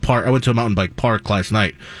went to a mountain bike park last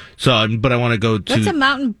night. So, but I want to go to. What's a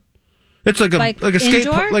mountain? It's like a skate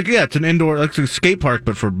indoor? park. Like, yeah, it's an indoor, like a skate park,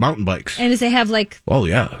 but for mountain bikes. And does it have like? Oh,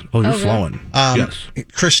 yeah. Oh, you're really? flowing. Yes.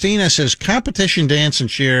 Christina says competition dance and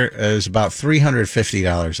cheer is about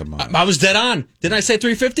 $350 a month. I was dead on. Didn't I say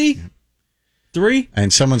 $350? $3?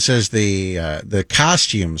 And someone says the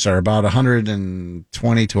costumes are about $120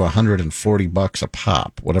 to $140 a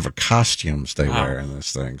pop, whatever costumes they wear in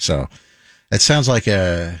this thing. So it sounds like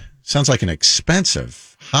an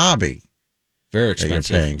expensive hobby. Very that you're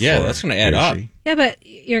expensive. paying Yeah, for, that's going to add up. Yoshi. Yeah, but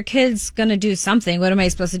your kid's gonna do something. What am I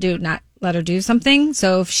supposed to do? Not let her do something?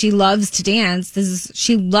 So if she loves to dance,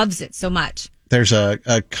 she loves it so much. There's a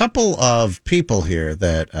couple of people here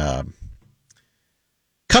that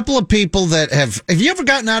have you ever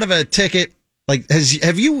gotten out of a ticket? Like,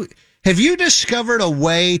 have you discovered a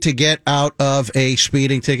way to get out of a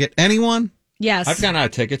speeding ticket? Anyone? Yes. I've gotten out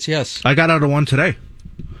of tickets, yes. I got out of one today.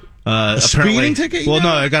 A speeding ticket? Well, no,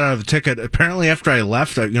 I got out of a ticket. Apparently, after I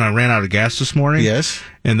left, I ran out of gas this morning. Yes.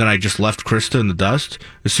 And then I just left Krista in the dust.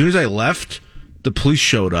 As soon as I left, the police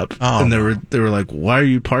showed up. Oh. And they were like, "Why are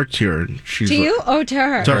you parked here?" And she's To like, you or to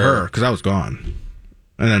her? To her, because I was gone.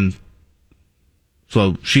 And then,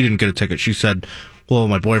 so she didn't get a ticket. She said, well,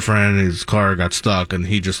 my boyfriend, his car got stuck, and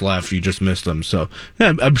he just left. You just missed him. So,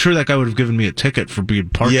 yeah, I'm sure that guy would have given me a ticket for being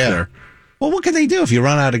parked there. Well, what can they do if you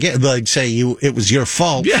run out of gas? Like, say it was your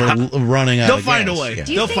fault for running out They'll of gas. find a way. Yeah.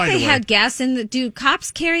 Do you think they had gas in do cops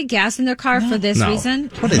carry gas in their car for this No. reason?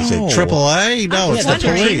 What is it, AAA? No, it's the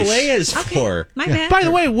police. AAA is for. My bad. By the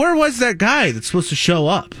way, where was that guy that's supposed to show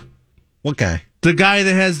up? What guy? The guy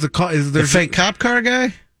that has the car. The fake cop car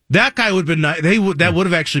guy? That guy would have been nice. That would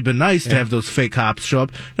have actually been nice to have those fake cops show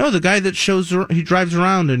up. No, the guy that he drives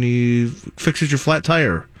around and he fixes your flat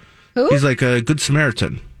tire. Who? He's like a good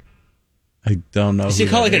Samaritan. I don't know. Is he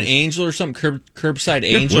called like an angel or something? Curbside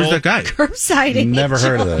angel? Where's that guy? Curbside angel. Never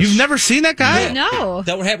heard of this. You've never seen that guy? No.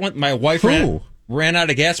 That would happen when my wife ran out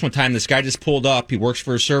of gas one time. This guy just pulled up. He works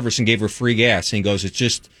for a service and gave her free gas. And he goes, it's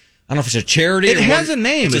just, I don't know if it's a charity It or has what. a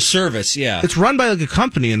name. It's a service, yeah. It's run by like a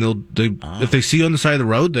company, and if they see you on the side of the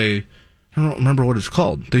road, I don't remember what it's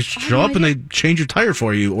called. They show up and they change your tire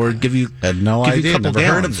for you or give you. Had no give you a idea. couple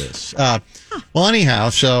Never heard of gallons. this. Well, anyhow,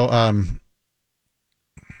 so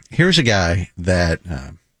here's a guy that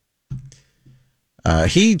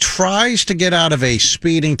he tries to get out of a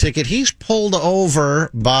speeding ticket. He's pulled over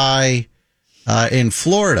by in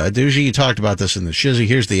Florida. Doogie, you talked about this in the shizzy.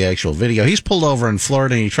 Here's the actual video. He's pulled over in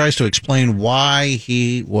Florida, and he tries to explain why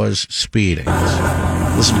he was speeding.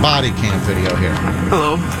 This is body cam video here.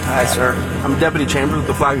 Hello. Hi, sir. I'm Deputy Chambers with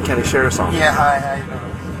the Flagler County Sheriff's Office. Yeah, hi. How you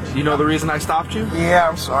doing? You know the reason I stopped you? Yeah,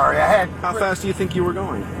 I'm sorry. How fast do you think you were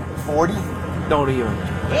going? 40? Don't even.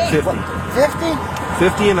 50. 50?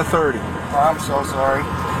 50 and a 30. Oh, I'm so sorry.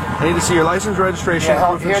 I need to see your license, registration, Yeah,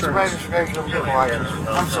 proof of here's the insurance. registration of your license.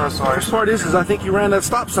 I'm so sorry. First part is I think you ran that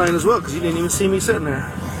stop sign as well because you didn't even see me sitting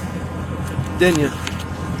there. Didn't you?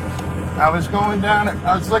 I was going down.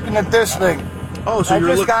 I was looking at this thing. Oh, so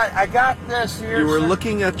I got this here. You were sir.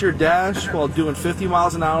 looking at your dash while doing 50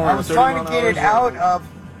 miles an hour. I was trying to get it out of.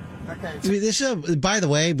 Okay. This is, by the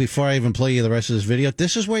way, before I even play you the rest of this video,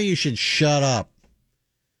 this is where you should shut up.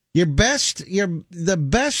 The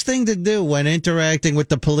best thing to do when interacting with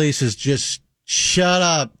the police is just shut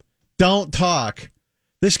up. Don't talk.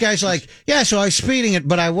 This guy's like, yeah, so I was speeding it,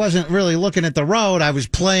 but I wasn't really looking at the road. I was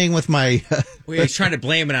playing with my... He's trying to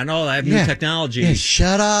blame it on, I have new technology. Yeah,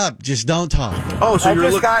 shut up. Just don't talk. Oh, so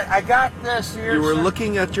I got this here. You were sir.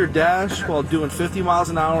 looking at your dash while doing 50 miles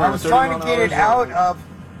an hour. I was trying to get it out of...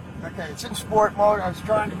 Okay, it's in sport mode. I was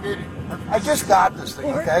trying to get it... I just got this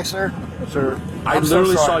thing, okay, sir? Sir, I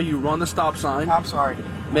literally saw you run the stop sign. I'm sorry.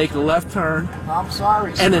 Make the left turn. I'm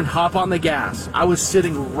sorry, sir. And then hop on the gas. I was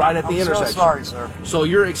sitting right at the intersection. I'm so sorry, sir. So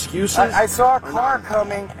your excuses... I saw a car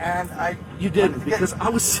coming, and I... You didn't, because I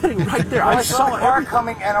was sitting right there. I saw a car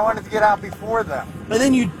coming, and I wanted to get out before them. And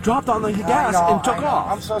then you dropped on the gas and took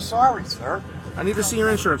off. I'm so sorry, sir. I need to see your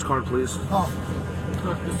insurance card, please. Oh.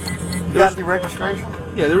 You got the registration?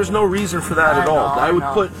 Yeah, there was no reason for that at all. I would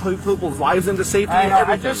put people's lives into safety and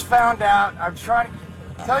everything. I just found out, I'm trying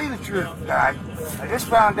to tell you the truth, guy. I just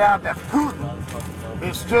found out that Putin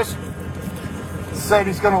is just said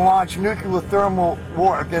he's going to launch nuclear thermal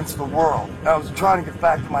war against the world. I was trying to get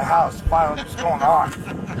back to my house to find out what's going on.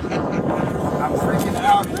 I'm freaking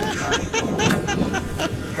out.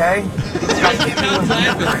 Okay? He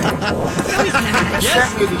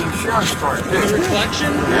sent me the insurance card.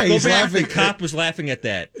 Reflection? Yeah, he's laughing. The cop was laughing at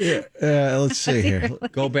that. Yeah. Let's see here.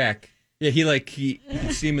 Go back. Yeah, you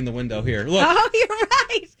can see him in the window here. Look. Oh, you're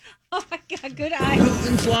right. Oh my God, good eyes.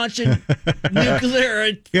 Putin's launching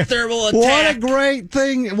nuclear thermal attack. What a great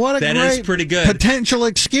thing. What a That great is pretty good. potential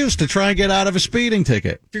excuse to try and get out of a speeding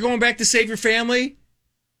ticket. If you're going back to save your family,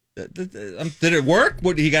 did it work?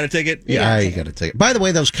 What, you got to take it? Yeah, you got to take it. By the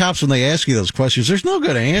way, those cops, when they ask you those questions, there's no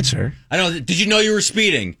good answer. I know. Did you know you were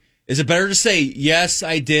speeding? Is it better to say, yes,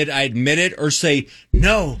 I did, I admit it, or say,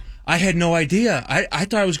 no, I had no idea. I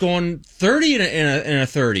thought I was going 30 in a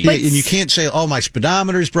 30. Yeah, and you can't say, oh, my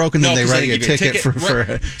speedometer's broken, then they write you a ticket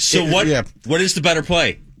for So what? Yeah. What is the better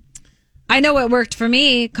play? I know what worked for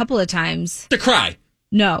me a couple of times. To cry.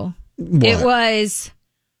 No. What? It was,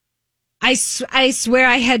 I swear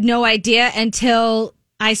I had no idea until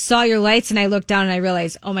I saw your lights and I looked down and I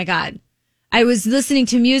realized, oh my God. I was listening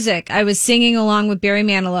to music. I was singing along with Barry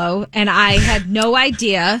Manilow, and I had no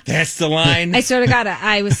idea. That's the line. I sort of got it.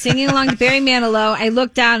 I was singing along to Barry Manilow. I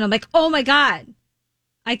looked down, and I'm like, oh, my God.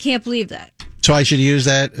 I can't believe that. So I should use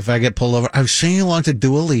that if I get pulled over. I was singing along to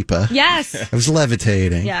Dua Lipa. Yes. I was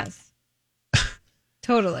levitating. Yes.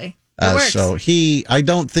 Totally. It works. So I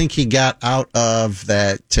don't think he got out of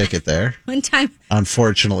that ticket there. One time.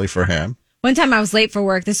 Unfortunately for him. One time I was late for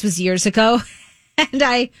work. This was years ago. And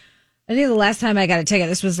I think the last time I got a ticket,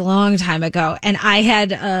 this was a long time ago, and I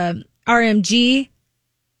had a RMG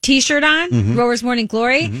T-shirt on, Rover's Morning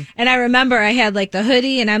Glory, and I remember I had like the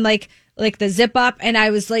hoodie, and I'm like the zip up, and I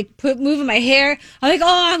was like moving my hair. I'm like,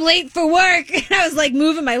 oh, I'm late for work, and I was like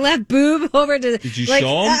moving my left boob over to. Did you like,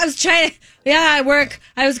 show him? I was trying to. Yeah, I work.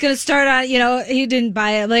 I was gonna start on. He didn't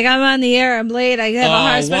buy it. Like, I'm on the air. I'm late. I have a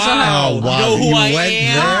hard special. Oh, wow. You know who I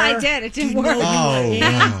am? No, I did. It didn't work. Oh,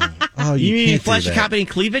 wow. Oh, you can't didn't flash do a that. cop any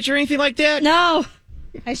cleavage or anything like that? No,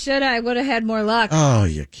 I should. I would have had more luck. Oh,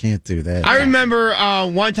 you can't do that. I remember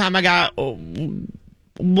one time I got.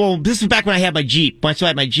 Well, this was back when I had my Jeep. Once I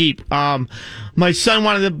had my Jeep, my son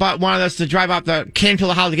wanted us to drive out the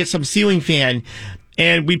Canfield House to get some ceiling fan.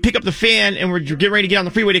 And we pick up the fan, and we're getting ready to get on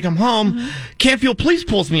the freeway to come home. Canfield Police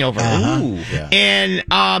pulls me over. Yeah.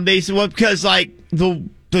 And they said, well, because like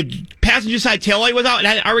the passenger side taillight was out and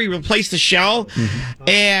I had already replaced the shell.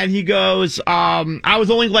 And he goes, I was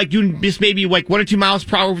only like doing just maybe like 1 or 2 miles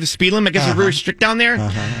per hour over the speed limit. I guess they're very strict down there.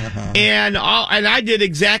 And I did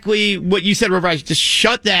exactly what you said, River. I just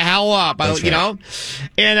shut the hell up, you know?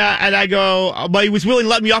 And I go, but he was willing to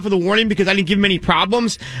let me off with a warning because I didn't give him any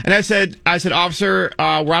problems. And I said, officer,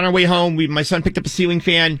 we're on our way home. My son picked up a ceiling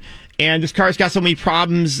fan and this car's got so many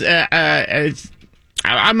problems.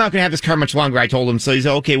 I'm not going to have this car much longer, I told him. So he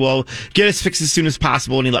said, okay, well, get us fixed as soon as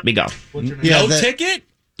possible, and he let me go. No ticket?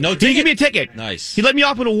 No, he didn't give me a ticket. Nice. He let me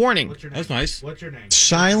off with a warning. That's nice. What's your name?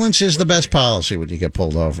 Silence is the best policy when you get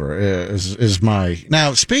pulled over. Is my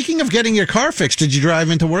now. Speaking of getting your car fixed, did you drive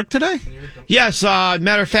into work today? Yes.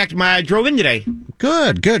 Matter of fact, I drove in today.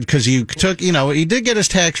 Good, because you took. He did get his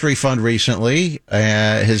tax refund recently.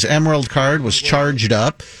 His Emerald card was charged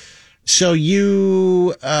up, so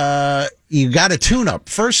you got a tune-up.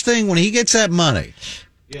 First thing when he gets that money,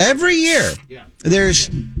 every year there's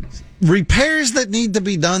repairs that need to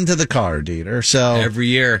be done to the car, Dieter. So every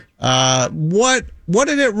year. What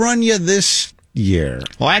did it run you this year?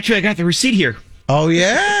 Well, actually, I got the receipt here. Oh,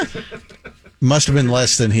 yeah? Must have been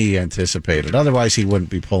less than he anticipated. Otherwise, he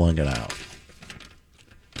wouldn't be pulling it out.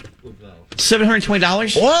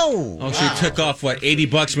 $720. Whoa! Oh, so you took off,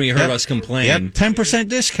 $80 when you heard us complain? Yep, 10%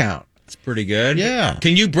 discount. That's pretty good. Yeah.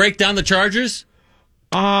 Can you break down the charges?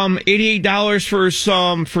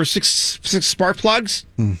 $88 for six spark plugs.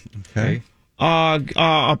 Okay.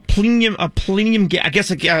 A plenum, I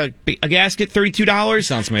guess a gasket, $32.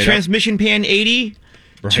 Sounds made Transmission pan, $80.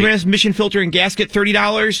 Right. Transmission filter and gasket,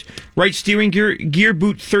 $30. Right steering gear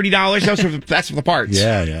boot, $30. That's for the parts.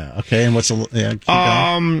 Yeah. Okay, and what's the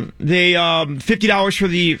 $50 for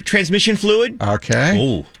the transmission fluid. Okay.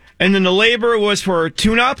 Ooh. And then the labor was for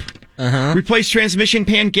tune-up, replace transmission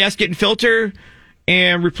pan, gasket, and filter,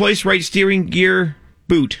 and replace right steering gear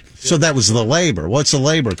boot. So that was the labor. What's the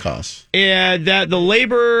labor cost? And the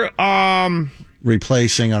labor,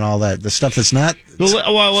 replacing and all that, the stuff that's not.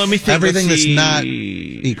 Well, let me think. Everything that's not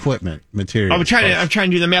equipment material. I'm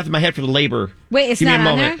trying to do the math in my head for the labor. Wait, it's Give me not a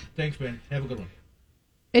on moment. there. Thanks, man. Have a good one.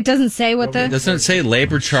 It doesn't say what the. Doesn't it say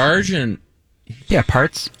labor charge and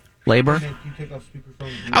parts, labor?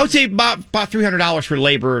 I would say about $300 for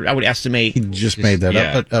labor. I would estimate. He just made that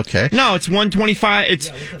up, but okay. No, it's $125. It's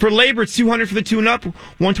for labor. It's $200 for the tune-up,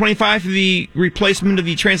 $125 for the replacement of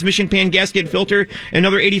the transmission pan, gasket, and filter,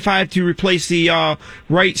 another $85 to replace the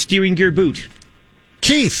right steering gear boot.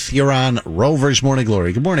 Keith, you're on Rover's Morning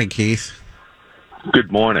Glory. Good morning, Keith.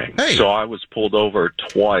 Good morning. Hey. So I was pulled over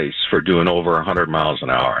twice for doing over 100 miles an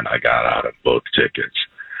hour, and I got out of both tickets.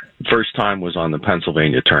 The first time was on the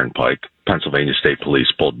Pennsylvania Turnpike. Pennsylvania State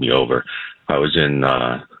Police pulled me over. I was in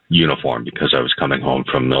uniform because I was coming home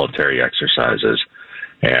from military exercises,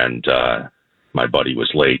 and my buddy was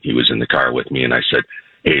late. He was in the car with me, and I said,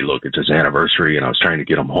 hey, look, it's his anniversary, and I was trying to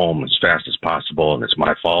get him home as fast as possible, and it's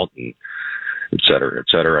my fault, and et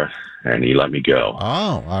cetera, and he let me go.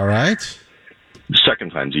 Oh, all right. The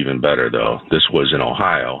second time's even better, though. This was in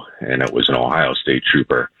Ohio, and it was an Ohio State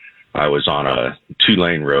Trooper. I was on a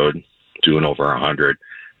 2-lane road doing over 100,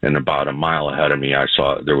 and about a mile ahead of me, I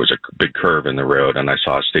saw there was a big curve in the road, and I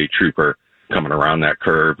saw a state trooper coming around that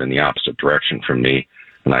curve in the opposite direction from me,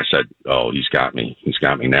 and I said, oh, he's got me. He's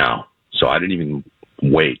got me now. So I didn't even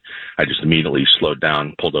wait. I just immediately slowed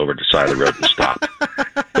down, pulled over to the side of the road, and stopped.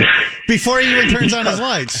 Before he even turns on his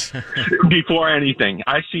lights. Before anything.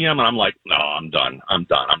 I see him, and I'm like, no, I'm done. I'm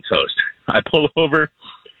toast. I pull over.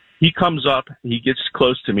 He comes up, he gets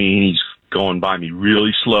close to me, and he's going by me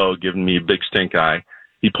really slow, giving me a big stink eye.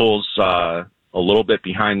 He pulls a little bit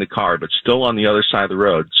behind the car, but still on the other side of the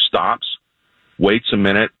road, stops, waits a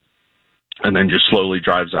minute, and then just slowly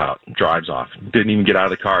drives off. Didn't even get out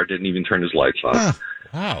of the car, didn't even turn his lights on. Huh.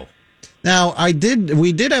 wow. Now,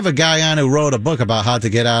 we did have a guy on who wrote a book about how to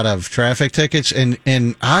get out of traffic tickets, and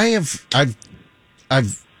I've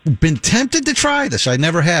been tempted to try this. I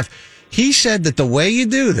never have. He said that the way you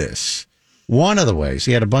do this, one of the ways,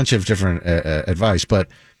 he had a bunch of different advice, but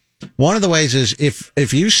one of the ways is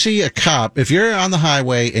if you see a cop, if you're on the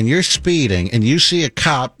highway and you're speeding and you see a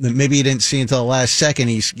cop that maybe you didn't see until the last second,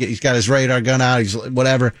 he's got his radar gun out, he's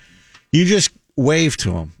whatever, you just wave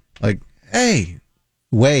to him. Like, hey,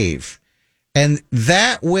 wave. And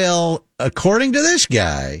that will, according to this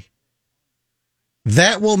guy,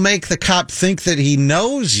 that will make the cop think that he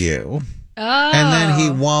knows you. Oh. And then he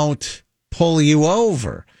won't pull you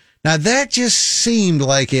over. Now, that just seemed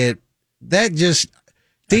like Dieter,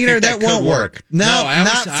 that won't work. No,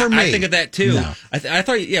 not for me. I think of that, too. No. I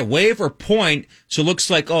thought, wave or point, so it looks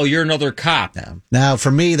like, oh, you're another cop. No. Now,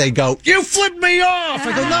 for me, they go, you flipped me off.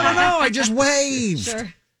 I go, no, I just waved.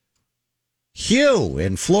 Sure. Hugh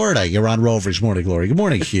in Florida, you're on Rover's Morning Glory. Good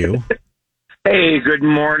morning, Hugh. Hey, good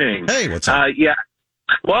morning. Hey, what's up? Yeah.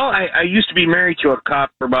 Well, I used to be married to a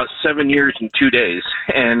cop for about 7 years and 2 days,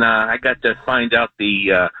 and I got to find out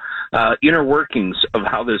the inner workings of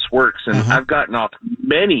how this works, and I've gotten off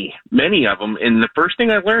many of them, and the first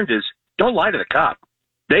thing I learned is don't lie to the cop.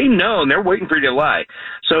 They know, and they're waiting for you to lie.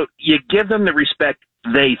 So you give them the respect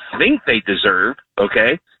they think they deserve,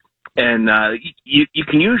 okay? And you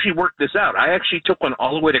can usually work this out. I actually took one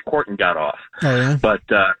all the way to court and got off. Oh, yeah? But,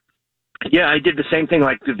 yeah, I did the same thing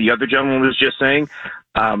like the other gentleman was just saying.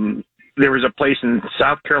 There was a place in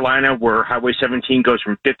South Carolina where Highway 17 goes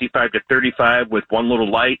from 55 to 35 with one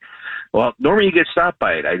little light. Well, normally you get stopped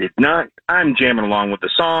by it. I did not. I'm jamming along with the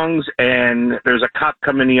songs, and there's a cop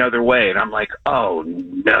coming the other way, and I'm like, oh,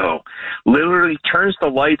 no. Literally turns the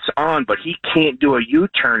lights on, but he can't do a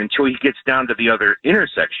U-turn until he gets down to the other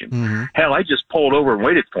intersection. Mm-hmm. Hell, I just pulled over and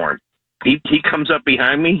waited for him. He comes up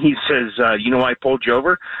behind me. He says, you know why I pulled you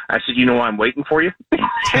over? I said, you know why I'm waiting for you?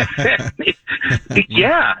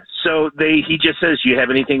 Yeah. So he just says, do you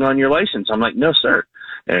have anything on your license? I'm like, no, sir.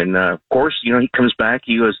 And, of course, you know, he comes back.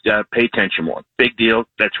 He goes, pay attention more. Big deal.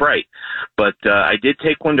 That's right. But I did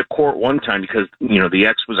take one to court one time because, you know, the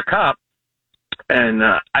ex was a cop. And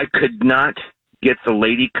I could not get the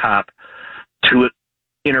lady cop to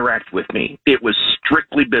interact with me. It was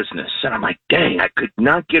strictly business. And I'm like, dang, I could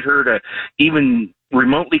not get her to even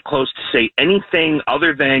remotely close to say anything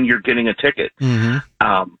other than you're getting a ticket. Mm-hmm.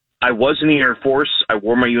 I was in the Air Force. I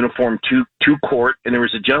wore my uniform to court, and there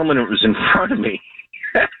was a gentleman that was in front of me.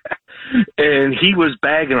 And he was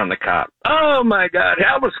bagging on the cop. Oh, my God.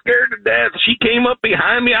 I was scared to death. She came up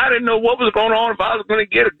behind me. I didn't know what was going on, if I was going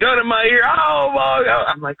to get a gun in my ear. Oh, my God.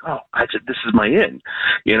 I'm like, oh, I said, this is my end.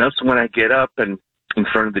 You know, so when I get up and in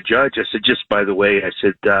front of the judge, I said, just by the way, I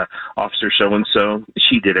said, Officer so-and-so,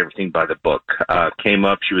 she did everything by the book. Came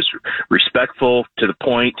up, she was respectful to the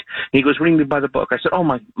point. He goes, what do you mean by the book? I said, oh,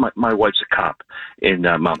 my wife's a cop in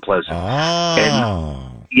Mount Pleasant. Oh.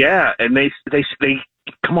 And, yeah, and they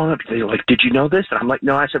come on up. They're like, did you know this? And I'm like,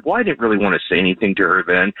 no. I said, well, I didn't really want to say anything to her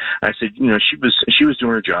then. I said, you know, she was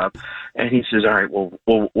doing her job. And he says, all right, well,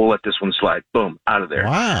 we'll let this one slide. Boom, out of there.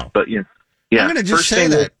 Wow. But, you know, yeah. I'm going to just say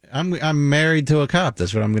that. I'm married to a cop.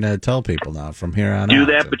 That's what I'm going to tell people now from here on out. Do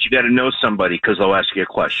that, but you got to know somebody because they'll ask you a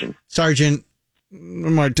question. Sergeant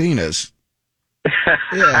Martinez.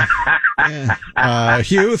 Yeah.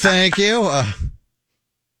 Hugh, thank you.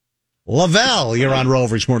 Lavelle, you're on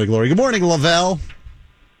Rover's Morning Glory. Good morning, Lavelle.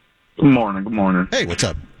 Good morning. Good morning. Hey, what's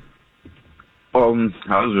up? I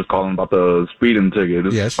was just calling about the speeding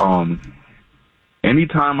ticket. Yes.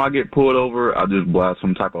 Anytime I get pulled over, I just blast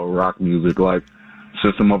some type of rock music, like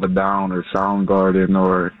System of a Down or Soundgarden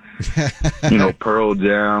or, you know, Pearl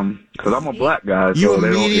Jam. Because I'm a black guy, so you they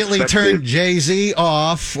immediately don't turn Jay-Z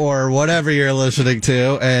off or whatever you're listening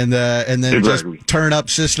to, and then Exactly. just turn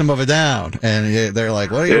up System of a Down, and they're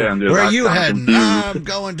like, "What are you? Yeah, and just where are act you kinda heading? confused. I'm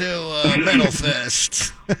going to Metal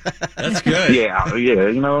Fist." That's good. Yeah,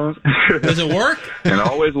 you know. Does it work? And it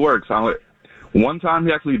always works. One time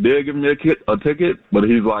he actually did give me a ticket, but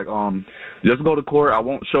he's like, just go to court. I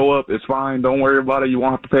won't show up. It's fine. Don't worry about it. You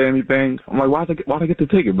won't have to pay anything. I'm like, why'd I get the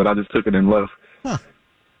ticket? But I just took it and left. Huh.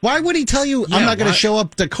 Why would he tell you, I'm not going to show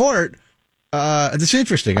up to court? That's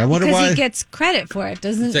interesting. I wonder because why. he gets credit for it,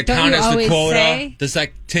 doesn't? Does that don't count you as the always quota? say? Does that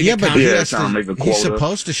ticket but count? he Yeah, has it's make a he's quota.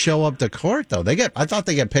 supposed to show up to court, though. I thought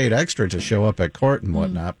they get paid extra to show up at court and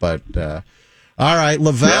whatnot. But all right,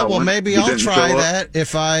 Lavelle. Yeah, well, maybe I'll try that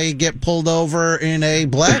if I get pulled over in a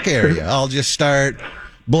black area. I'll just start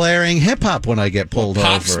blaring hip hop when I get pulled over.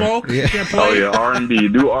 Pop Smoke? Yeah. Oh yeah, R&B.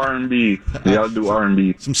 Do R&B. Yeah, I'll do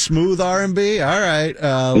R&B. Some smooth R&B. All right,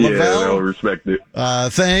 Yeah, Lavelle. they'll respect it.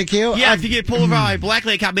 Thank you. Yeah, if you get pulled over by a black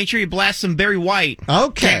lady cop, make sure you blast some Barry White.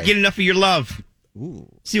 Okay. Can't get enough of your love. Ooh.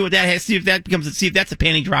 See what that has. See if that's a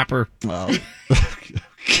panty dropper. Well,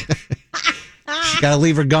 she's got to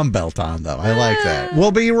leave her gum belt on, though. I like that.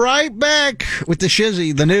 We'll be right back with the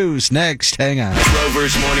shizzy, the news next. Hang on.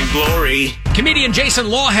 Rover's Morning Glory. Comedian Jason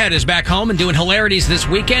Lawhead is back home and doing hilarities this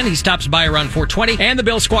weekend. He stops by around 4:20. And the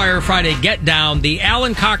Bill Squire Friday Get Down. The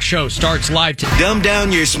Alan Cox Show starts live today. Dumb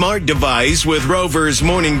down your smart device with Rover's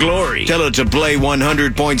Morning Glory. Tell it to play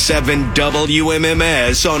 100.7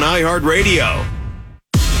 WMMS on iHeartRadio.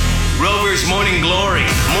 Rover's Morning Glory.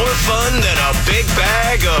 More fun than a big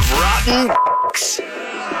bag of rotten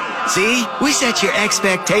See? We set your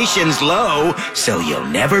expectations low, so you'll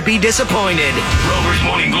never be disappointed. Rover's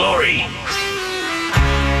Morning Glory.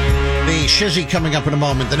 The shizzy coming up in a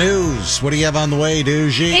moment. The news. What do you have on the way,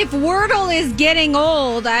 Doogie? If Wordle is getting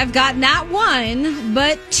old, I've got not one,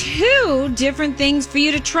 but two different things for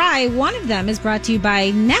you to try. One of them is brought to you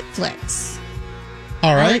by Netflix.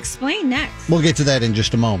 All right. I'll explain next. We'll get to that in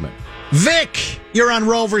just a moment. Vic, you're on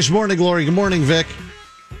Rover's Morning Glory. Good morning, Vic.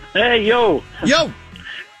 Hey, yo. Yo.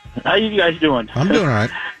 How you guys doing? I'm doing all right.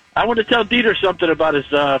 I want to tell Dieter something about his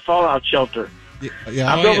fallout shelter.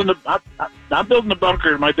 Yeah, I'm building a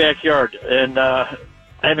bunker in my backyard, and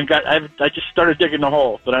I just started digging the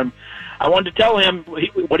hole, but I wanted to tell him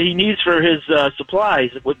what he needs for his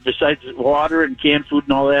supplies, besides water and canned food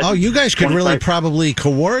and all that. Oh, you guys could really probably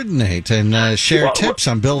coordinate and share tips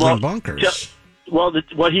on building bunkers.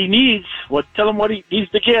 What he needs, tell him what he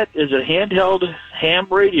needs to get is a handheld ham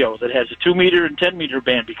radio that has a 2 meter and 10 meter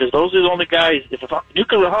band, because those are the only guys. If a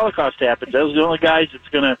nuclear holocaust happens, those are the only guys that's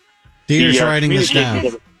going to. Dieter's writing this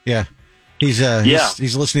down. Yeah. He's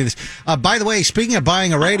listening to this. By the way, speaking of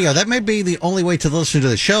buying a radio, that may be the only way to listen to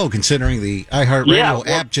the show, considering the iHeartRadio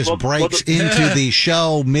app just breaks into the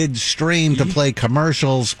show midstream to play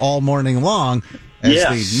commercials all morning long, as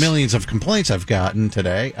the millions of complaints I've gotten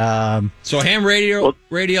today. So ham radio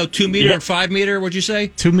 2 meter and 5 meter, what'd you say?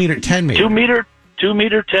 2 meter, 10 meter. 2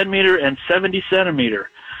 meter, 10 meter, and 70 centimeter.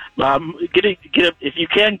 If you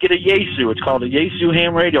can, get a Yaesu. It's called a Yaesu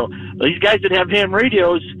ham radio. These guys that have ham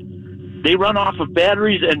radios, they run off of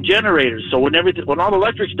batteries and generators. So when all the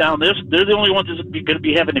electric's down, they're the only ones that's going to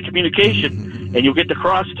be having the communication, and you'll get the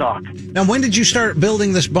crosstalk. Now, when did you start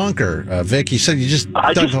building this bunker, Vic? You said you just.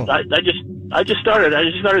 I just started. I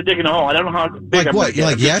just started digging a hole. I don't know how big. Like what?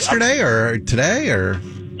 Like yesterday or today or?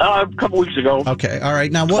 A couple weeks ago. Okay. All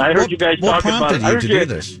right. Now, what? I heard you guys talking about it. What prompted you to do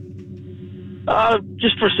this?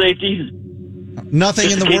 Just for safety.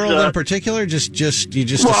 Nothing in the world in particular. Just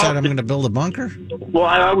decided I'm going to build a bunker. Well,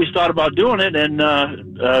 I always thought about doing it, and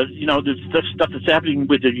the stuff that's happening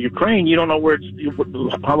with the Ukraine, you don't know where it's.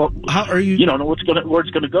 How are you? You don't know where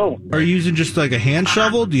it's going to go. Are you using just like a hand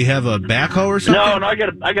shovel? Do you have a backhoe or something? No, I got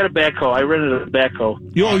a backhoe. I rented a backhoe.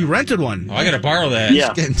 You rented one? Oh, I got to borrow that. Yeah,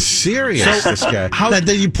 he's getting serious. This guy. Now,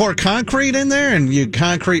 did you pour concrete in there and you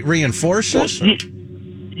concrete reinforce this?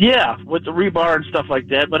 Yeah, with the rebar and stuff like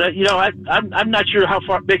that. But I'm not sure how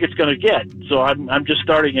far big it's going to get. So I'm just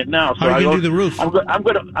starting it now. So how are you going to do the roof? I'm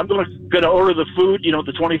going to order the food.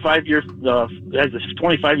 The 25-year has this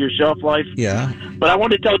 25-year shelf life. Yeah. But I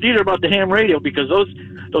wanted to tell Dieter about the ham radio, because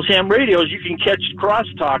those ham radios, you can catch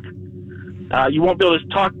crosstalk. You won't be able to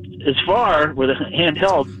talk as far with a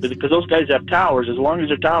handheld, because those guys have towers. As long as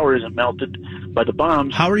their tower isn't melted by the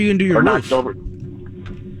bombs. How are you going to do your roof? Over.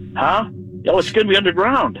 Huh? Oh, it's going to be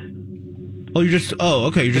underground. Oh, you're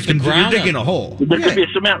digging a hole. There'd be a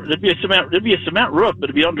cement roof, but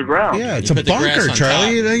it'd be underground. Yeah, it's a bunker,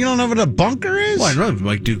 Charlie. You don't know what a bunker is? Well, I know,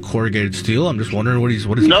 like do corrugated steel. I'm just wondering what is.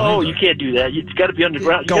 No, you can't do that. It's got to be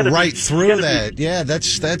underground. Go right through that. Yeah,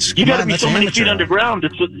 that's. You got to be so many feet underground.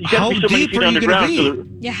 How deep are you going to be?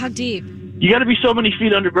 Yeah, how deep? You got to be so many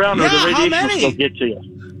feet underground, or the radiation will get to you.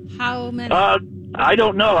 How many? I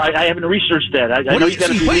don't know. I haven't researched that. I know you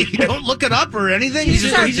got to wait. You don't look it up or anything. He's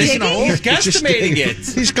guesstimating it.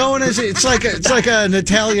 He's going as it's like an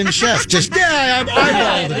Italian chef. Just I'm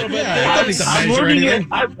eyeballed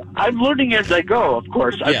it. I'm learning as I go. Of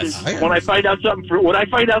course. Yes. When I find out something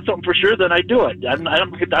for sure, then I do it. I'm not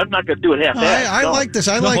going to do it half-assed. I like this.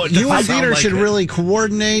 I like you and Dieter should really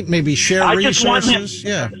coordinate. Maybe share resources.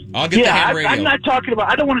 I'll get the ham radio. I'm not talking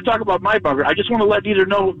about. I don't want to talk about my bunker. I just want to let Dieter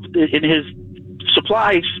know in his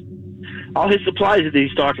supplies, all his supplies that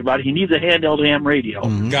he's talking about, he needs a handheld ham radio.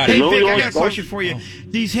 Got it. Hey, Vic, I got a question for you.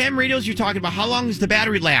 These ham radios you're talking about, how long does the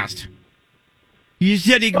battery last? You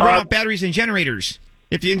said you can run off batteries and generators.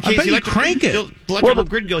 If you, in case the electrical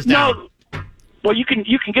grid goes down. No, well, you can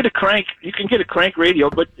get a crank. You can get a crank radio,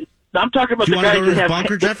 but I'm talking about the guys that have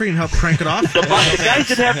bunker, Jeffrey, and help crank it off. The guys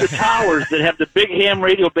that have the towers, that have the big ham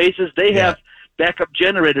radio bases, they have backup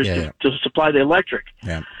generators to supply the electric.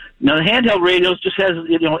 Yeah. Now the handheld radios just has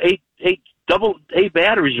eight double A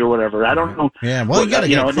batteries or whatever. I don't know. Yeah, well, you got to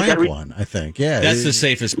get a crank one, I think. Yeah, that's the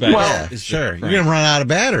safest bet. Well, sure. You're going to run out of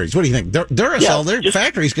batteries. What do you think? Duracell, their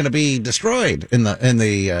factory's going to be destroyed in the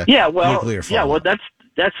nuclear fallout. Yeah, well, that's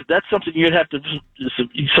something you'd have to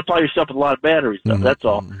you supply yourself with a lot of batteries. Though, that's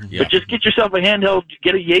all. Yeah. But just get yourself a handheld.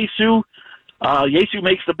 Get a Yaesu. Yaesu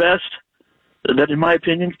makes the best. That, in my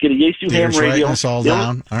opinion, get a Yaesu ham radio. This all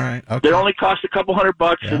down. All right. Okay. They only cost a couple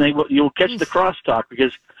 $100, and you'll catch the crosstalk,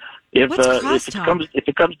 because if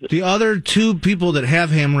it comes to the other two people that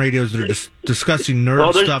have ham radios that are discussing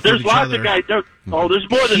nerd stuff with each other. There's lots of guys. There's more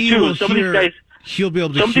than two. Some of these guys. He'll be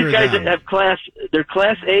able to Some of these guys that have they're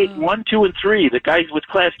class 8, 1, 2, and 3. The guys with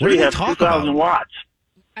class 3 have 2,000 watts.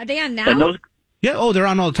 Are they on now? They're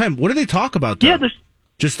on all the time. What do they talk about, though? Yeah,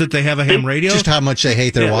 just that they have a ham radio? Just how much they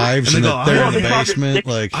hate their wives and that they're in the basement.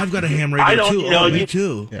 I've got a ham radio, too. Me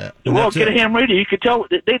too. Yeah. Well, get a ham radio. You could tell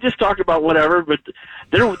they just talk about whatever, but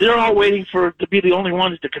they're all waiting to be the only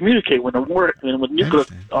ones to communicate when nuclear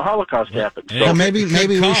Holocaust happens. So maybe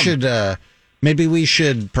we should maybe we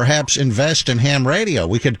should perhaps invest in ham radio.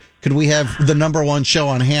 Could we have the #1 show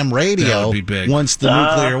on ham radio once the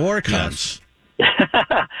nuclear war comes?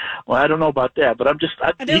 Well, I don't know about that, but I'm just.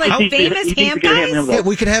 Are there like famous ham guys? Yeah,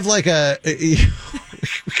 we could have like a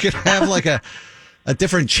a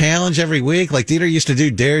different challenge every week. Like Dieter used to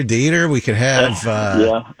do Dare Dieter. We could have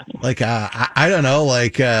I don't know,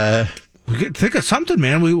 like we could think of something,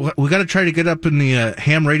 man. We got to try to get up in the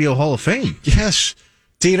Ham Radio Hall of Fame. Yes.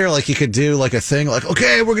 Dieter, like you could do like a thing like,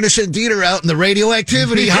 okay, we're going to send Dieter out in the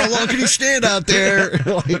radioactivity. How long can he stand out there?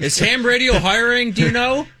 Like, is Ham Radio hiring? Do you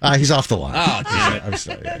know? He's off the line. Oh, damn it. I'm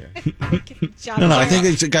sorry. Yeah. No, I think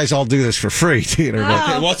these guys all do this for free, Dieter.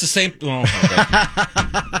 Okay, well, it's the same. Well, okay.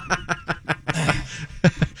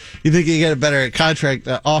 You think you get a better contract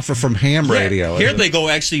offer from Ham Radio? Here they go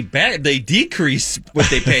actually back. They decrease what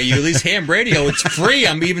they pay you. At least Ham Radio, it's free.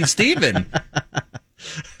 I'm even Steven.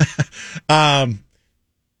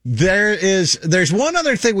 There's one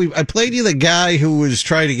other thing. I played you the guy who was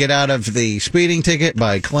trying to get out of the speeding ticket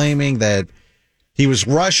by claiming that he was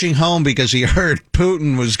rushing home because he heard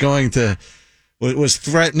Putin was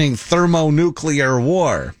threatening thermonuclear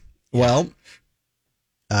war. Well,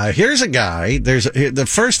 here's a guy. The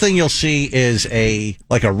first thing you'll see is a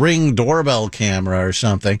Ring doorbell camera or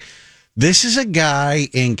something. This is a guy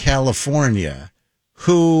in California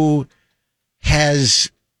who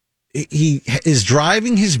he is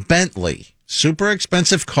driving his Bentley, super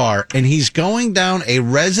expensive car, and he's going down a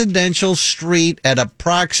residential street at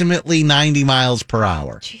approximately 90 miles per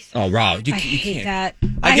hour. Oh, wow. I hate that.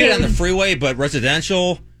 I get it on the freeway, but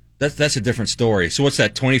residential, that's a different story. So what's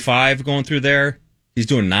that, 25 going through there? He's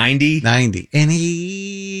doing 90? 90. And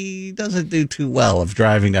he doesn't do too well of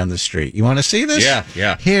driving down the street. You want to see this?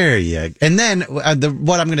 Yeah. Here you. And then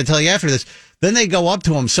what I'm going to tell you after this, then they go up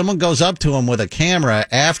to him. Someone goes up to him with a camera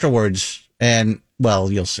afterwards, and,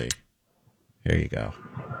 well, you'll see. Here you go. Oh,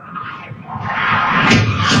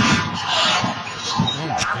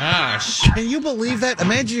 my gosh. Can you believe that?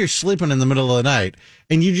 Imagine you're sleeping in the middle of the night,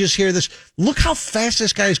 and you just hear this. Look how fast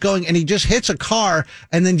this guy's going, and he just hits a car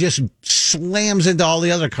and then just slams into all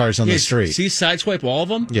the other cars on the street. See, sideswipe all of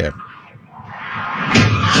them? Yeah.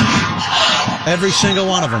 Every single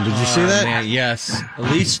one of them. Did you see that? Man, yes.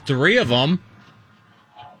 At least 3 of them.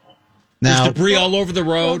 Now, there's debris all over the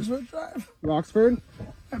road. Roxford?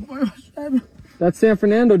 That's San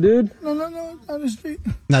Fernando, dude. No, down the street.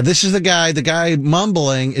 Now, this is the guy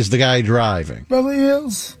mumbling is the guy driving. Beverly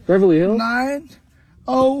Hills.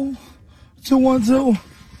 90212.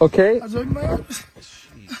 Okay. That's what my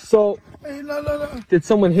So, Hey, no. did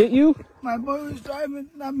someone hit you? My boy was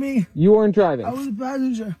driving, not me. You weren't driving. I was a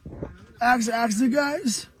passenger. Ask the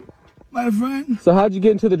guys. My friend. So how'd you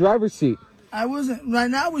get into the driver's seat? I wasn't.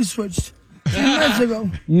 Right now we switched. 10 minutes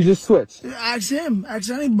ago. You just switched? Ask him. Ask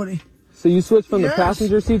anybody. So you switched from the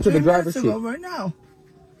passenger seat to the driver's seat? Right now.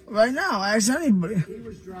 Ask anybody.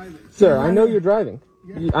 Sir, I know you're driving.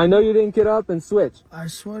 I know you didn't get up and switch. I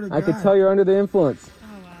swear to God. I could tell you're under the influence.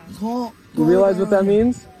 Call you realize what that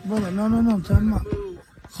means? Brother, no. Time out.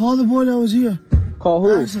 Call the boy that was here. Call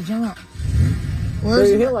who? Ask him, time out. So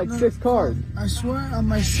you hit like 6 cars. I swear on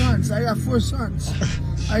my sons. I got 4 sons.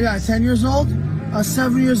 I got 10 years old, a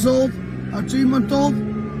 7 years old, a 3-month-old,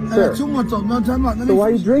 and a 2-month-old. No, time out. So why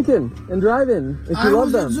are you drinking and driving if you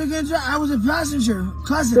love them? I was a passenger.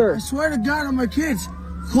 Cousin, Sir. I swear to God on my kids.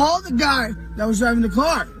 Call the guy that was driving the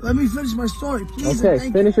car. Let me finish my story, please.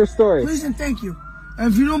 Okay, finish your story. Please and thank you.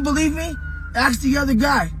 And if you don't believe me, ask the other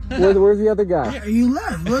guy. Where's the other guy? Yeah, he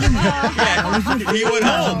left. Look at me. He went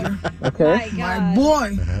home. Okay. My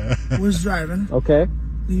boy was driving. Okay.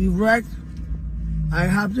 He wrecked. I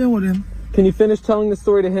hopped in with him. Can you finish telling the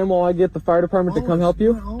story to him while I get the fire department to come help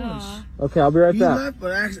you? Okay, I'll be right He back. left,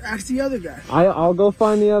 but ask the other guy. I'll go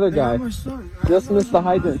find the other guy. Just missed the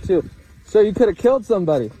hydrant too. Sir, you could have killed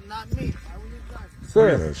somebody. Not me.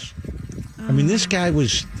 Look at this. I mean, this guy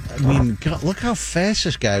was. I mean, God, look how fast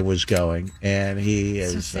this guy was going, and he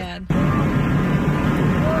is. So sad.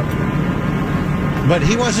 But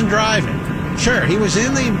he wasn't driving. Sure, he was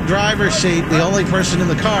in the driver's seat, the only person in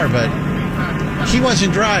the car, but he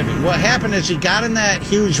wasn't driving. What happened is he got in that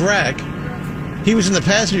huge wreck. He was in the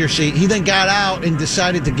passenger seat. He then got out and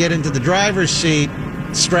decided to get into the driver's seat,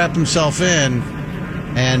 strap himself in,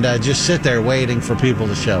 and just sit there waiting for people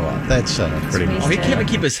to show up. That's pretty much. Oh, he can't even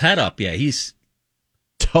keep his head up. Yeah, he's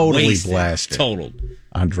totally wasted. blasted. Totaled.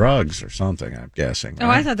 On drugs or something, I'm guessing. Oh,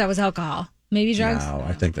 I thought that was alcohol. Maybe drugs? No,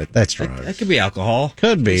 I think that's drugs. That could be alcohol.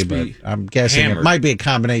 Could be, but I'm guessing hammered. it might be a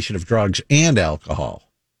combination of drugs and alcohol.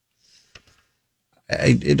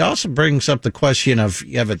 It also brings up the question of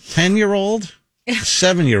you have a 10-year-old, a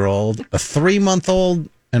 7-year-old, a 3-month-old,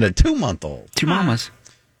 and a 2-month-old. 2 mamas.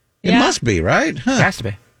 It must be, right? Huh. It has to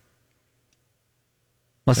be.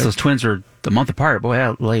 Unless those twins are a month apart. Boy,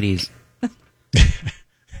 that ladies.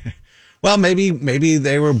 Well, maybe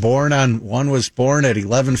they were born one was born at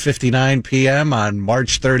 11:59 p.m. on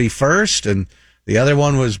March 31st, and the other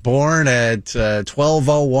one was born at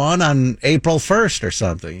 12:01 on April 1st or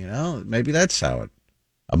something. You know, maybe that's how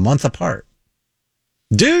a month apart.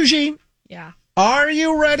 Doogie. Yeah. Are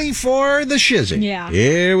you ready for the shizzy? Yeah.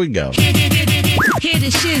 Here we go. Hear the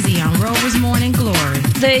shizzy on Rover's Morning Glory.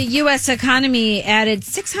 The U.S. economy added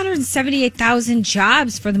 678,000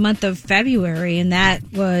 jobs for the month of February, and that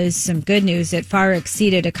was some good news. It far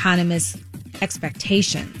exceeded economists'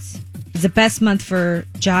 expectations. It was the best month for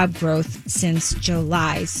job growth since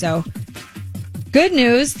July. So, good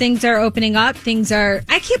news. Things are opening up.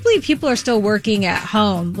 I can't believe people are still working at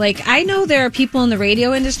home. Like, I know there are people in the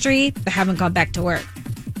radio industry that haven't gone back to work.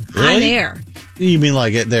 Really? On air. You mean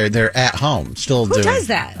like they're at home still Who doing? does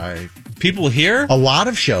that? People here? A lot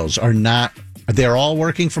of shows are not. They're all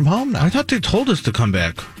working from home now. I thought they told us to come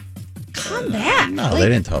back. Come back? No, they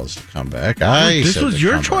didn't tell us to come back. This was said to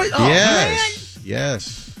your come choice? back. Oh, Yes.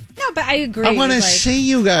 Yes. No, but I agree. I want to see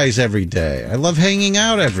you guys every day. I love hanging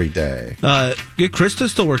out every day. Krista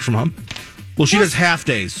still works from home. Well, she does half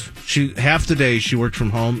days. Half the day she works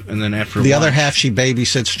from home, and then after the lunch, other half she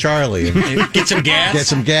babysits Charlie and Get some gas. Gets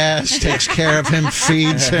some gas, takes care of him,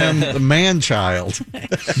 feeds him, the man-child.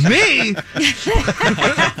 Me?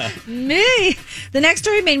 Me. The next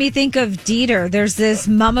story made me think of Dieter. There's this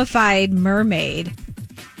mummified mermaid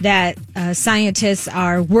that scientists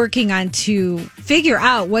are working on to figure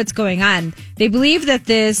out what's going on. They believe that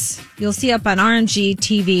you'll see up on RMG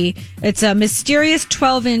TV, it's a mysterious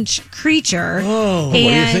 12-inch creature. Oh, what do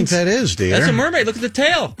you think that is, dear? That's a mermaid. Look at the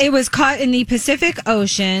tail. It was caught in the Pacific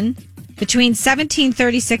Ocean between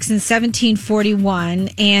 1736 and 1741,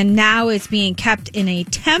 and now it's being kept in a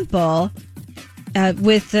temple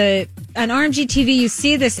with on RMG TV. You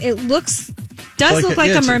see this. It does look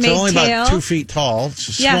like a mermaid tail. It's only tail. about 2 feet tall.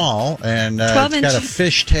 It's small, and 12 it's got a inch.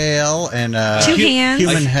 fish tail and a 2 hands.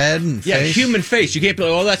 human head and Yeah, face. human face. You can't be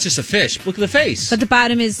like, oh, that's just a fish. Look at the face. But the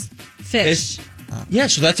bottom is fish. Yeah,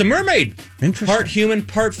 so that's a mermaid. Interesting. Part human,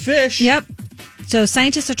 part fish. Yep. So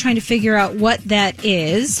scientists are trying to figure out what that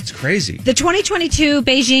is. It's crazy. The 2022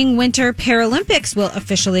 Beijing Winter Paralympics will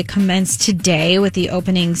officially commence today with the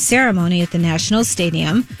opening ceremony at the National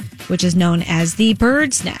Stadium, which is known as the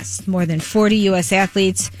Bird's Nest. More than 40 U.S.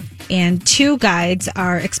 athletes and 2 guides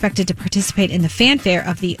are expected to participate in the fanfare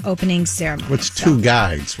of the opening ceremony. What's 2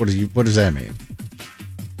 guides? What does that mean?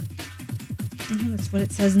 That's what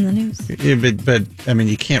it says in the news. Yeah, but I mean,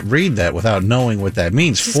 you can't read that without knowing what that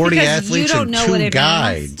means. Just 40 because athletes you don't and know 2 what it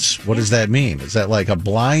guides. What does that mean? Is that like a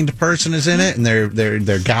blind person is in it and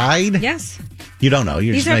their guide? Yes. You don't know.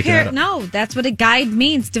 You're These just are making it up. No, that's what a guide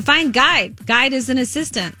means. Define guide. Guide is an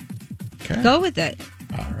assistant. Okay. Go with it.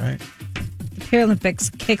 All right. The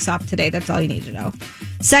Paralympics kicks off today. That's all you need to know.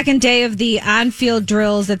 Second day of the on-field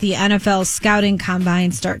drills at the NFL Scouting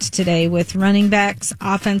Combine starts today with running backs,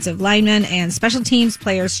 offensive linemen, and special teams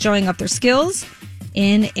players showing up their skills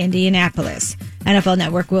in Indianapolis. NFL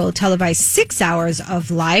Network will televise 6 hours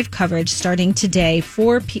of live coverage starting today,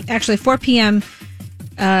 4 p.m.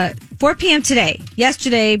 4 p.m. today.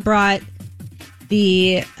 Yesterday brought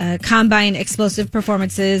the combine explosive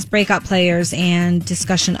performances, breakout players, and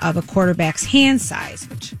discussion of a quarterback's hand size,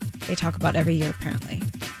 which they talk about every year, apparently.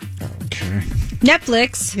 Okay.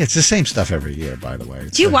 Netflix. Yeah, it's the same stuff every year, by the way.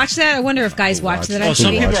 Do you watch that? I wonder if guys watch that. Oh,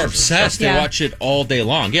 some people are obsessed. They Yeah. watch it all day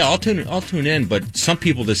long. Yeah, I'll tune in, but some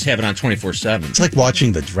people just have it on 24/7. It's like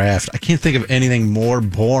watching the draft. I can't think of anything more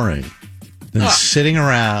boring than sitting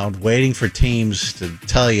around waiting for teams to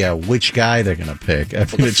tell you which guy they're going to pick. I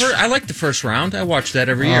mean, I like the first round. I watch that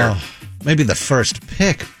every year. Maybe the first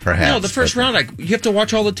pick, perhaps. No, the first round, you have to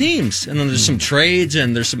watch all the teams. And then there's some trades,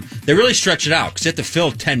 and they really stretch it out because you have to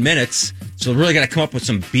fill 10 minutes. So they really got to come up with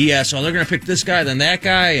some BS. Oh, they're going to pick this guy, then that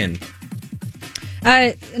guy. And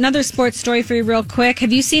another sports story for you real quick.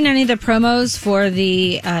 Have you seen any of the promos for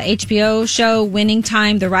the HBO show Winning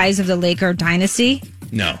Time, The Rise of the Laker Dynasty?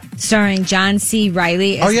 No. Starring John C.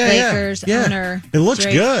 Reilly as Lakers owner. It looks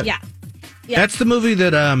good. Yeah. That's the movie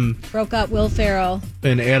that broke up Will Ferrell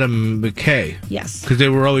and Adam McKay. Yes. Because they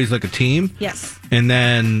were always like a team. Yes. And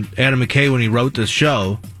then Adam McKay, when he wrote this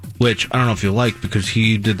show, which I don't know if you like, because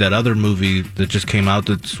he did that other movie that just came out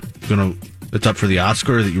that's up for the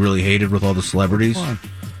Oscar that you really hated with all the celebrities.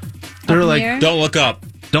 They're like, Here? Don't Look Up.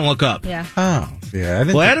 Don't Look up. Yeah. Oh, yeah.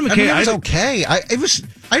 Adam McKay, it was okay. I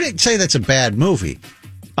didn't say that's a bad movie.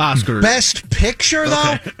 Oscar Best Picture,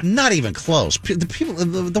 though, not even close.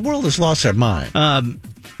 The world has lost their mind.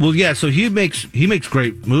 Well, yeah. So he makes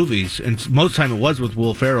great movies, and most of the time it was with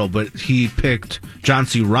Will Ferrell. But he picked John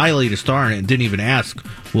C. Reilly to star in it, and didn't even ask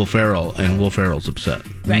Will Ferrell, and Will Ferrell's upset.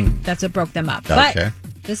 Right. That's what broke them up. Okay. But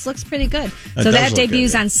this looks pretty good. That So does that look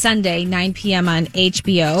debuts good, yeah. on Sunday, 9 p.m. on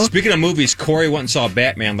HBO. Speaking of movies, Corey went and saw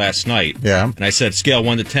Batman last night. Yeah. And I said, scale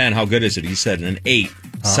 1 to 10, how good is it? He said an 8.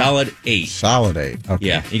 Solid 8. Solid 8. Okay.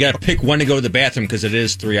 Yeah. You got to pick when to go to the bathroom because it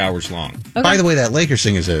is 3 hours long. Okay. By the way, that Lakers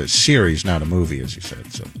thing is a series, not a movie, as you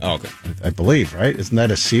said. So Oh, okay. I believe, right? Isn't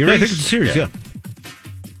that a series? Yeah, I think it's a series. Yeah.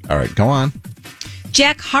 All right, go on.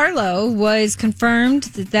 Jack Harlow was confirmed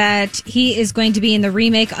that he is going to be in the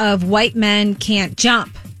remake of White Men Can't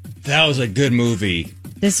Jump. That was a good movie.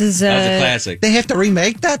 This is That was a classic. They have to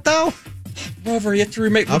remake that, though? Rover, you have to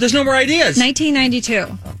remake. Well, there's no more ideas.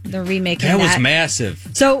 1992. They're remaking That that. was massive.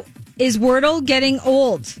 So, is Wordle getting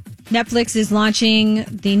old? Netflix is launching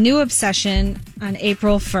the new obsession on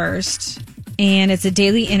April 1st, and it's a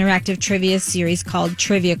daily interactive trivia series called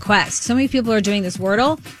Trivia Quest. So many people are doing this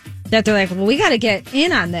Wordle that they're like, well, we got to get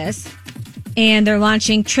in on this. And they're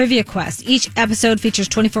launching Trivia Quest. Each episode features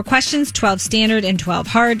 24 questions, 12 standard and 12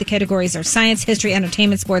 hard. The categories are science, history,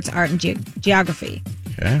 entertainment, sports, art, and geography.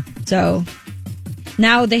 Okay. So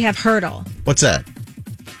now they have Hurdle. What's that?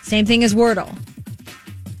 Same thing as Wordle.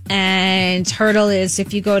 And Hurdle is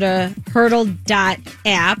if you go to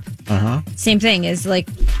hurdle.app, same thing is like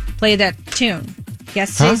play that tune.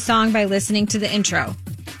 Guess today's song by listening to the intro.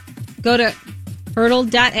 Go to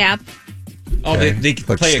hurdle.app. Oh, they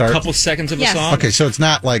Click play start. a couple seconds of Yes. a song? Okay, so it's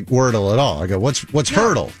not like Wordle at all. I go, what's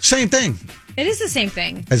Hurdle? Same thing It is the same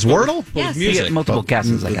thing. as Wordle? Yes. You get multiple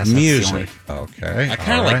guesses, I guess. Music. Okay. I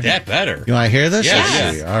kind of all like that better. You want to hear this? Yeah. Let's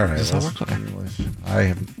Yeah. see. All right. Does that work? Okay. I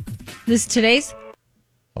have. This is today's?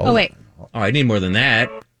 Oh, wait. Oh, I need more than that.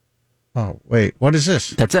 Oh, wait. What is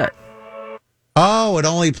this? That's it. Oh, it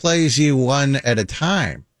only plays you one at a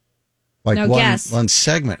time. Like No, one, guess. one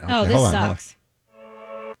segment. Okay, Oh, this hold on. sucks.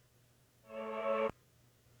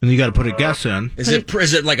 And you got to put a guess in. Is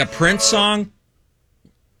it like a Prince song?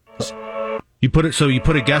 You put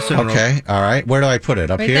a guess in. Okay. All right. Where do I put it?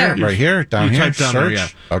 Up Right here? there. Right here? Down You here? type down there,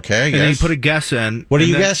 Search? yeah. Okay. And yes. then you put a guess in. What are and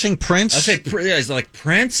you then- guessing? Prince? I say, is it like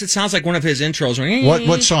Prince? It sounds like one of his intros.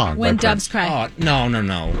 What song? When by Doves Prince? Cry. Oh,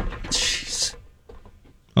 no. Jeez.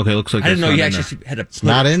 Okay, looks like I didn't it's know you not in actually had to put It's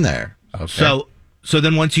not in there. Okay. So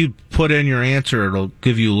then once you put in your answer, it'll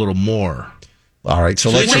give you a little more. All right.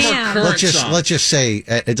 So So let's these just are more current songs. let's just say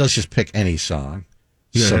let's just pick any song.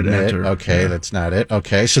 You gotta hit Submit. enter. Okay, Yeah. that's not it.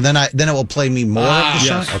 Okay, so then it will play me more of the song.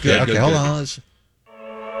 yes. Okay, Good, hold good. on.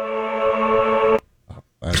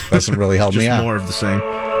 That doesn't really help me Just out. more of the same.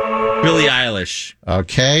 Billie Eilish.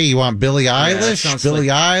 Okay, you want Billie that Eilish? sounds Billie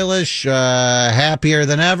Eilish, happier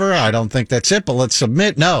than ever. I don't think that's it, but let's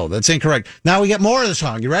submit. No, that's incorrect. Now we get more of the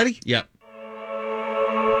song. You ready? Yep.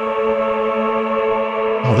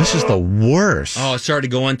 Oh, this is the worst. Oh, it started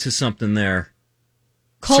to go into something there.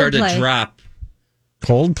 Started to Coldplay. drop.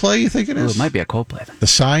 Coldplay, you think it Ooh, is? it might be a Coldplay. The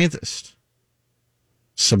Scientist.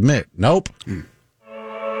 Submit. Nope.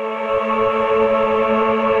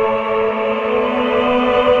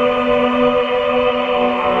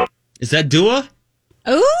 Is that Dua?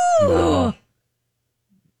 Ooh.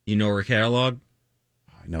 You know her catalog?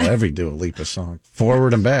 I know every Dua Lipa song.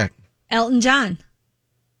 Forward and back. Elton John.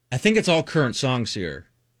 I think it's all current songs here.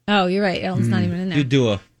 Oh, you're right. Elton's not even in there. Do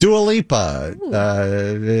Dua. Dua Lipa.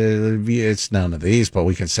 It's none of these, but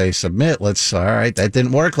we can say submit. All right, that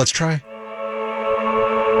didn't work. Let's try.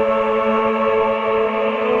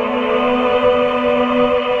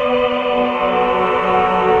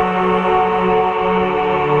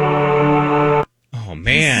 Oh,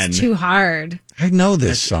 man. It's too hard. I know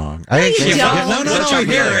this song. I you actually don't. no. Once you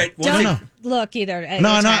hear it, Don't look either. at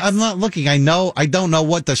No, your no, text. I'm not looking. I don't know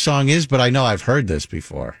what the song is, but I know I've heard this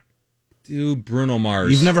before. do Bruno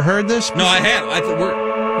Mars. You've never heard this? No, I have.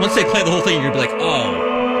 Once they play the whole thing, you're going to be like,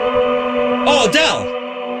 oh. Oh, Adele.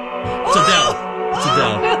 It's Adele. It's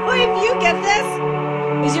Adele. If you get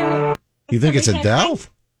this, is your You think it's Adele? What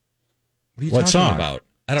are you What talking song? about?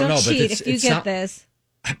 I don't don't know, but cheat it's, if you it's get not, this.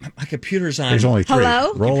 my computer's on. There's only 3.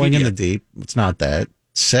 Hello? Rolling in Wikipedia. the Deep. It's not that.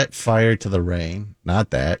 Set Fire to the Rain.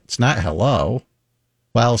 Not that. It's not Hello.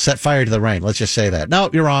 Well, Set Fire to the Rain. Let's just say that. No,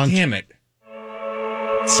 you're wrong. Damn it.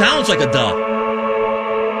 Sounds like Adele.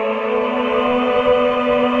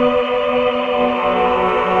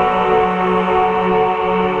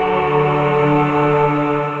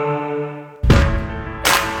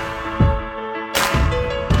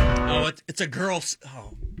 Oh, it's a girl's.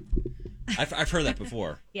 Oh, I've heard that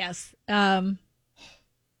before. Yes. I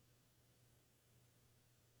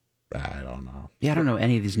don't know. Yeah, I don't know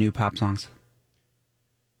any of these new pop songs.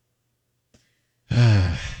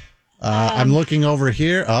 I'm looking over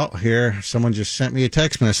here. Oh, here. Someone just sent me a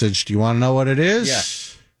text message. Do you want to know what it is?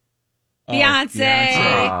 Yes.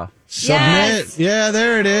 Beyonce. Submit. Yes. Yeah,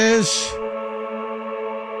 there it is.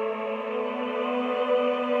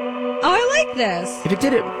 Oh, I like this. If it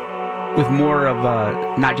did it with more of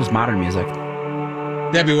not just modern music.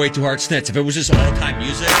 That'd be way too hard, Snitz. If it was just all-time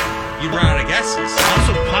music, you'd run out of guesses.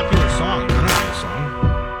 Also, popular song. I don't know the song.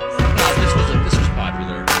 No, this was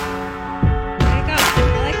popular. There you go. I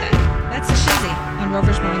like that. That's a shizzy on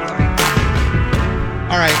Rover's Morning Glory.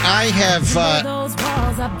 All right, I have.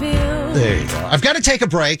 There you go. I've got to take a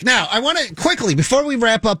break. Now, I want to quickly, before we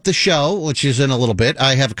wrap up the show, which is in a little bit,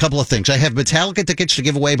 I have a couple of things. I have Metallica tickets to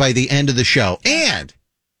give away by the end of the show. And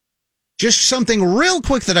just something real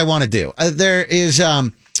quick that I want to do. There is,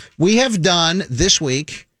 we have done this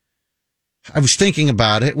week, I was thinking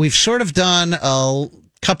about it, we've sort of done a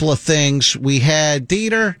couple of things. We had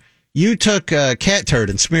Dieter. You took a cat turd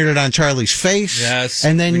and smeared it on Charlie's face. Yes,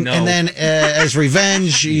 and then as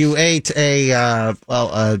revenge, you ate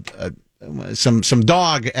some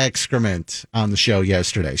dog excrement on the show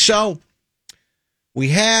yesterday. So we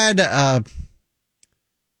had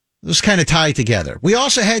it was kind of tied together. We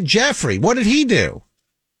also had Jeffrey. What did he do?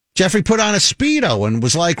 Jeffrey put on a Speedo and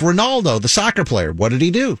was like Ronaldo, the soccer player. What did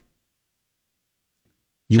he do?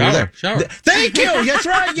 You were there. Shower. Thank you. That's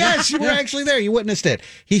right. Yes, you were actually there. You witnessed it.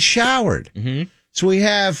 He showered. Mm-hmm. So we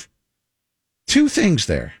have two things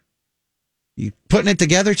there. You putting it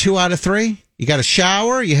together, 2 out of 3. You got a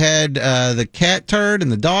shower. You had the cat turd and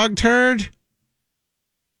the dog turd.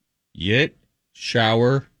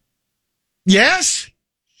 Shower. Yes.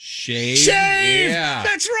 Shave. Yeah.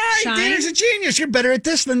 That's right. Shine? Dana's a genius. You're better at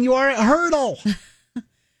this than you are at hurdle.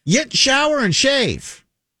 Shower and shave.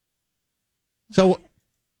 So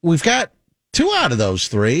we've got 2 out of those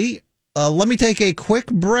 3. Let me take a quick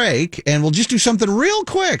break, and we'll just do something real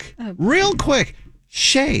quick. Real quick.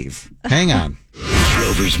 Shave. Hang on.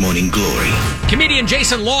 Rover's Morning Glory. Comedian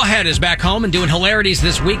Jason Lawhead is back home and doing hilarities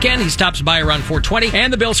this weekend. He stops by around 4:20.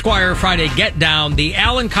 And the Bill Squire Friday Get Down. The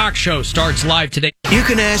Alan Cox Show starts live today. You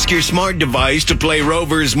can ask your smart device to play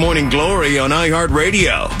Rover's Morning Glory on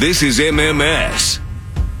iHeartRadio. This is MMS.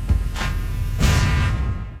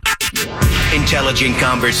 Intelligent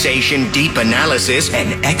conversation, deep analysis,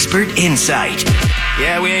 and expert insight.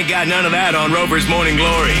 Yeah, we ain't got none of that on Rover's Morning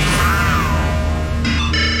Glory.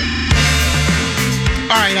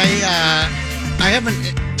 All right, I haven't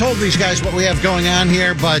told these guys what we have going on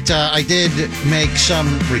here, but I did make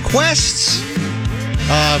some requests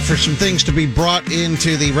for some things to be brought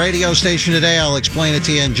into the radio station today. I'll explain it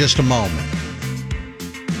to you in just a moment.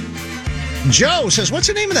 Joe says, what's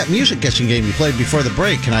the name of that music guessing game you played before the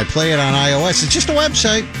break? Can I play it on iOS? It's just a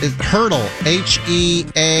website. It's Heardle,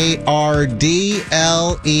 HEARDLE.app.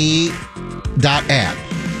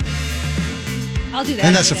 I'll do that.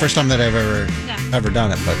 And that's the first time that I've ever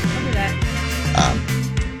done it. But I'll do that.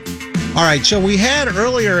 all right, so we had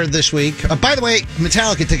earlier this week, by the way,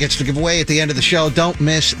 Metallica tickets to give away at the end of the show. Don't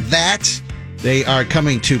miss that. They are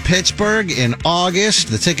coming to Pittsburgh in August.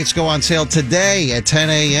 The tickets go on sale today at 10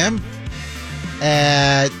 a.m.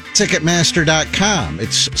 at Ticketmaster.com.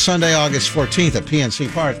 It's Sunday, August 14th at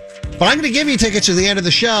PNC Park. But I'm going to give you tickets at the end of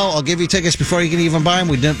the show. I'll give you tickets before you can even buy them.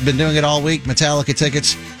 We've been doing it all week, Metallica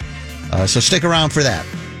tickets. So stick around for that.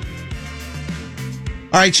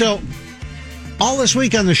 All right, so all this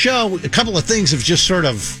week on the show, a couple of things have just sort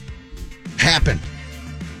of happened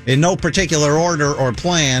in no particular order or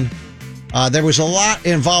plan. There was a lot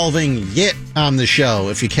involving Yit on the show,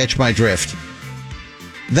 if you catch my drift.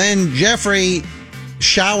 Then Jeffrey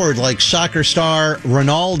showered like soccer star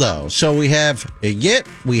Ronaldo. So we have a Yit,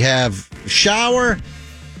 we have shower,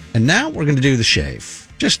 and now we're going to do the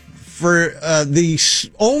shave. Just for the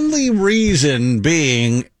only reason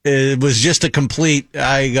being, it was just a complete,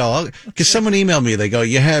 because someone emailed me, they go,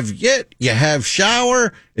 you have Yit, you have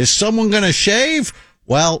shower, is someone going to shave?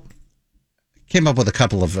 Well, came up with a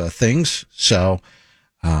couple of things, so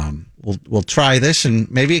we'll try this, and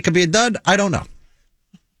maybe it could be a dud. I don't know.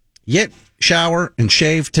 Yit, shower, and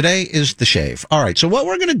shave. Today is the shave. All right, so what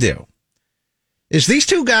we're going to do is these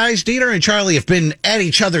two guys, Dieter and Charlie, have been at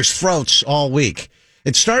each other's throats all week.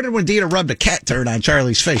 It started when Dieter rubbed a cat turd on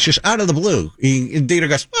Charlie's face, just out of the blue. And Dieter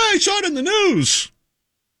goes, I saw it in the news.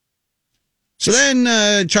 So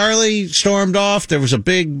then Charlie stormed off. There was a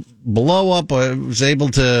big blow up. I was able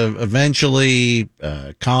to eventually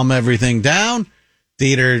calm everything down.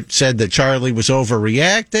 Dieter said that Charlie was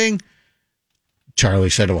overreacting. Charlie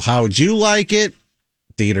said, well, how would you like it?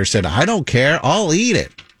 Dieter said, I don't care. I'll eat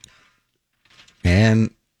it.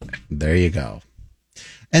 And there you go.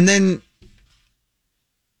 And then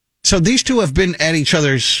So these two have been at each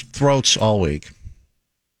other's throats all week.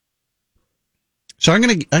 So I'm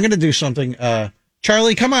gonna do something.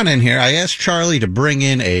 Charlie, come on in here. I asked Charlie to bring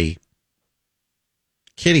in a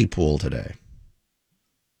kiddie pool today.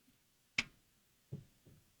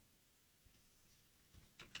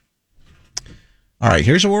 All right,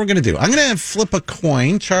 here's what we're going to do. I'm going to flip a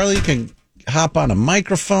coin. Charlie can hop on a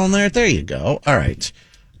microphone there. There you go. All right.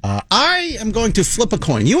 I am going to flip a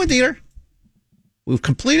coin. You and Dieter, we've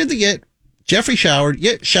completed the Yit. Jeffrey showered.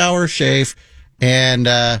 Yit, shower, shave. And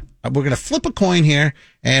we're going to flip a coin here.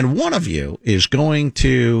 And one of you is going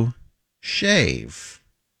to shave.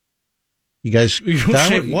 You guys,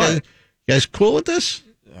 shave what? You guys cool with this?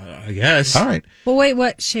 I guess. All right. Well, wait,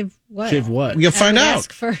 what? Shave what? Shave what? You'll find I would out.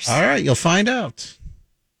 ask first. All right, you'll find out.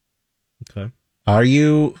 Okay. Are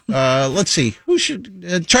you, let's see, who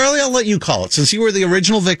should, Charlie, I'll let you call it. Since you were the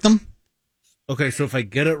original victim, Okay, so if I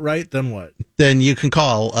get it right, then what? then you can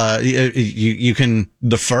call, you can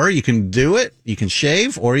defer, you can do it, you can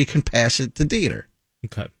shave, or you can pass it to Dieter.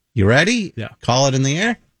 Okay. You ready? Yeah. Call it in the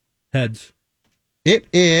air. Heads. It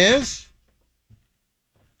is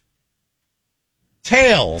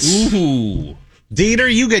tails. Ooh.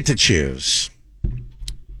 Dieter, you get to choose.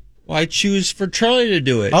 Well, I choose for Charlie to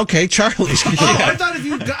do it. Okay, Charlie's. Oh, I thought if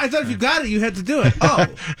you got it, you had to do it. Oh,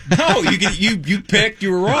 No, you picked.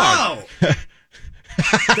 You were wrong. oh.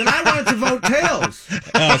 Then I wanted to vote tails.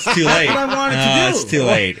 Oh, it's too late. That's what I wanted to do. It's too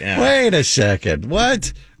late. Yeah. Wait a second.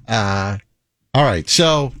 What? All right.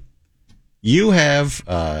 So you have,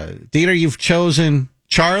 Dieter, you've chosen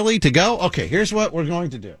Charlie to go. Okay, here's what we're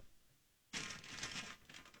going to do.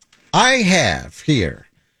 I have here.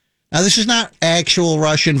 Now, this is not actual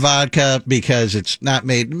Russian vodka because it's not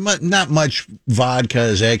made, not much vodka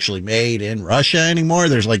is actually made in Russia anymore.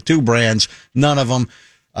 There's like 2 brands. None of them,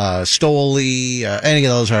 Stoli, any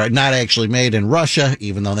of those are not actually made in Russia,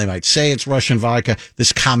 even though they might say it's Russian vodka.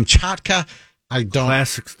 This Kamchatka, I don't,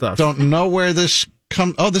 Classic stuff. don't know where this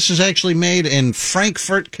comes. Oh, this is actually made in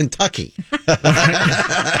Frankfort, Kentucky.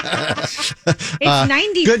 It's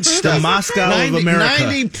 90 good proof. stuff. The Moscow of America.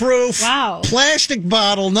 90 proof. Wow. Plastic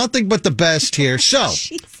bottle, nothing but the best here. So,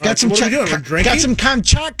 got some what are we doing? We're drinking? got some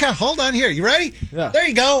Kamchatka. Hold on here. You ready? Yeah. There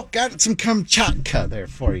you go. Got some Kamchatka there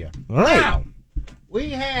for you. All right. Now, we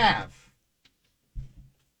have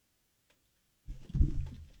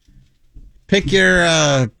pick your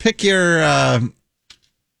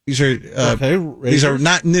these are these are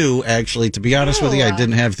not new, actually. To be honest with you, I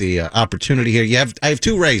didn't have the opportunity here. I have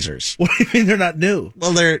 2 razors. What do you mean they're not new?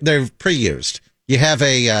 Well, they're pre-used. You have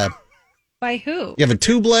a By who? you have a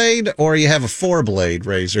 2-blade or you have a 4-blade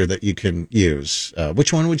razor that you can use.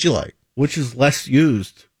 Which one would you like? Which is less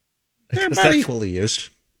used? They're about equally used.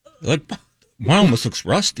 Look, one almost looks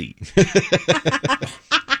rusty.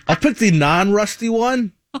 I'll pick the non-rusty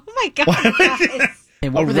one. Oh my God. Hey,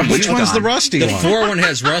 what were they Which used one's on? the rusty The one? 4 one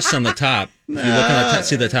has rust on the top. You look on the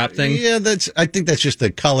see the top thing? Yeah, I think that's just the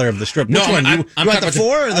color of the strip. Which No, one? I'm you talking want the about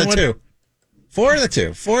 4 or the 2? 4 or the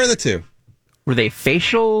 2? 4 or the 2? Were they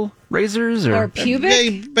facial razors or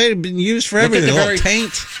pubic? They've been used for Look at everything. the A very- little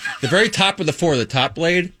taint. The very top of the 4, the top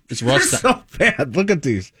blade, is They're rust. so bad. Look at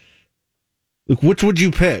these. Look, which would you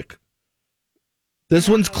pick? This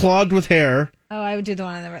one's clogged with hair. Oh, I would do the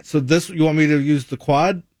one on the right. So this, you want me to use the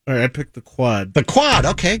quad? All right, I picked the quad. The quad.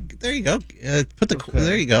 Okay, there you go.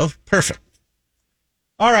 There you go. Perfect.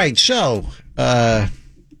 All right, so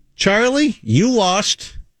Charlie, you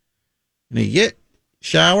lost in a Yit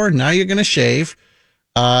shower. Now you're going to shave.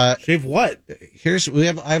 Shave what?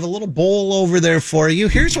 I have a little bowl over there for you.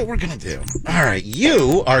 Here's what we're going to do. All right,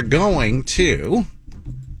 you are going to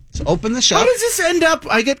open this up. How does this end up?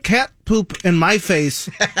 I get cat poop in my face,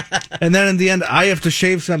 and then in the end, I have to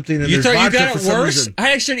shave something. And You there's thought you vodka got for it some worse? reason.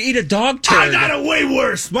 I actually eat a dog turd. I got it way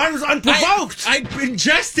worse. Mine was unprovoked. I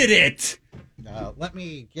ingested it. Let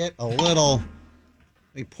me get a little.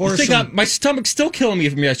 Let me pour You think some. my stomach's still killing me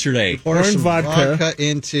from yesterday. Pour some vodka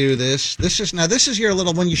into this. This is your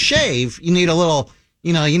little. When you shave, you need a little.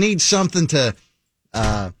 You need something to.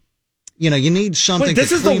 You need something. Wait, this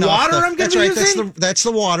to is the clean off water I'm going That's to be right. using? That's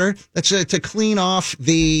the water. That's to clean off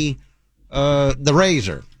the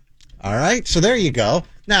razor. All right. So there you go.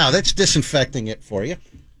 Now that's disinfecting it for you.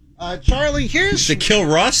 Charlie, here's to kill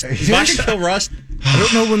rust. Vodka kill rust. I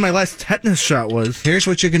don't know when my last tetanus shot was. Here's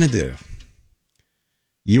what you're going to do.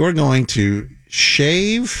 You are going to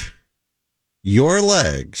shave your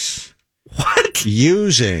legs. What?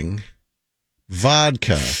 Using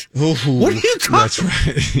vodka. What are you talking? That's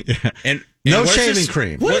right. Yeah. And No where's shaving this-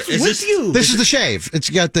 cream. What is with you? This is the shave. It's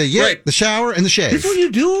got the the shower, and the shave. This is what you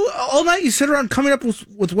do all night? You sit around coming up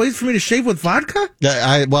with ways for me to shave with vodka?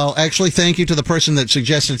 Well, actually, thank you to the person that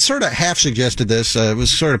suggested, sort of half suggested this. It was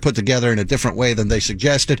sort of put together in a different way than they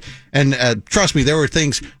suggested. And trust me, there were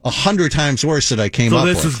things 100 times worse that I came up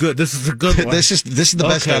with. So this is good. This is a good one. This is the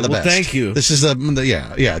best out of the best. Thank you. This is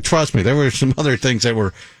yeah. Trust me, there were some other things that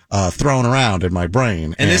were thrown around in my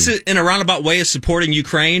brain. And this is in a roundabout way of supporting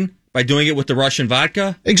Ukraine by doing it with the Russian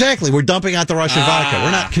vodka? Exactly. We're dumping out the Russian vodka.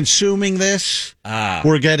 We're not consuming this.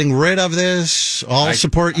 We're getting rid of this. All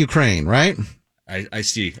support Ukraine, right? I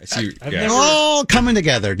see. They're all coming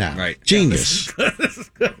together now. Right. Genius.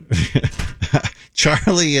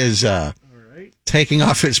 Charlie is taking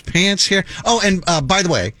off his pants here. Oh, and by the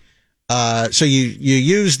way, so you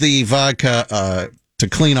use the vodka to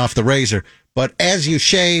clean off the razor, but as you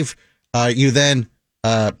shave, you then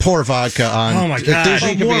pour vodka on. Oh my God! There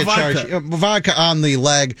could be a charge. Vodka on the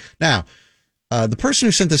leg. Now, the person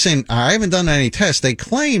who sent this in, I haven't done any tests. They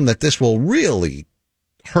claim that this will really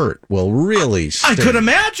hurt. Will really sting. I could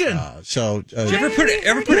imagine. So, do you ever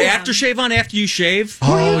put aftershave on after you shave?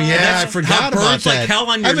 Oh yeah, I forgot about burns that. like hell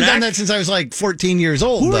on your I haven't neck. done that since I was like 14 years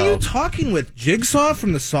old. Who though. are you talking with? Jigsaw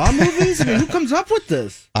from the Saw movies? I mean, who comes up with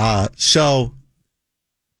this? So.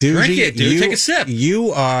 Drink it, dude. Take a sip. You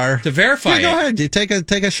are to verify it. Go ahead. You take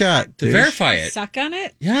a shot to verify it. Suck on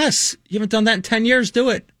it. Yes, you haven't done that in 10 years. Do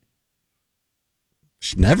it.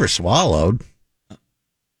 She's never swallowed.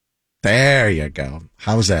 There you go.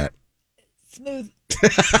 How's that? Smooth.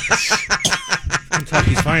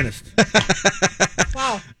 Kentucky's finest.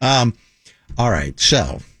 Wow. All right.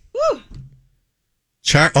 So.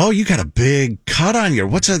 Oh, you got a big cut on your.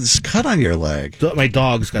 What's this cut on your leg? My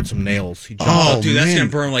dog's got some nails. He jumped up, dude, that's gonna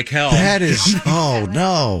burn like hell. That is. Oh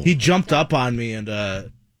no. He jumped up on me and I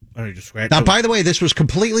just scratched. Now, by the way, this was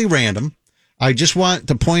completely random. I just want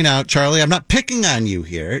to point out, Charlie, I'm not picking on you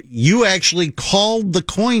here. You actually called the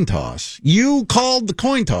coin toss. You called the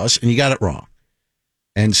coin toss, and you got it wrong.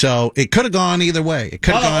 And so it could have gone either way. It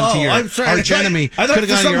could have gone to your arch enemy. I thought could have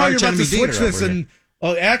gone to your arch about enemy. to switch this and.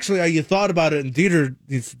 Oh, actually, you thought about it, and Dieter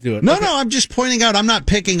needs to do it. No, I'm just pointing out. I'm not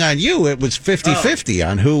picking on you. It was 50-50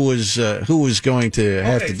 on who was going to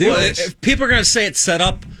have to do this. If people are going to say it's set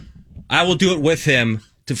up, I will do it with him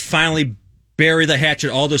to finally bury the hatchet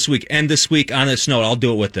all this week. End this week on this note. I'll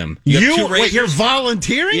do it with him. Wait, you're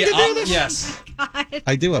volunteering to do this? Yes.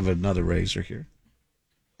 I do have another razor here.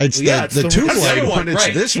 It's Well, the two-blade one. It's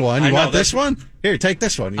right. this one. You I know, want this one? Here, take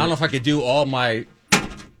this one. I don't know if I could do all my...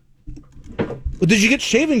 Well, did you get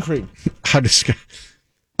shaving cream? How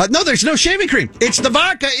no, there's no shaving cream. It's the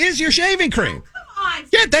vodka is your shaving cream. Come on.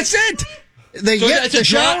 Yeah, that's it. They So get it's the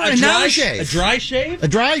shower and now a shave. A dry shave? A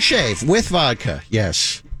dry shave with vodka.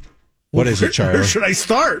 Yes. What is it, Charlie? Where should I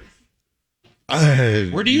start?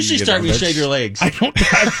 Where do you usually start when you shave your legs? I don't.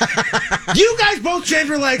 You guys both shave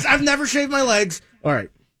your legs. I've never shaved my legs. All right.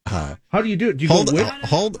 How do you do it? Do you go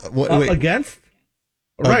with? Wait. Against?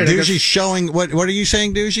 Right. Dougie's showing. What are you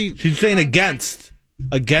saying, Dougie? She's saying against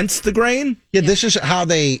the grain. Yeah, this is how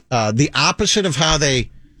they. The opposite of how they.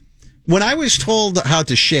 When I was told how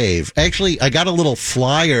to shave, actually, I got a little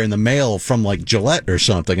flyer in the mail from like Gillette or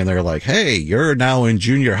something, and they're like, "Hey, you're now in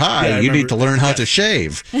junior high. Yeah, you need to learn how to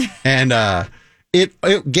shave." And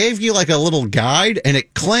it gave you like a little guide, and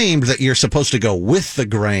it claimed that you're supposed to go with the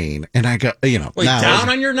grain. And I go, Wait, now, down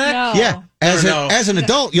on your neck? No. yeah. As an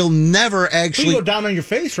adult, you'll never actually You go down on your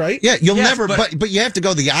face, right? Yeah, you'll Yes, never. But you have to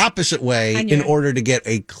go the opposite way On in your- order to get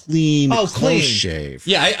a clean, clean close shave.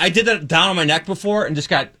 Yeah, I did that down on my neck before and just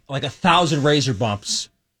got like 1,000 razor bumps.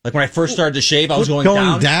 Like when I first started to shave, I was going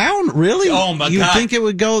down. Really? Oh my you God. think it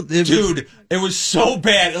would go, Dude, it was so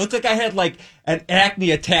bad. It looked like I had like an acne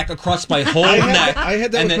attack across my whole neck. I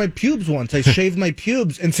had that with my pubes once. I shaved my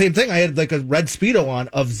pubes, and same thing. I had like a red Speedo on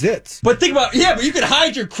of zits. But think about, but you could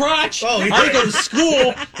hide your crotch. Oh, I would go to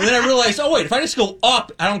school, and then I realized, if I just go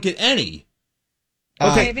up, I don't get any.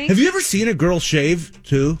 Okay, have you ever seen a girl shave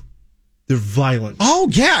too? They're violent. Oh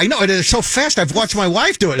yeah, I know. It is so fast. I've watched my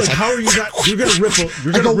wife do it. It's Like, how are you not? You're gonna ripple.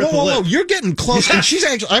 You're I gonna go, rip a whoa, lip. you're getting close. And she's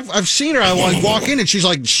actually, I've seen her. I like walk in and she's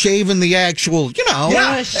like shaving the actual,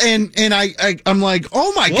 Yeah. and I'm like,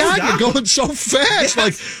 oh my Slow God, down. you're going so fast.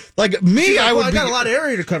 Yes. Like me, She's like, I would I got be. a lot of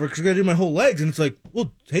area to cover because I got to do my whole legs, and it's like,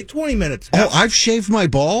 well, take 20 minutes. Oh, I've shaved my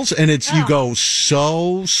balls, and you go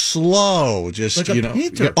so slow, just Like a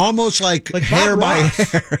painter. you're almost like Like hair Bob by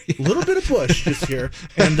Ross. hair. A little bit of bush just here,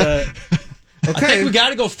 and I think we got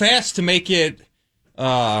to go fast to make it.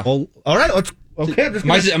 Well, all right, Okay, I'm just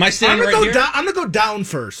am I standing I'm gonna right go here? I'm gonna go down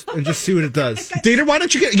first and just see what it does. Dieter, why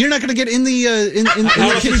don't you get? You're not going to get in the in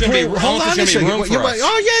the kiddie pool. Hold on a second.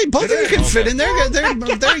 Oh yeah, both of you can fit in there.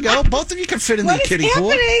 There you go. Both of you can fit in the kiddie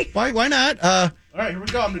pool. Why not? All right, here we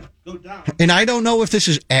go. I'm gonna go down. And I don't know if this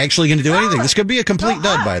is actually going to do anything. This could be a complete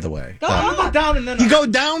dud, by the way. I'm gonna go down and then you go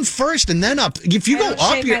down first and then up. If you go up,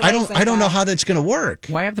 I don't know how that's going to work.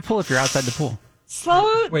 Why have the pool if you're outside the pool?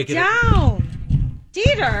 Slow down,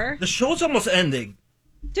 Dieter. The show's almost ending.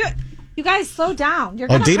 You guys, slow down. You're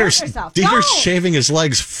going to hurt yourself. Dieter's shaving his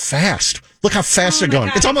legs fast. Look how fast they're going.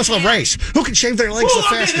 God, it's almost a race. Who can shave their legs the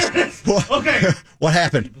fastest? Okay. What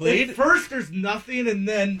happened? At first, there's nothing, and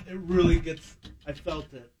then it really gets. I felt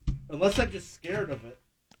it. Unless I'm just scared of it.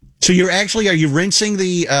 So are you rinsing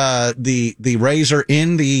the razor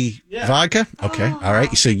in the vodka? Okay, all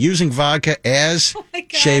right. So using vodka as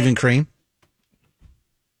shaving cream.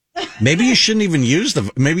 Maybe you shouldn't even use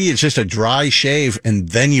maybe it's just a dry shave and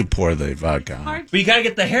then you pour the vodka on. But you got to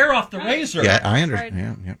get the hair off the razor. Yeah, I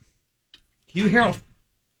understand. Yeah. You hair off.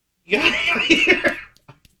 It's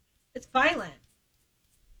violent.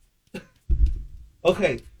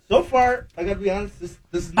 Okay, so far, I gotta be honest, this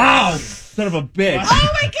is not. Oh, son of a bitch. Oh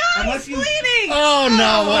my God, he's bleeding. Oh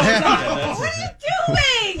no, what happened? What are you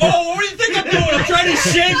doing? Oh, what do you think I'm doing? I'm trying to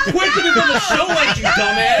shave quicker than the show like you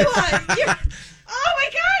dumbass. Oh my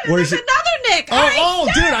God! Where's There's another Nick.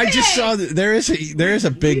 Dude! I just saw that there is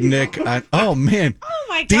a big Nick. Oh man! Oh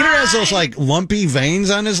my God! Dieter has those like lumpy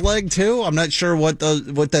veins on his leg too. I'm not sure what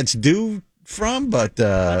that's due from, but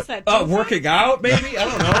working out maybe. I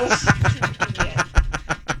don't know.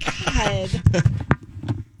 God.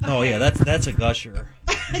 Oh yeah, that's a gusher.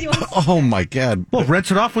 Oh my God! Well,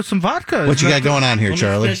 rinse it off with some vodka. What you got going on here,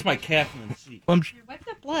 Charlie? Finish my caffeine. Wipe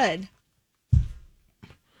the blood.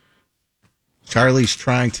 Charlie's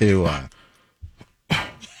trying to.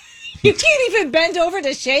 You can't even bend over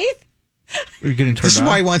to shave? You're getting turned This is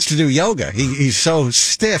why he wants to do yoga. He's so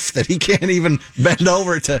stiff that he can't even bend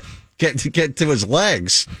over to get to his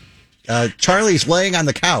legs. Charlie's laying on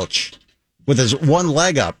the couch with his one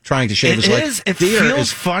leg up, trying to shave his legs. It feels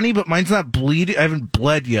funny, but mine's not bleeding. I haven't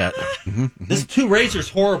bled yet. This two razor's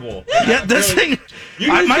horrible. Yeah, this thing.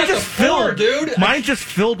 Mine just filled, dude. Mine's just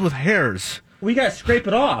filled with hairs. We gotta scrape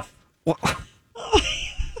it off. Well,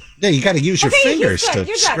 yeah, you got to use your fingers to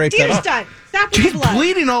scrape that off. Done. Stop with She's the blood.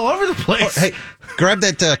 bleeding all over the place. Hey, grab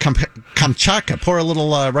that Kamchatka. Pour a little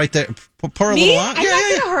right there. Pour a little on. I'm not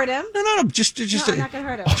going to hurt him. No. Just. I'm not going to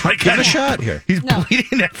hurt him. Oh my God. Give it a shot here. He's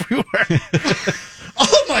bleeding everywhere.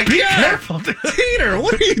 Oh my Be God! careful, Peter,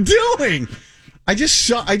 what are you doing? I just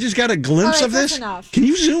got a glimpse of this. Enough. Can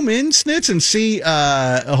you zoom in, Snitz, and see?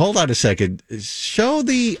 Hold on a second. Show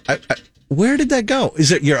the. Where did that go?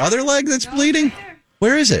 Is it your other leg that's bleeding? Right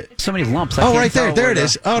where is it? So many lumps. Oh, right there. There it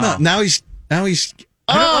is. Oh no! Now he's.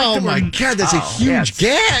 Oh my God! That's a huge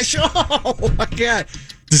gash. Oh my God!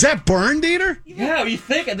 Does that burn, Dieter? Yeah. What do you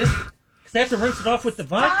think? Because I have to rinse it off with the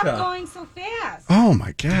vodka. Stop going so fast. Oh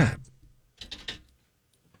my God!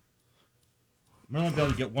 I'm only able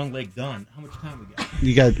to get one leg done. How much time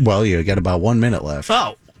we got? You got about 1 minute left.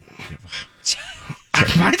 Oh,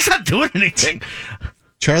 mine's not doing anything.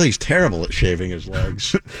 Charlie's terrible at shaving his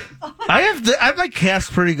legs. I have my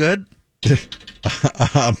cast pretty good.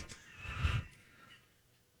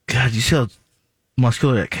 God, you see how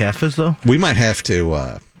muscular that calf is, though? We might have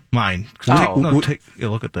to. Mine. Take a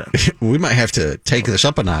look at that. We might have to take this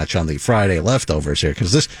up a notch on the Friday leftovers here,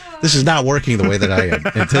 because this is not working the way that I had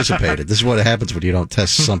anticipated. This is what happens when you don't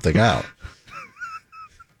test something out.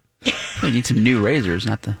 You need some new razors,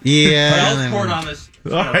 not the. Yeah. I'll pour it on this.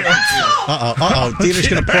 Dieter's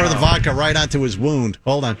going to pour the vodka right onto his wound.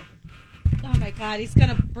 Hold on. Oh my God, he's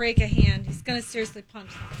going to break a hand. He's going to seriously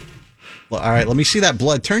punch something. Well, all right, let me see that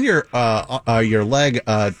blood. Turn your leg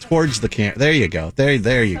towards the camera. There you go.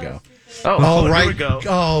 There you go. Oh, right. Here we go.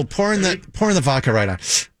 Oh, pouring the vodka right on.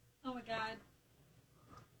 Oh my God.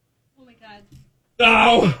 Oh my God.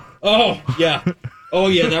 Oh yeah. Oh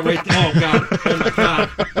yeah, that right there. Oh God. Oh my God.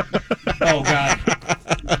 Oh God.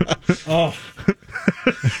 Oh.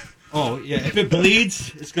 Oh yeah. If it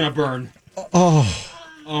bleeds, it's gonna burn. Oh.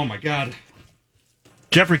 Oh my God.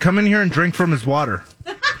 Jeffrey, come in here and drink from his water.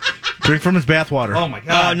 Drink from his bath water. Oh my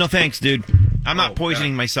God. No thanks, dude. I'm not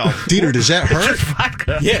poisoning myself. Dieter, does that hurt?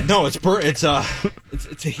 Yeah, no, it's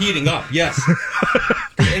heating up. Yes.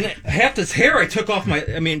 And half this hair I took off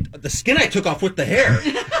the skin I took off with the hair.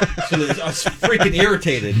 So I was freaking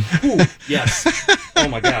irritated. Ooh, yes. Oh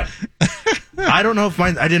my God. I don't know if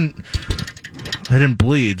I didn't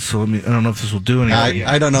bleed, so I don't know if this will do anything.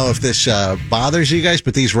 I don't know if this bothers you guys,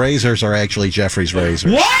 but these razors are actually Jeffrey's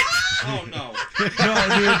razors. What? Oh no. No, dude. No,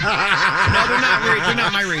 they're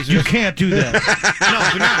not my razors. You can't do that. No,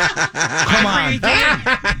 they're not.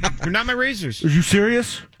 They're not my razors. Are you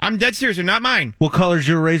serious? I'm dead serious. They're not mine. What color's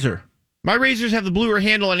your razor? My razors have the bluer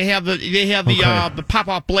handle, and they have the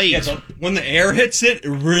pop-off blades. Yeah, when the air hits it, it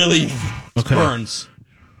really burns.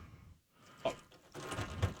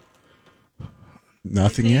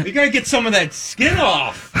 Nothing yet? You gotta get some of that skin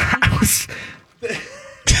off.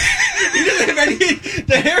 He doesn't have any.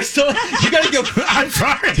 The hair still. You gotta go. I'm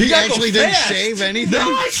sorry. He actually didn't shave anything?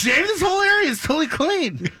 No, I shaved this whole area. It's totally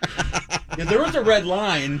clean. Yeah, there was a red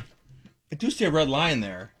line. I do see a red line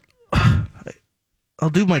there. I'll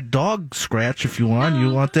do my dog scratch if you want.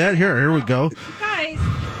 You want that? Here we go. Guys,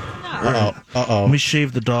 Uh-oh. Let me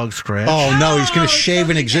shave the dog scratch. Oh, no, he's going to shave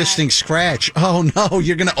an existing scratch. Oh, no,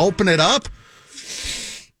 you're going to open it up?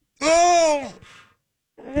 Oh!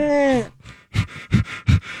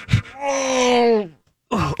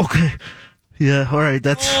 Oh, okay. Yeah, all right,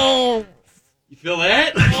 that's... Oh. You feel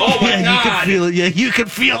that? Oh, my yeah, God. You can feel it. Yeah, you can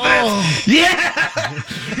feel that. Yeah!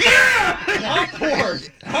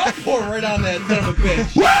 I'll pour right on that son of a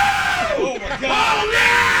bitch. Woo! Oh, my God. Oh,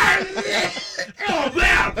 man! Oh,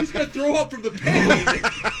 man! He's going to throw up from the pain.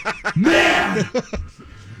 Man!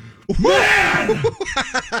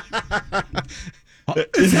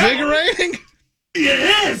 Invigorating?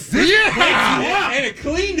 It is! Yeah! And it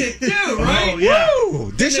cleaned it, too, right? Oh, yeah.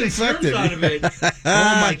 Woo! Disinfected. Out of it. Oh,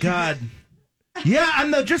 my God. Yeah,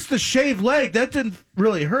 and just the shaved leg, that didn't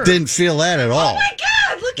really hurt. Didn't feel that at all. Oh my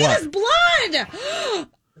God! Look at his blood. That's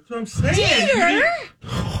what I'm saying. Dear,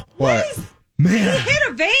 What? Man. he hit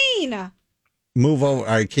a vein. Move over.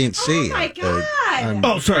 I can't see. Oh my God!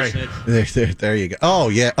 Oh, sorry. There you go. Oh,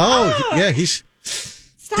 yeah. Oh, yeah, he's...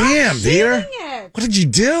 Stop Damn, dear. shaving it. What did you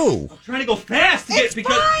do? I'm trying to go fast to get It's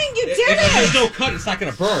because fine, you did if there's it. no cut, it's not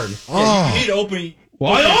going to burn. Oh. Yeah, you need to open.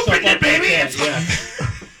 Well, I yourself opened it, up baby. like that, yeah.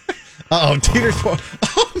 Uh-oh, Dieter's... Oh,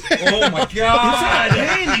 man. Oh my God!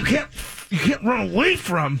 Pain you can't run away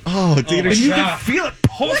from. Oh, Dieter's... And you can feel it Look at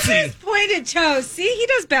pulsing. his pointed toes. See, he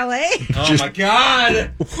does ballet. Oh my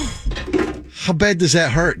God! How bad does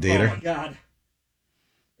that hurt, Dieter? Oh my God!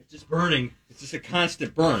 It's just burning. It's just a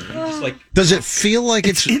constant burn. I'm just like. Does it feel like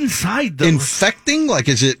it's inside though? Infecting? Like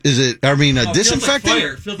is it? I mean, No, it disinfecting? Feels like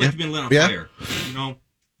fire. It feels like you've been lit on fire. You know.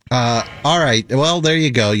 All right. Well, there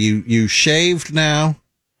you go. You shaved now.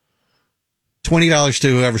 $20 to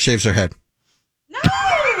whoever shaves their head. No.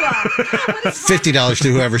 $50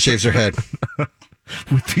 to whoever shaves their head.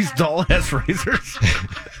 With these doll ass razors.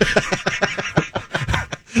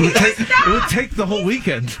 It would take the whole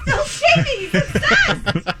weekend. Still shaving. He's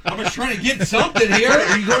obsessed. I was trying to get something here.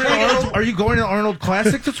 Are you going to Arnold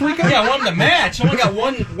Classic this weekend? Yeah, I won the match. I only got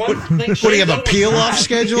one thing. What do you have a peel off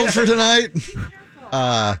scheduled for tonight?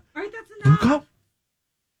 Look up.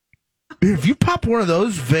 If you pop one of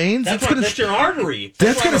those veins, that's your artery.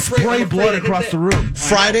 That's going to spray blood across the room.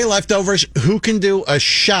 Friday leftovers. Who can do a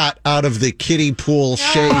shot out of the kiddie pool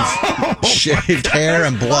shaved hair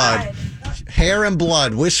and blood? Hair and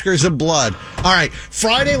blood, whiskers of blood. All right,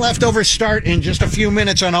 Friday leftovers start in just a few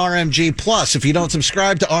minutes on RMG Plus. If you don't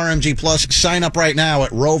subscribe to RMG Plus, sign up right now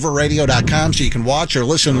at roverradio.com so you can watch or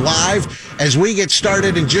listen live as we get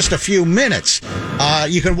started in just a few minutes.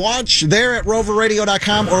 You can watch there at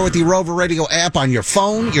roverradio.com or with the Rover Radio app on your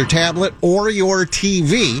phone, your tablet, or your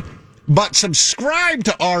TV. But subscribe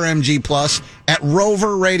to RMG Plus at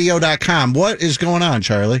roverradio.com. What is going on,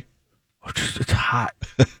 Charlie? It's hot,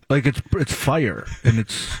 like it's fire, and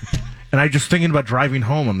I just thinking about driving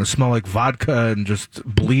home. I'm gonna smell like vodka and just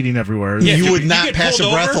bleeding everywhere. Yeah, you would not pass a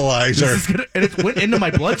breathalyzer, and it went into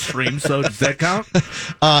my bloodstream. So does that count?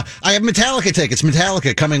 I have Metallica tickets.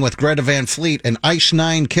 Metallica coming with Greta Van Fleet and Ice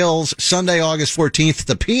Nine Kills Sunday, August 14th,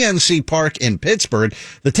 the PNC Park in Pittsburgh.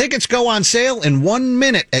 The tickets go on sale in 1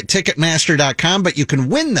 minute at Ticketmaster.com, but you can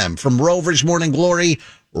win them from Rover's Morning Glory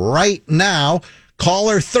right now.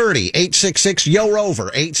 Caller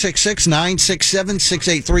 30-866-YO-ROVER,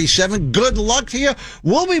 866-967-6837. Good luck to you.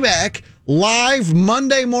 We'll be back live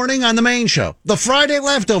Monday morning on the main show. The Friday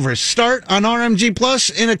leftovers start on RMG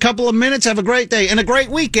Plus in a couple of minutes. Have a great day and a great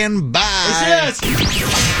weekend. Bye. Yes.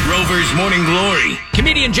 Rover's Morning Glory.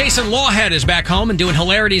 Comedian Jason Lawhead is back home and doing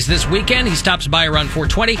hilarities this weekend. He stops by around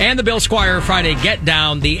 4:20. And the Bill Squire Friday Get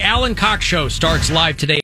Down. The Alan Cox Show starts live today.